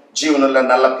ஜெபிக்கிறோம் ஜீவனுள்ள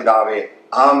நல்ல பிதாவே.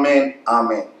 ஆமென்,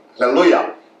 ஆமென். ஹல்லேலூயா.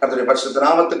 கர்த்தருடைய பரிசுத்த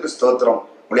நாமத்துக்கு ஸ்தோத்திரம்.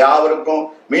 யாவருக்கும்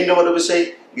மீண்டும் ஒரு விசை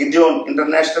கிடியோன்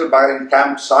இன்டர்நேஷனல் பஹ்ரைன்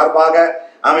கேம்ப் சார்பாக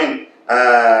ஆமென்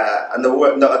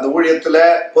அந்த ஊழியத்துல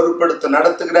பொறுப்பெடுத்து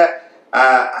நடத்துகிற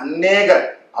அநேக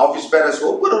ஆபீஸ் பேரர்ஸ்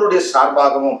ஒவ்வொருவருடைய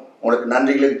சார்பாகவும் உங்களுக்கு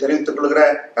நன்றிகளை தெரிவித்துக் கொள்கிற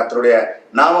கர்த்தருடைய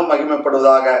நாமம்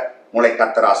மகிமைப்படுவதாக. உங்களை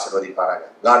கர்த்தர் ஆசீர்வதிப்பாராக.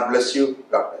 God bless you.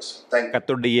 God bless you. Thank you.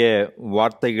 கர்த்தருடைய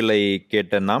வார்த்தைகளை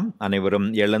கேட்ட நாம் அனைவரும்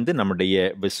எழுந்து நம்முடைய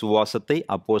விசுவாசத்தை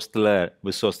அப்போஸ்தலர்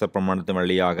விசுவாச பிரமாணத்தின்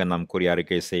வழியாக நாம் கூறி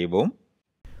அறிக்கை செய்வோம்.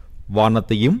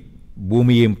 வானத்தையும்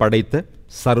பூமியையும் படைத்த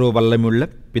சர்வ வல்லமையுள்ள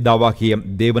பிதாவாகிய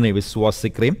தேவனை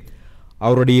விசுவாசிக்கிறேன்.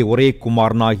 அவருடைய ஒரே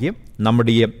குமாரனாகிய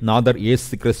நம்முடைய நாதர்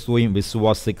இயேசு கிறிஸ்துவையும்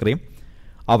விசுவாசிக்கிறேன்.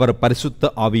 அவர்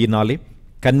பரிசுத்த ஆவியினாலே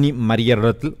கன்னி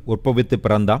மரியரிடத்தில் உற்பவித்து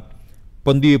பிறந்தார்.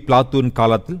 பொந்திய பிலாத்துவின்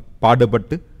காலத்தில்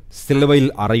பாடுபட்டு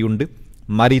சிலுவையில் அறையுண்டு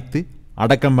மரித்து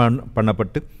அடக்கம்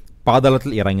பண்ணப்பட்டு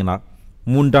பாதாளத்தில் இறங்கினார்.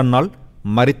 3ஆம் நாள்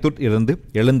மரித்துட் இருந்து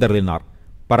எழுந்தருளினார்.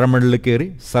 பரமண்டலுக்கு ஏறி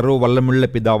சர்வ வல்லமுள்ள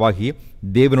பிதாவாகிய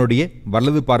தேவனுடைய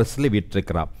வலது பாரசிலே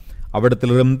வீற்றிருக்கிறார்.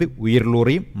 அவ்விடத்திலிருந்து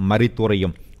உயிர்லோரையும்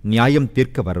மரித்தோரையும் நியாயம்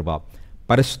தீர்க்க வருவார்.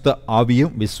 பரிசுத்த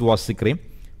ஆவியும் விசுவாசிக்கிறேன்.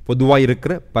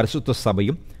 பொதுவாயிருக்கிற பரிசுத்த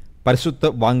சபையும்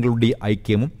பரிசுத்த வாங்களுடைய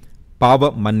ஐக்கியமும்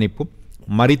பாவ மன்னிப்பும்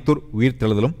மரித்தோர்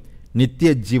உயிர்த்தெழுதலும் நித்திய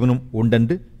ஜீவனும்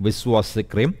உண்டென்று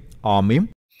விசுவாசிக்கிறேன். ஆமீன்.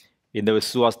 இந்த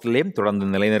விசுவாசத்திலே தொடர்ந்து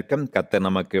நிலைநிற்க கர்த்தர்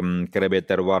நமக்கு கிருபை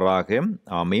தருவாராக.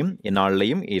 ஆமீன்.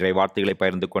 இந்நாளிலையும் இறை வார்த்தைகளை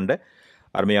பகிர்ந்து கொண்ட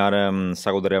அருமையான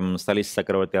சகோதரர் சலீஸ்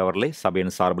சக்கரவர்த்தி அவர்களை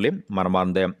சபையின் சார்பிலே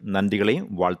மனமார்ந்த நன்றிகளையும்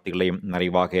வாழ்த்துக்களையும்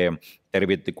நிறைவாக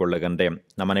தெரிவித்துக் கொள்ளுகின்றேன்.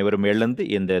 நம் அனைவரும் எழுந்து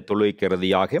இந்த தொழுகைக்கு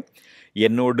இறுதியாக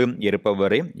என்னோடு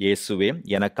இருப்பவரே இயேசுவே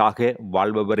எனக்காக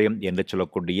வாழ்பவரே என்று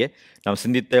சொல்லக்கூடிய நாம்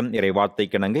சிந்தித்த இறை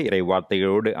வார்த்தைக்கிணங்க இறை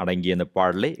வார்த்தைகளோடு அடங்கிய இந்த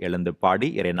பாடலை எழுந்து பாடி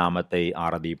இறை நாமத்தை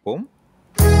ஆராதிப்போம்.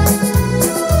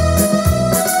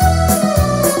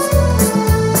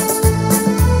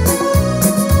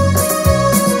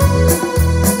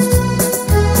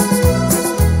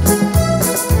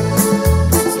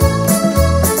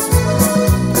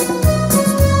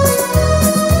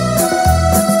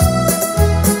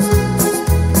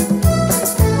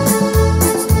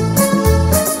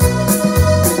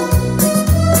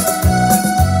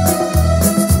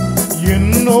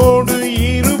 என்னோடு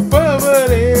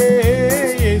இருப்பவரே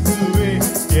இயேசுவே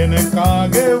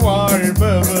எனக்காக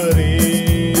வாழ்பவரே,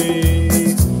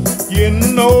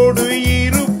 என்னோடு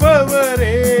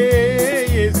இருப்பவரே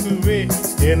இயேசுவே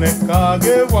எனக்காக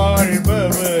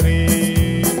வாழ்பவரே.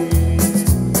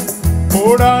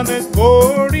 கோடான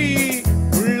கோடி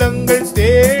உள்ளங்கள்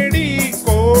தேடி,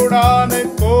 கோடான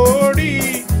கோடி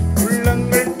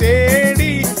உள்ளங்கள்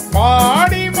தேடி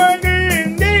பாடி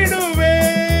மகிழ்ந்திடுவேன்,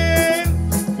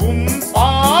 உம்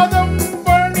பாதம்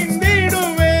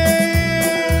பணிந்திடுவேன்.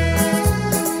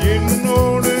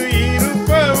 என்னோடு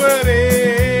இருப்பவரே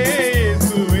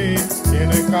இயேசுவே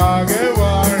எனக்காக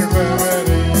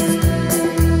வாழ்பவரே.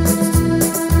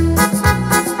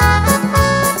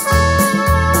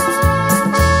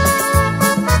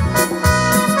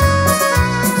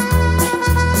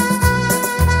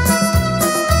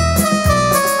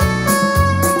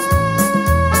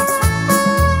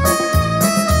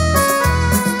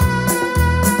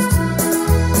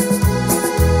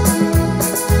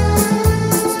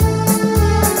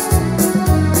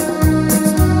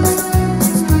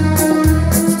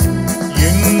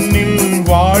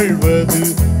 வாழ்வது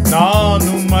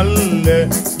நானும் அல்ல,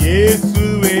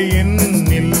 இயேசுவே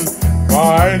என்னில்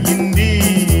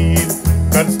வாழ்கின்றீர்.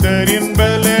 கர்த்தரின்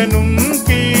பலனும்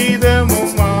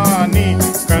கீதமும் மானி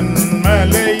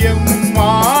கண்மலையும்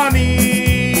மானி.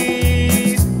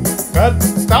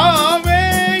 கர்த்தாவே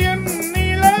என்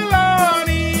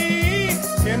நிழலானி,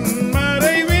 என்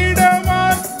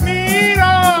மறைவிடமாய்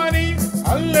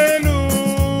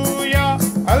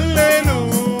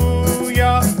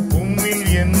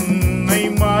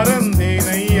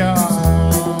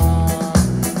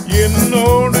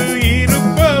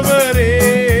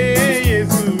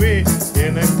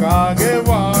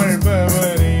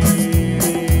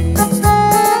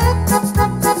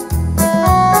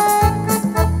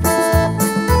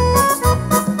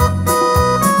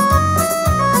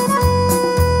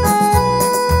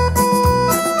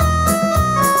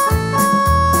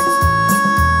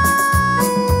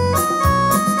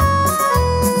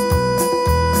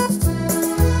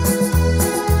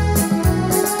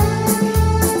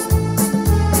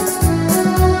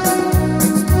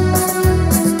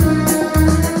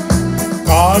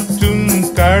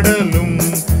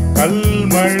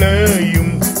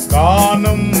மழையும்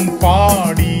கானம்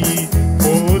பாடி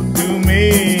போற்றுமே.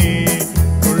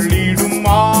 கொள்ளிடும்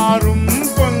ஆறும்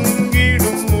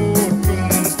பங்கிடும்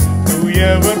ஊற்றும்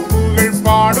துயவர் புகழ்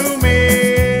பாடுமே.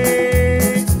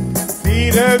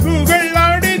 சிறகுகள்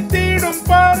அடித்திடும்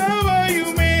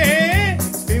பறவையுமே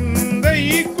சிந்தை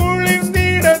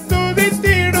குளிர்ந்திட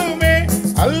துதித்திடுமே.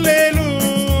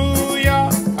 அல்லேலூயா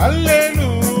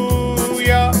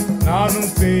அல்லேலூயா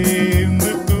நானும் சேர்ந்து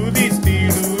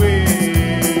துதித்திடுவே.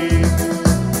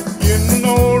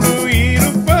 என்னோடு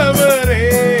இருப்பவரே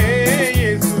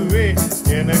இயேசுவே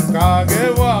எனக்காக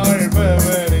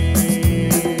வாழ்பவரே.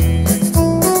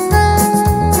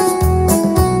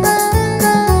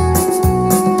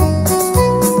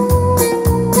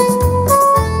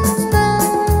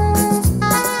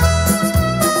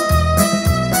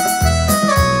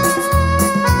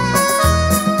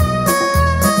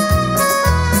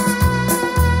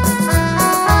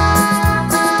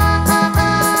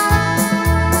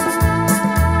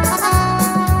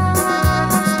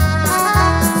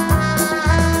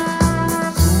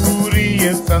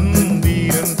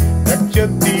 சந்திரன்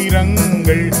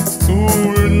நட்சத்திரங்கள்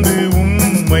சூழ்ந்து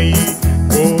உம்மை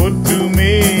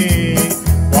போற்றுமே.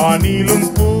 வானிலும்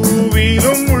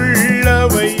பூவிலும்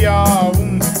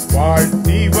உள்ளவையாவும்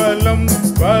வாழ்த்தி வலம்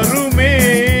வருமே.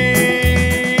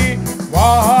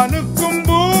 வானுக்கும்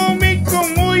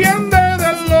பூமிக்கும்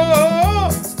உயர்ந்ததல்லோ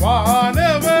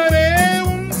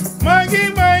வானவரேவும்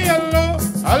மகிமையல்லோ.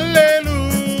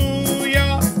 அல்லேலூயா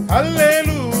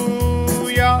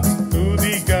அல்லேலூயா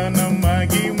துதிகனம்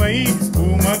மகிமை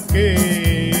உமக்கே.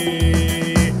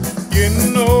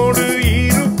 என்னோடு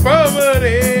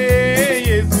இருப்பவரே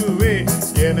இயேசுவே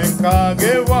எனக்காக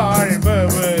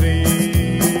வாழ்பவரே.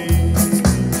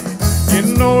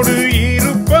 என்னோடு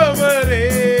இருப்பவரே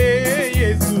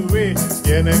இயேசுவே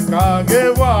எனக்காக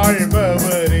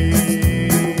வாழ்பவரே.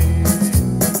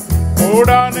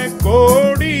 கோடான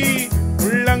கோடி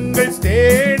உள்ளங்கள்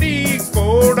தேடி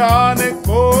கோடான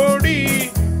கோடி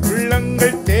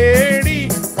உள்ளங்கள் தேடி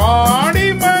பாடி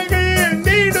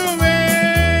மகிழ்ந்திடுவே.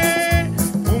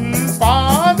 உம்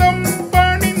பாதம்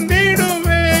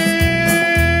பணிந்திடுவேன்.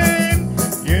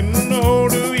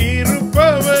 என்னோடு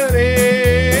இருப்பவரே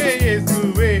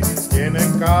இயேசுவே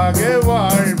எனக்காக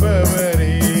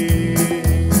வாழ்பவரே.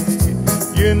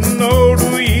 என்னோடு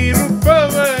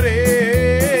இருப்பவரே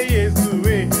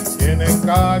இயேசுவே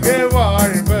எனக்காக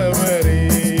வாழ்பவரே.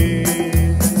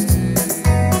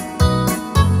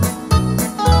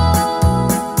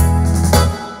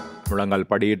 முழங்கால்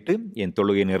படியிட்டு என்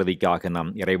தொழுகையின் இறுதிக்காக நாம்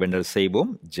இறைவேண்டல்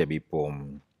செய்வோம், ஜெபிப்போம்.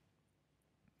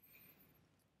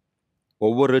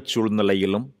 ஒவ்வொரு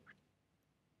சூழ்நிலையிலும்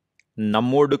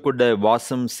நம்மோடு கூட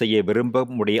வாசம் செய்ய விரும்ப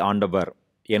முடிய ஆண்டவர்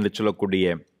என்று சொல்லக்கூடிய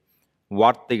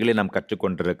வார்த்தைகளை நாம்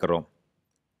கற்றுக்கொண்டிருக்கிறோம்.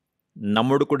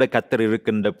 நம்மோடு கூட கர்த்தர்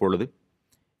இருக்கின்ற பொழுது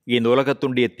இந்த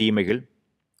உலகத்துடைய தீமைகள்,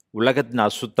 உலகத்தின்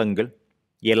அசுத்தங்கள்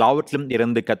எல்லாவற்றிலும்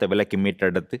இருந்து கர்த்தர் விலக்கி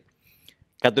மீட்டெடுத்து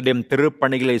கர்த்தருடைய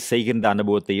திருப்பணிகளை செய்கின்ற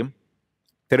அனுபவத்தையும்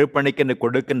திருப்பணிக்கென்று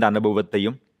கொடுக்கின்ற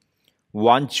அனுபவத்தையும்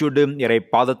வாஞ்சியோடு இறை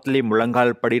பாதத்திலே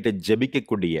முழங்கால் படிட்டு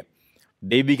ஜெபிக்கக்கூடிய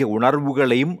தெய்வீக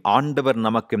உணர்வுகளையும் ஆண்டவர்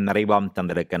நமக்கு நிறைவாம்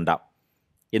தந்திருக்கின்றார்.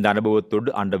 இந்த அனுபவத்தோடு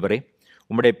ஆண்டவரே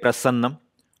உம்முடைய பிரசன்னம்,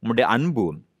 உம்முடைய அன்பு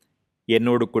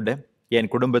என்னோடு கூட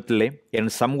என் குடும்பத்திலே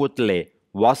என் சமூகத்திலே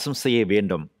வாசம் செய்ய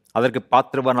வேண்டும், அதற்கு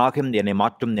பாத்திரவனாக என்னை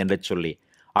மாற்றும் என்று சொல்லி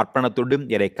அர்ப்பணத்தோடு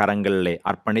இறை கரங்களிலே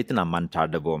அர்ப்பணித்து நாம்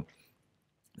மன்றாடுவோம்.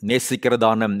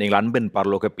 நேசிக்கிறதான எங்கள் அன்பின்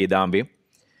பரலோக பிதாவே,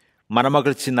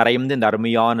 மனமகிழ்ச்சி நிறைந்த இந்த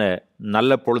அருமையான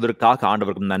நல்ல பொழுதற்காக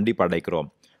ஆண்டவருக்கு நன்றி படைக்கிறோம்.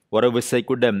 ஒரு விசை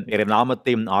கூட இறை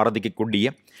நாமத்தையும்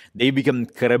ஆராதிக்கக்கூடிய தெய்வீகம்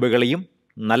கிருபைகளையும்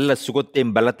நல்ல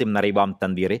சுகத்தையும் பலத்தையும் நிறைவாம்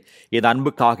தந்தீரே. இது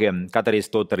அன்புக்காக கர்த்தரை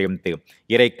ஸ்தோத்திரித்து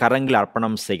இறை கரங்களை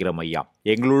அர்ப்பணம் செய்கிறோம் ஐயா.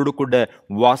 எங்களோடு கூட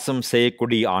வாசம்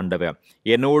செய்யக்கூடிய ஆண்டவர்,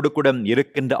 என்னோடு கூட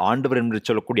இருக்கின்ற ஆண்டவர் என்று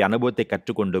சொல்லக்கூடிய அனுபவத்தை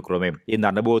கற்றுக்கொண்டிருக்கிறோமே. இந்த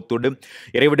அனுபவத்தோடு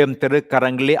இறைவிடம்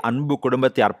திருக்கரங்களே அன்பு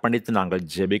குடும்பத்தை அர்ப்பணித்து நாங்கள்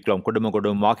ஜெபிக்கிறோம்.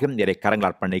 குடும்பமாக இறை கரங்கள்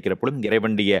அர்ப்பணிக்கிற பொழுது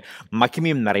இறைவனுடைய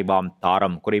மகிமையும் நிறைவாம்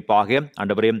தாரம். குறிப்பாக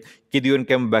ஆண்டவரே கிதியோன்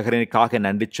பஹ்ரைனுக்காக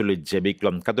நன்றி சொல்லி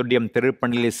ஜெபிக்கிறோம். கர்த்தருடைய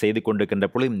திருப்பணிகளை செய்து கொண்டிருக்கின்ற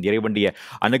பொழுது இறைவனுடைய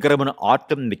அனுகிரகமான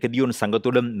ஆற்றம் இந்த கிதியோன்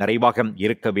சங்கத்துடன் நிறைவாக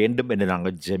இருக்க வேண்டும் என்று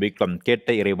நாங்கள் ஜெபிக்கிறோம். கேட்ட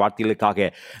இறை வார்த்தைகளுக்காக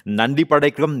நன்றி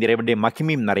படைக்கிறோம். இறைவனுடைய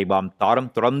மகிமையும் நிறைவாம் தாரம்.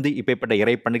 தொடர்ந்து இப்பேற்பட்ட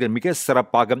இறை பணிகள் மிக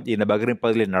சிறப்பாக இந்த பஹ்ரைன்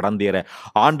பகுதியில் நடந்தேற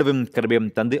ஆண்டவரும் கிருபையும்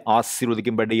தந்து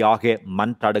ஆசீர்வதிக்கும்படியாக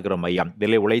மன்றாடுகிறோம் ஐயா.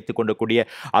 இதிலே உழைத்துக் கொண்டக்கூடிய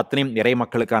அத்தனையும் இறை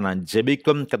மக்களுக்காக நான்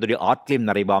ஜெபிக்கும். கர்த்தருடைய ஆற்றலையும்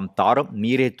நிறைவாம் தாரம்.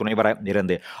 நீரே துணைவர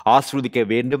இருந்து ஆசீர்வதிக்க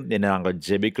வேண்டும் என்று நாங்கள்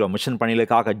ஜெபிக்கிறோம். மிஷன்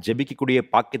பணிகளுக்காக ஜெபிக்கக்கூடிய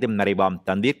பாக்கியத்தையும் நிறைவாம்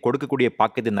தந்தீர், கொடுக்கக்கூடிய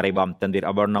பாக்கியத்தை நிறைவாம் தந்தீர்.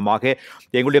 அவ்வண்ணமாக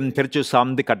எங்களுடைய திருச்சி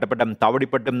சார்ந்து கட்டப்பட்ட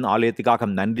தவடிப்பட்டும்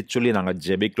ஆலயத்துக்காக நன்றி சொல்லி நாங்கள்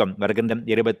ஜெபிக்கிறோம். வருகின்ற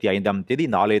 25 தேதி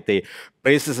இந்த ஆலயத்தை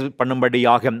பிரேசிஸ்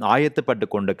பண்ணும்படியாக ஆயத்தப்பட்டு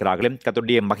கொண்டிருக்கிறார்கள்.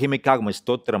 கர்த்தருடைய மகிமைக்காக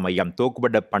ஸ்தோத்திரம் ஐயா.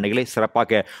 தோக்குப்பட்ட பணிகளை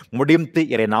சிறப்பாக முடித்து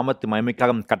இறை நாமத்து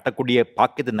மகிமைக்காக கட்டக்கூடிய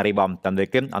பாக்கியத்தை நிறைவாம்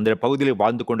தந்திருக்கு. அந்த பகுதியில்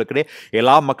வாழ்ந்து கொண்டிருக்கிற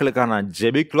எல்லா மக்களுக்கான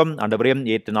ஜெபிக்குளம் ஆண்டவரே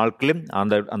ஏற்ற நாட்களில்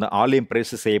அந்த ஆலயம்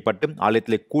பிரேசிஸ் செய்யப்பட்டு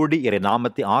ஆலயத்தில் கூடி இறை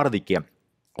நாமத்தை ஆராதிக்க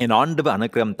என் ஆண்டவர்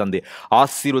அனுக்கிரகம் தந்து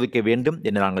ஆசீர்வதிக்க வேண்டும்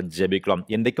என்று நாங்கள் ஜெபிக்கலாம்.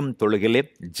 என்றைக்கும் தொழுகையிலே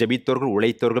ஜெபித்தவர்கள்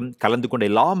உழைத்தவர்கள் கலந்து கொண்ட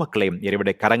எல்லா மக்களையும்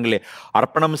இறைவனுடைய கரங்களே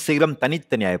அர்ப்பணம் செய்கிறோம்.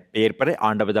 தனித்தனியாக பெயர் பெற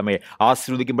ஆண்டவர் தம்மை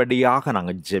ஆசீர்வதிக்கும்படியாக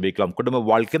நாங்கள் ஜெபிக்கலாம். குடும்ப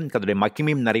வாழ்க்கையும் கர்த்தருடைய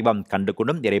மகிமையும் நிறைவாம் கண்டு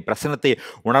கொண்டும் இறை பிரசன்னத்தை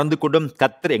உணர்ந்து கொண்டும்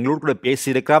கர்த்தர் எங்களோடு கூட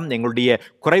பேசியிருக்கலாம். எங்களுடைய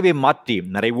குறைவை மாற்றி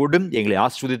நிறைவோடும் எங்களை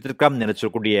ஆசீர்வதித்திருக்கலாம்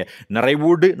நினைச்சக்கூடிய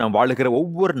நிறைவோடு நாம் வாழுகிற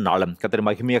ஒவ்வொரு நாளும் கர்த்தர்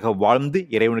மகிமையாக வாழ்ந்து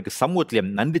இறைவனுக்கு சமூகத்திலே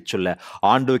நன்றி சொல்ல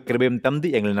ஆண்டவர் கிருபையும் தந்து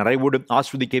எங்களை நிறைவோடு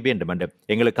ஆஸ்வதிக்க வேண்டும் என்று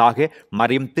எங்களுக்காக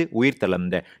மறித்து உயிர்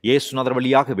தளர்ந்த இயேசுநாதர்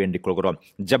வழியாக வேண்டிக் கொள்கிறோம்.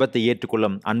 ஜெபத்தை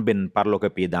ஏற்றுக்கொள்ளும் அன்பின்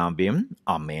பரலோக பிதாவே,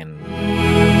 ஆமென்.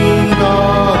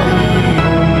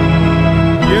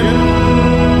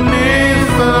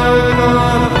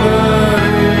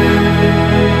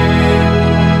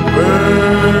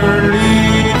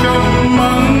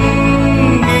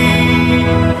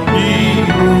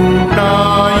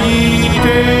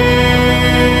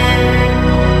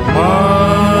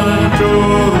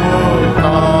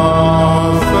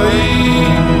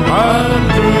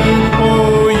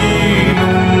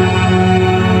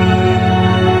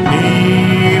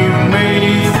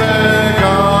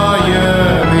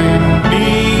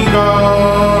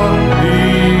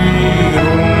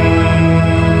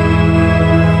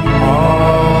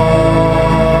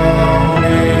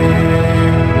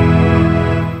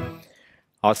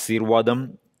 ஆசீர்வாதம்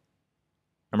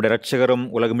நம்முடைய இரட்சகரும்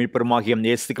உலக மீட்பருமாகிய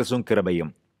இயேசு கிறிஸ்துவின் கிருபையும்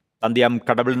தந்தையாம்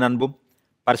கடவுளின் அன்பும்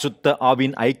பரிசுத்த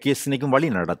ஆவியின் ஐக்கிய சினைக்கும் வழி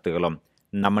நடத்துகளும்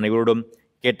நம் அனைவரோடும்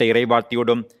கேட்ட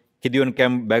இறைவார்த்தையோடும் கிதியோன்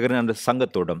கேம்ப் பஹ்ரைன் என்ற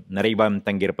சங்கத்தோடும் நிறைவாயும்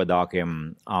தங்கியிருப்பதாக.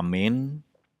 ஆமேன்.